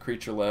of them is a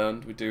creature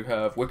land. We do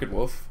have Wicked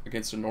Wolf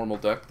against a normal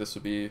deck. This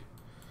would be a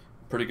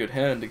pretty good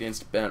hand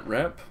against Bant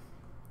Ramp.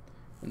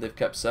 And they've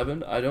kept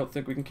 7. I don't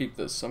think we can keep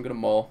this, so I'm going to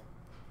maul.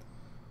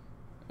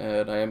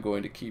 And I am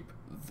going to keep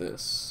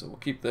this. So we'll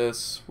keep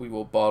this. We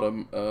will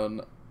bottom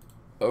an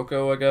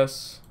Oko, I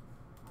guess.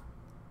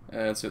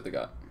 And see what they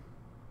got.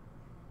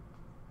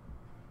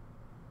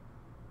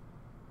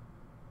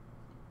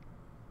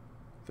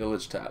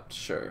 Village tapped,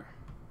 sure.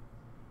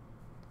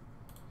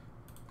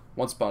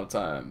 Once upon a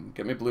time,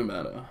 get me blue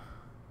mana.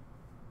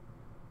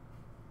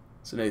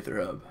 It's an Aether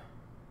Hub.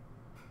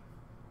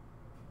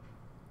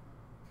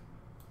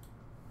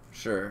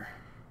 Sure.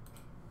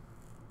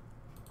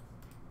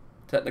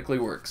 Technically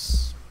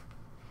works.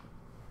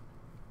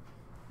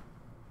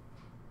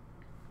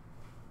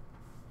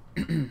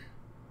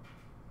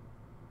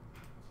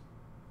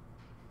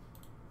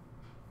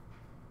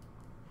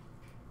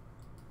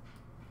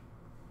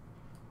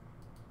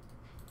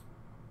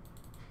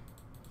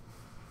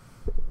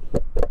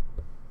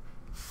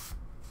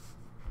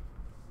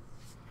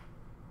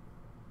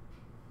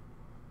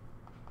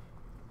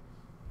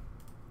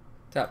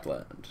 Tapped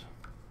land.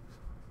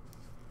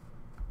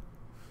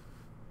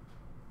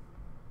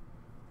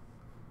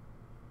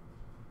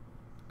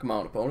 Come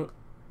on, opponent.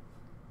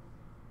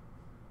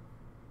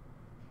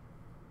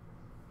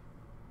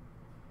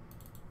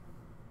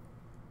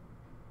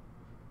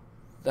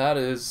 That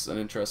is an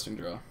interesting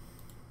draw. I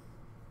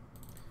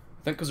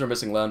think because we're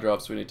missing land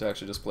drops, we need to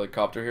actually just play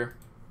Copter here.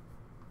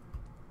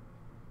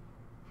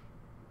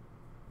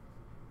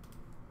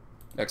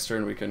 Next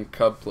turn we can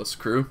Cub plus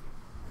Crew.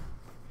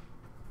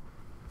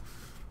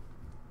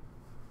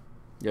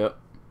 Yep.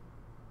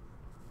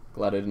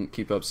 Glad I didn't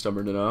keep up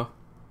Stubborn to Know.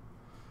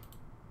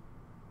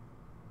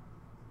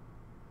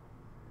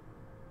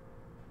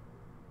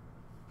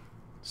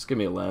 Just give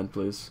me a land,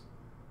 please.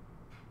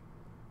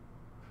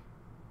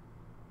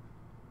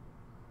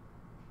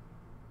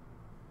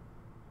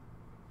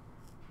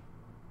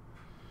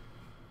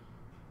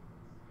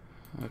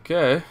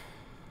 Okay.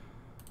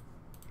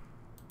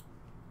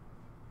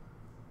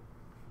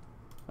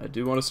 I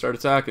do want to start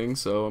attacking,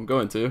 so I'm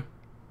going to.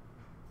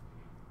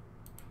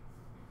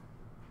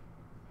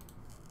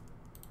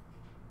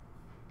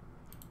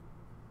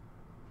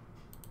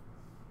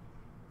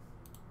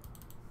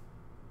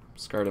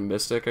 Discard a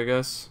Mystic, I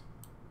guess.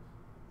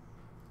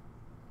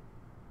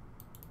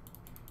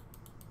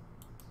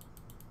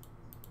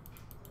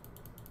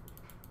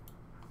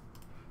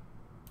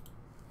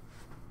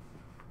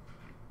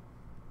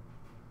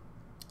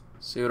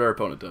 See what our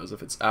opponent does.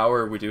 If it's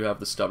Hour, we do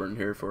have the Stubborn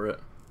here for it.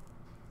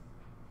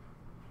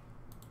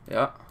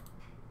 Yeah.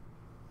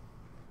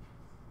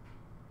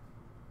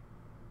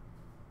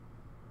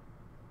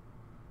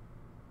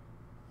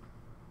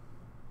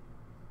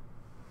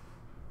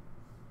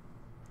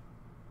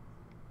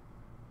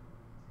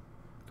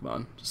 Come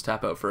on, just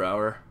tap out for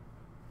Hour.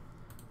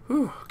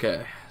 Whew,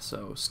 okay,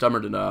 so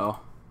Stubborn to Know.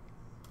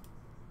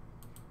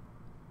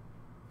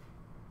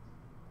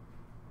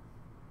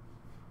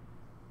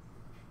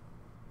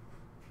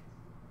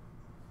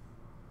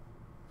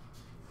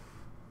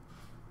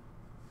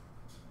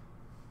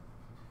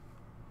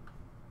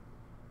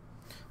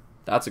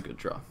 That's a good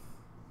draw.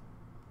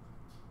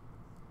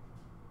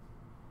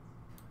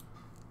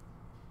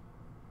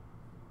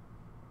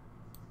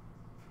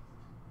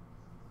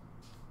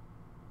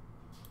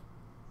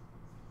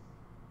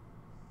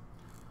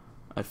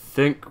 I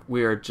think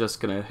we are just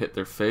going to hit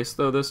their face,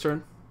 though, this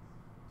turn.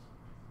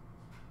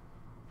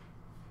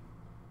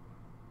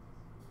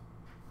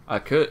 I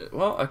could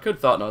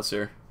Thought Knots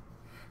here.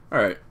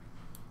 Alright.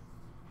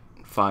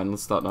 Fine,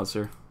 let's Thought Knots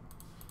here.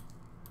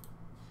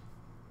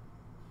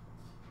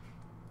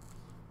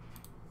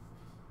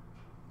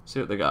 See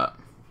what they got.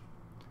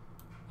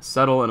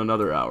 Settle in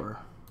another Hour.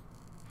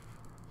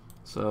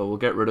 So we'll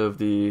get rid of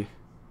the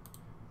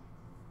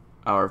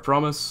Hour of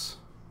Promise.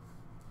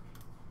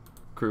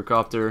 Crew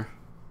Copter.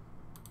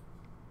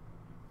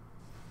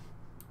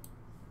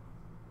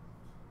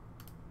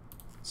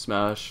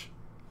 Smash.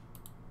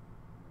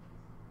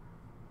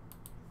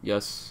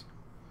 Yes.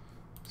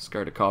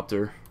 Discard a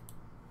Copter.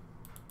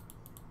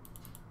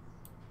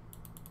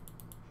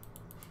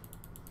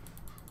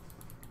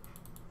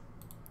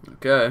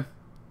 Okay.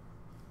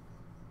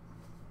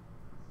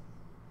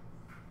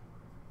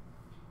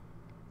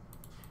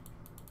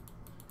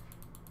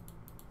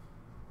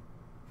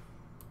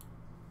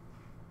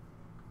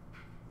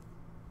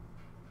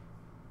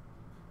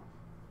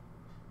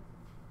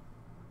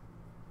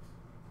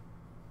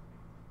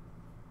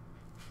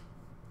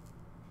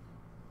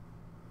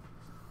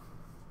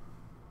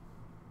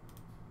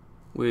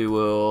 We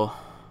will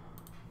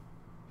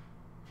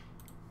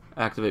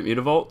activate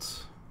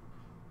Mutavault.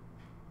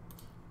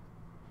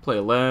 Play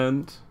a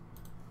land.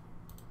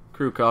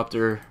 Crew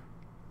Copter.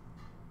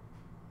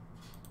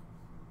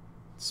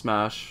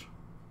 Smash.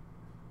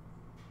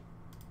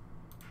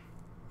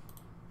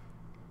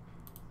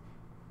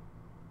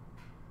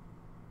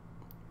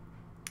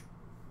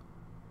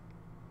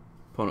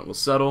 Opponent will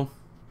settle.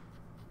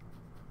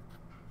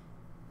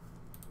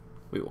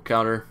 We will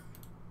counter.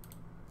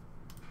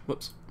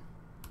 Whoops.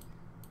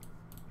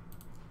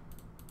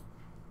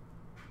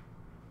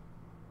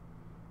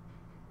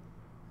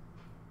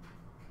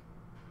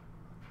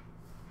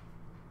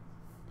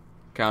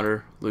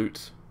 Counter,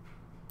 loot.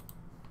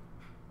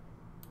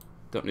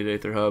 Don't need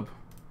Aether Hub.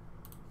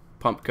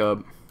 Pump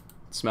Cub.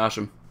 Smash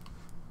him.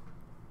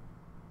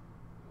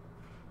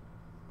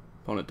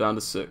 Opponent down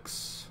to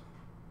 6.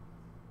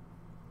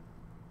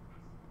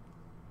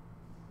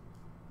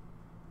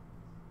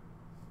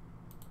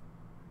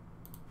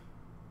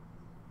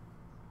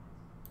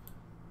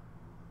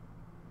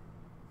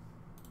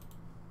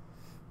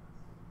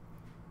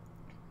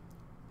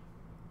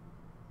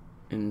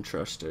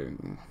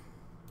 Interesting.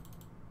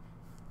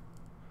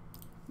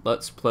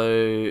 Let's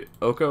play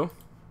Oko.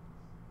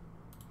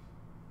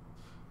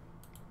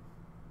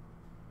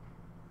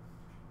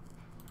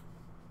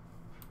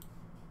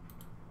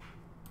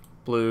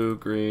 Blue,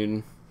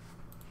 green.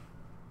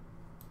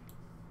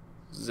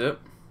 Zip.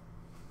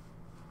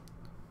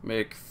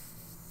 Make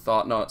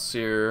Thought Not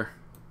Seer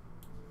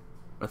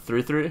a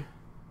 3/3.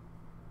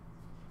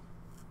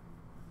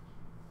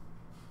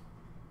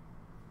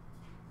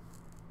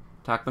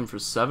 Attack them for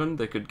 7.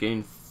 They could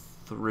gain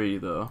 3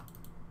 though.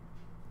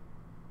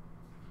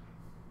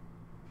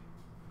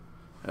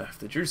 If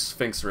they drew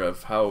Sphinx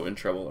Rev, how in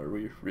trouble are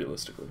we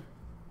realistically?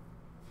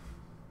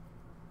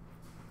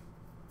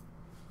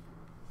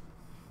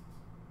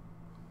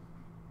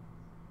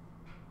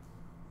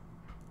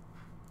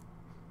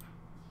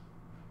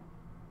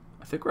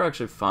 I think we're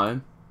actually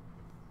fine.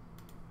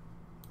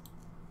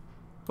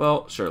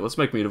 Well, sure, let's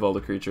make Mutavault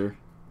a creature.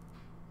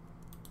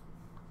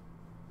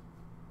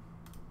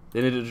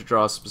 They needed to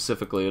draw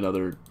specifically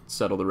another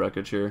Settle the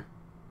Wreckage here.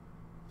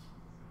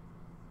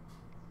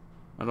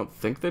 I don't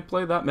think they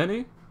play that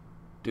many.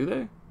 Do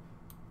they?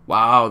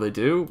 Wow, they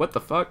do? What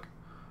the fuck?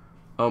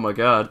 Oh my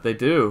god, they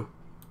do.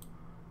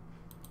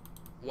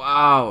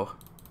 Wow.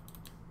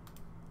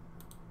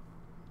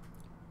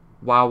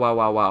 Wow, wow,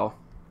 wow, wow.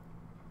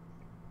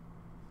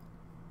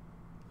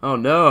 Oh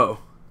no.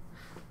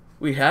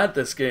 We had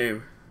this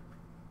game.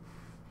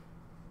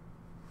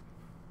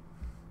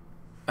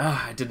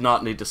 I did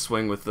not need to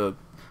swing with the...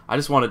 I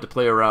just wanted to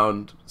play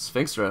around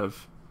Sphinx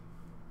Rev.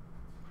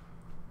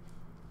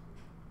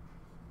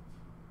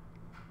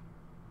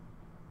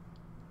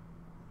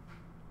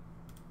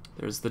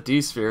 There's the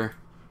D-Sphere.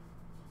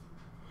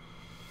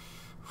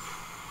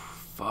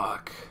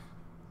 Fuck.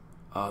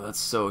 Oh, that's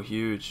so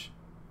huge.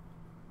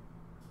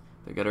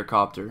 They get her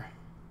Copter.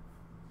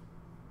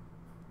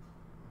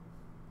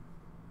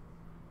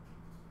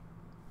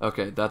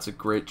 Okay, that's a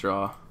great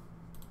draw.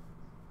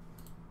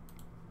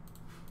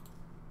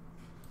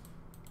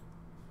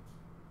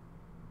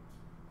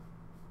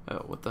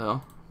 Oh, what the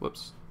hell?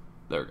 Whoops.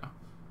 There we go.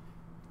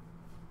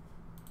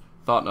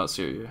 Thought Not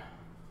Seer.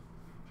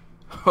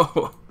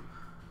 Oh.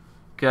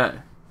 Okay.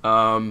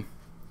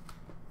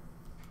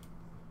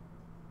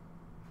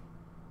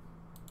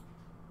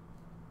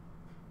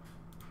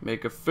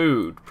 Make a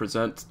food.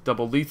 Present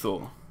double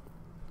lethal.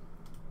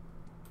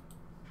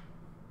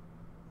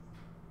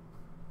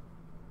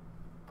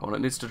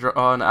 Opponent needs to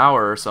draw an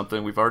hour or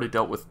something. We've already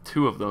dealt with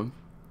 2 of them.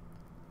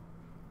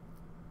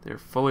 They're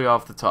fully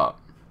off the top.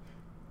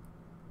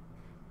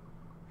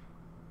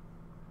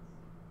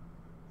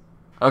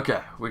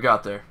 Okay, we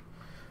got there.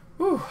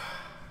 Whew.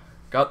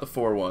 Got the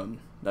 4-1.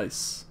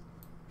 Nice.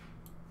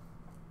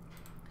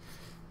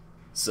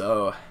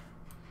 So,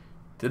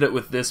 did it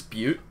with this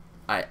Butte.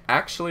 I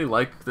actually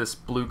like this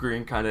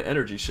blue-green kind of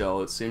energy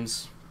shell. It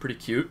seems pretty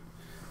cute.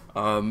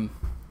 The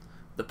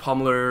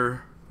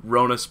Pummeler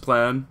Ronus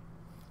plan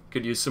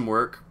could use some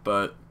work,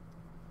 but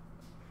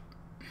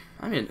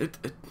I mean, it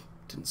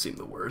didn't seem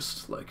the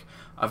worst. Like,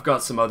 I've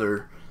got some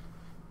other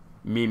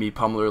Mimi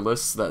Pummeler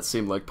lists that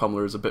seem like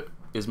Pummeler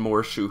is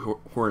more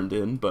shoehorned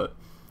in, but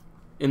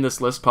in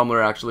this list,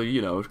 Pummeler actually,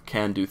 you know,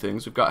 can do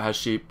things. We've got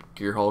Haship,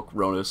 Gearhulk,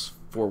 Ronus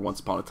for Once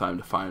Upon a Time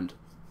to find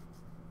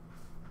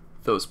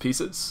those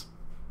pieces.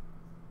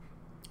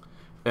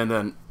 And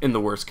then, in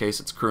the worst case,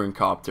 it's crewing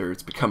Copter,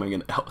 it's becoming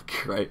an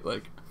elk, right?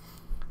 Like,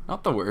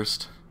 not the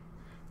worst.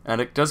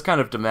 And it does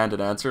kind of demand an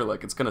answer,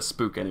 like, it's gonna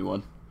spook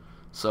anyone.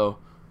 So,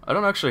 I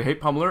don't actually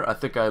hate Pummeler. I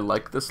think I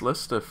like this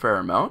list a fair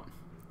amount.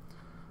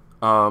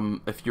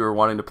 If you were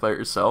wanting to play it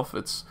yourself,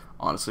 it's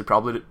honestly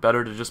probably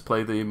better to just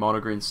play the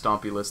mono-green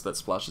Stompy list that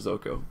splashes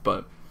Oko.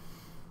 But,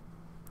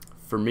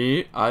 for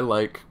me, I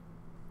like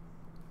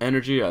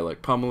Energy, I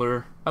like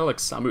Pummeler, I like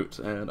Samut,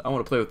 and I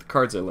want to play with the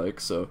cards I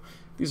like, so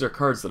these are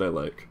cards that I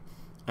like,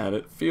 and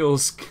it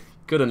feels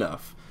good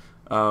enough.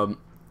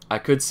 I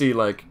could see,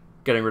 like,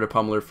 getting rid of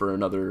Pummeler for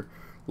another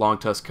long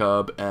tusk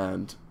cub,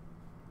 and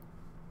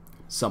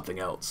something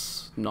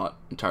else. Not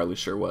entirely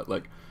sure what.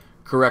 Like,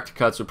 correct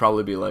cuts would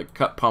probably be like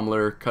cut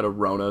Pummeler, cut a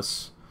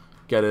Ronus,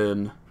 get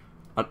in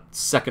a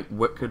second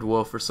Wicked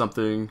Wolf or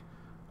something,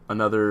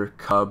 another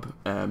cub,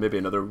 and maybe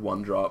another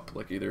 1-drop,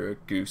 like either a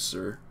Goose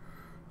or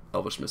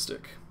Elvish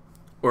Mystic,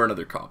 or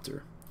another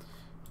Copter.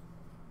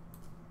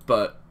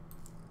 But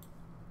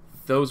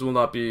those will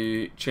not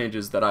be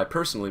changes that I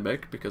personally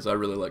make, because I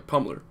really like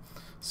Pummeler.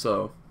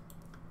 So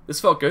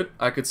this felt good.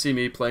 I could see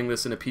me playing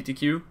this in a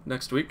PTQ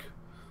next week.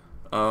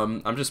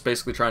 I'm just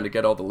basically trying to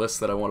get all the lists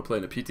that I want to play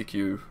in a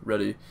PTQ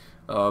ready.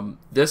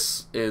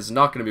 This is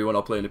not going to be one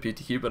I'll play in a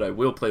PTQ, but I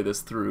will play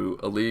this through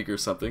a league or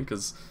something,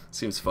 because it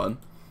seems fun.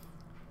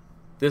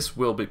 This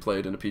will be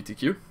played in a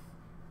PTQ.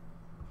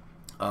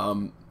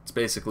 It's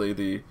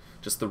basically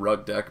just the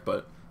rug deck,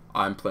 but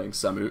I'm playing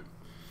Samut.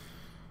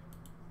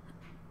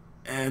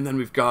 And then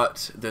we've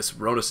got this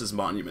Ronus'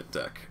 Monument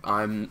deck.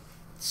 I'm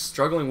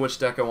struggling which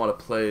deck I want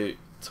to play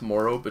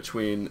tomorrow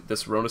between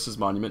this Ronus'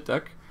 Monument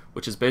deck,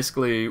 which is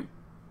basically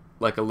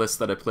like a list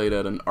that I played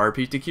at an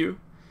RPTQ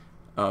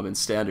in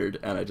Standard,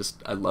 and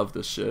I love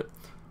this shit.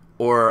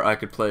 Or I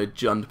could play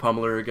Jund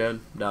Pummeler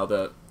again, now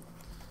that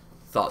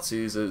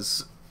Thoughtseize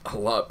is a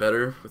lot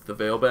better with the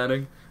Veil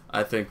banning.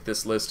 I think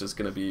this list is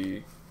going to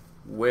be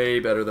way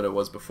better than it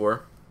was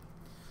before.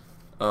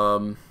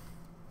 One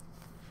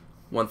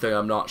thing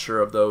I'm not sure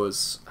of, though,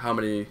 is how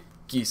many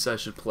Geese I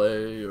should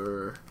play,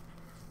 or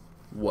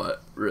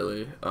what,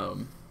 really.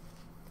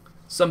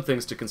 Some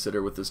things to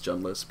consider with this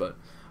Jund list, but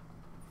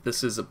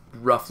this is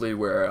roughly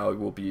where I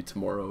will be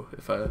tomorrow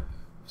if I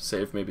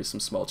save maybe some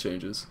small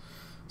changes.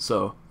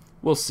 So,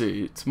 we'll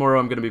see. Tomorrow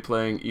I'm going to be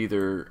playing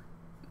either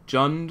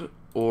Jund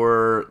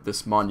or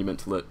this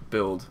Monument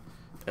build,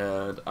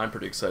 and I'm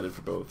pretty excited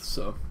for both,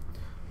 so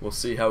we'll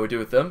see how we do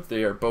with them.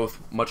 They are both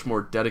much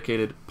more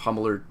dedicated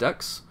Pummeler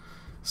decks,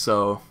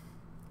 so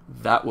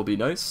that will be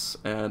nice,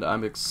 and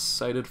I'm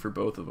excited for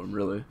both of them,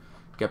 really.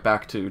 Get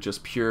back to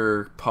just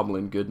pure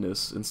pummeling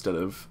goodness instead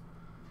of,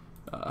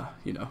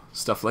 you know,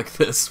 stuff like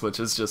this, which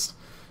is just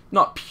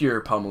not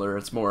pure Pummeler.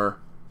 It's more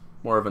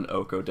of an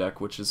Oko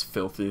deck, which is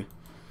filthy.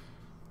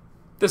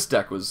 This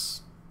deck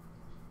was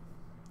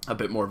a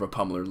bit more of a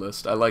Pummeler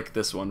list. I like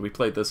this one. We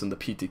played this in the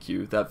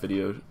PTQ. That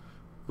video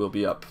will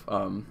be up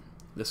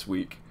this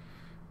week.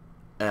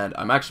 And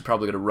I'm actually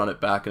probably going to run it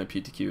back in a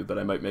PTQ, but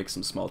I might make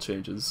some small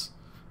changes.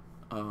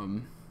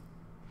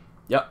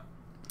 Yeah,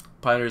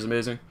 Pioneer is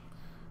amazing.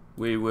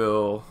 We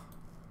will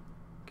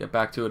get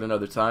back to it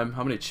another time.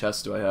 How many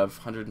chests do I have?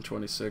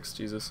 126,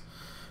 Jesus.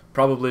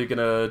 Probably going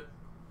to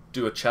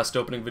do a chest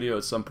opening video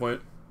at some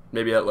point.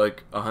 Maybe at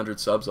like 100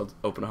 subs, I'll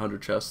open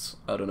 100 chests.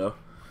 I don't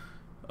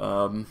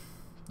know.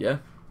 Yeah.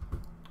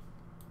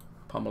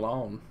 Pummel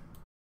on.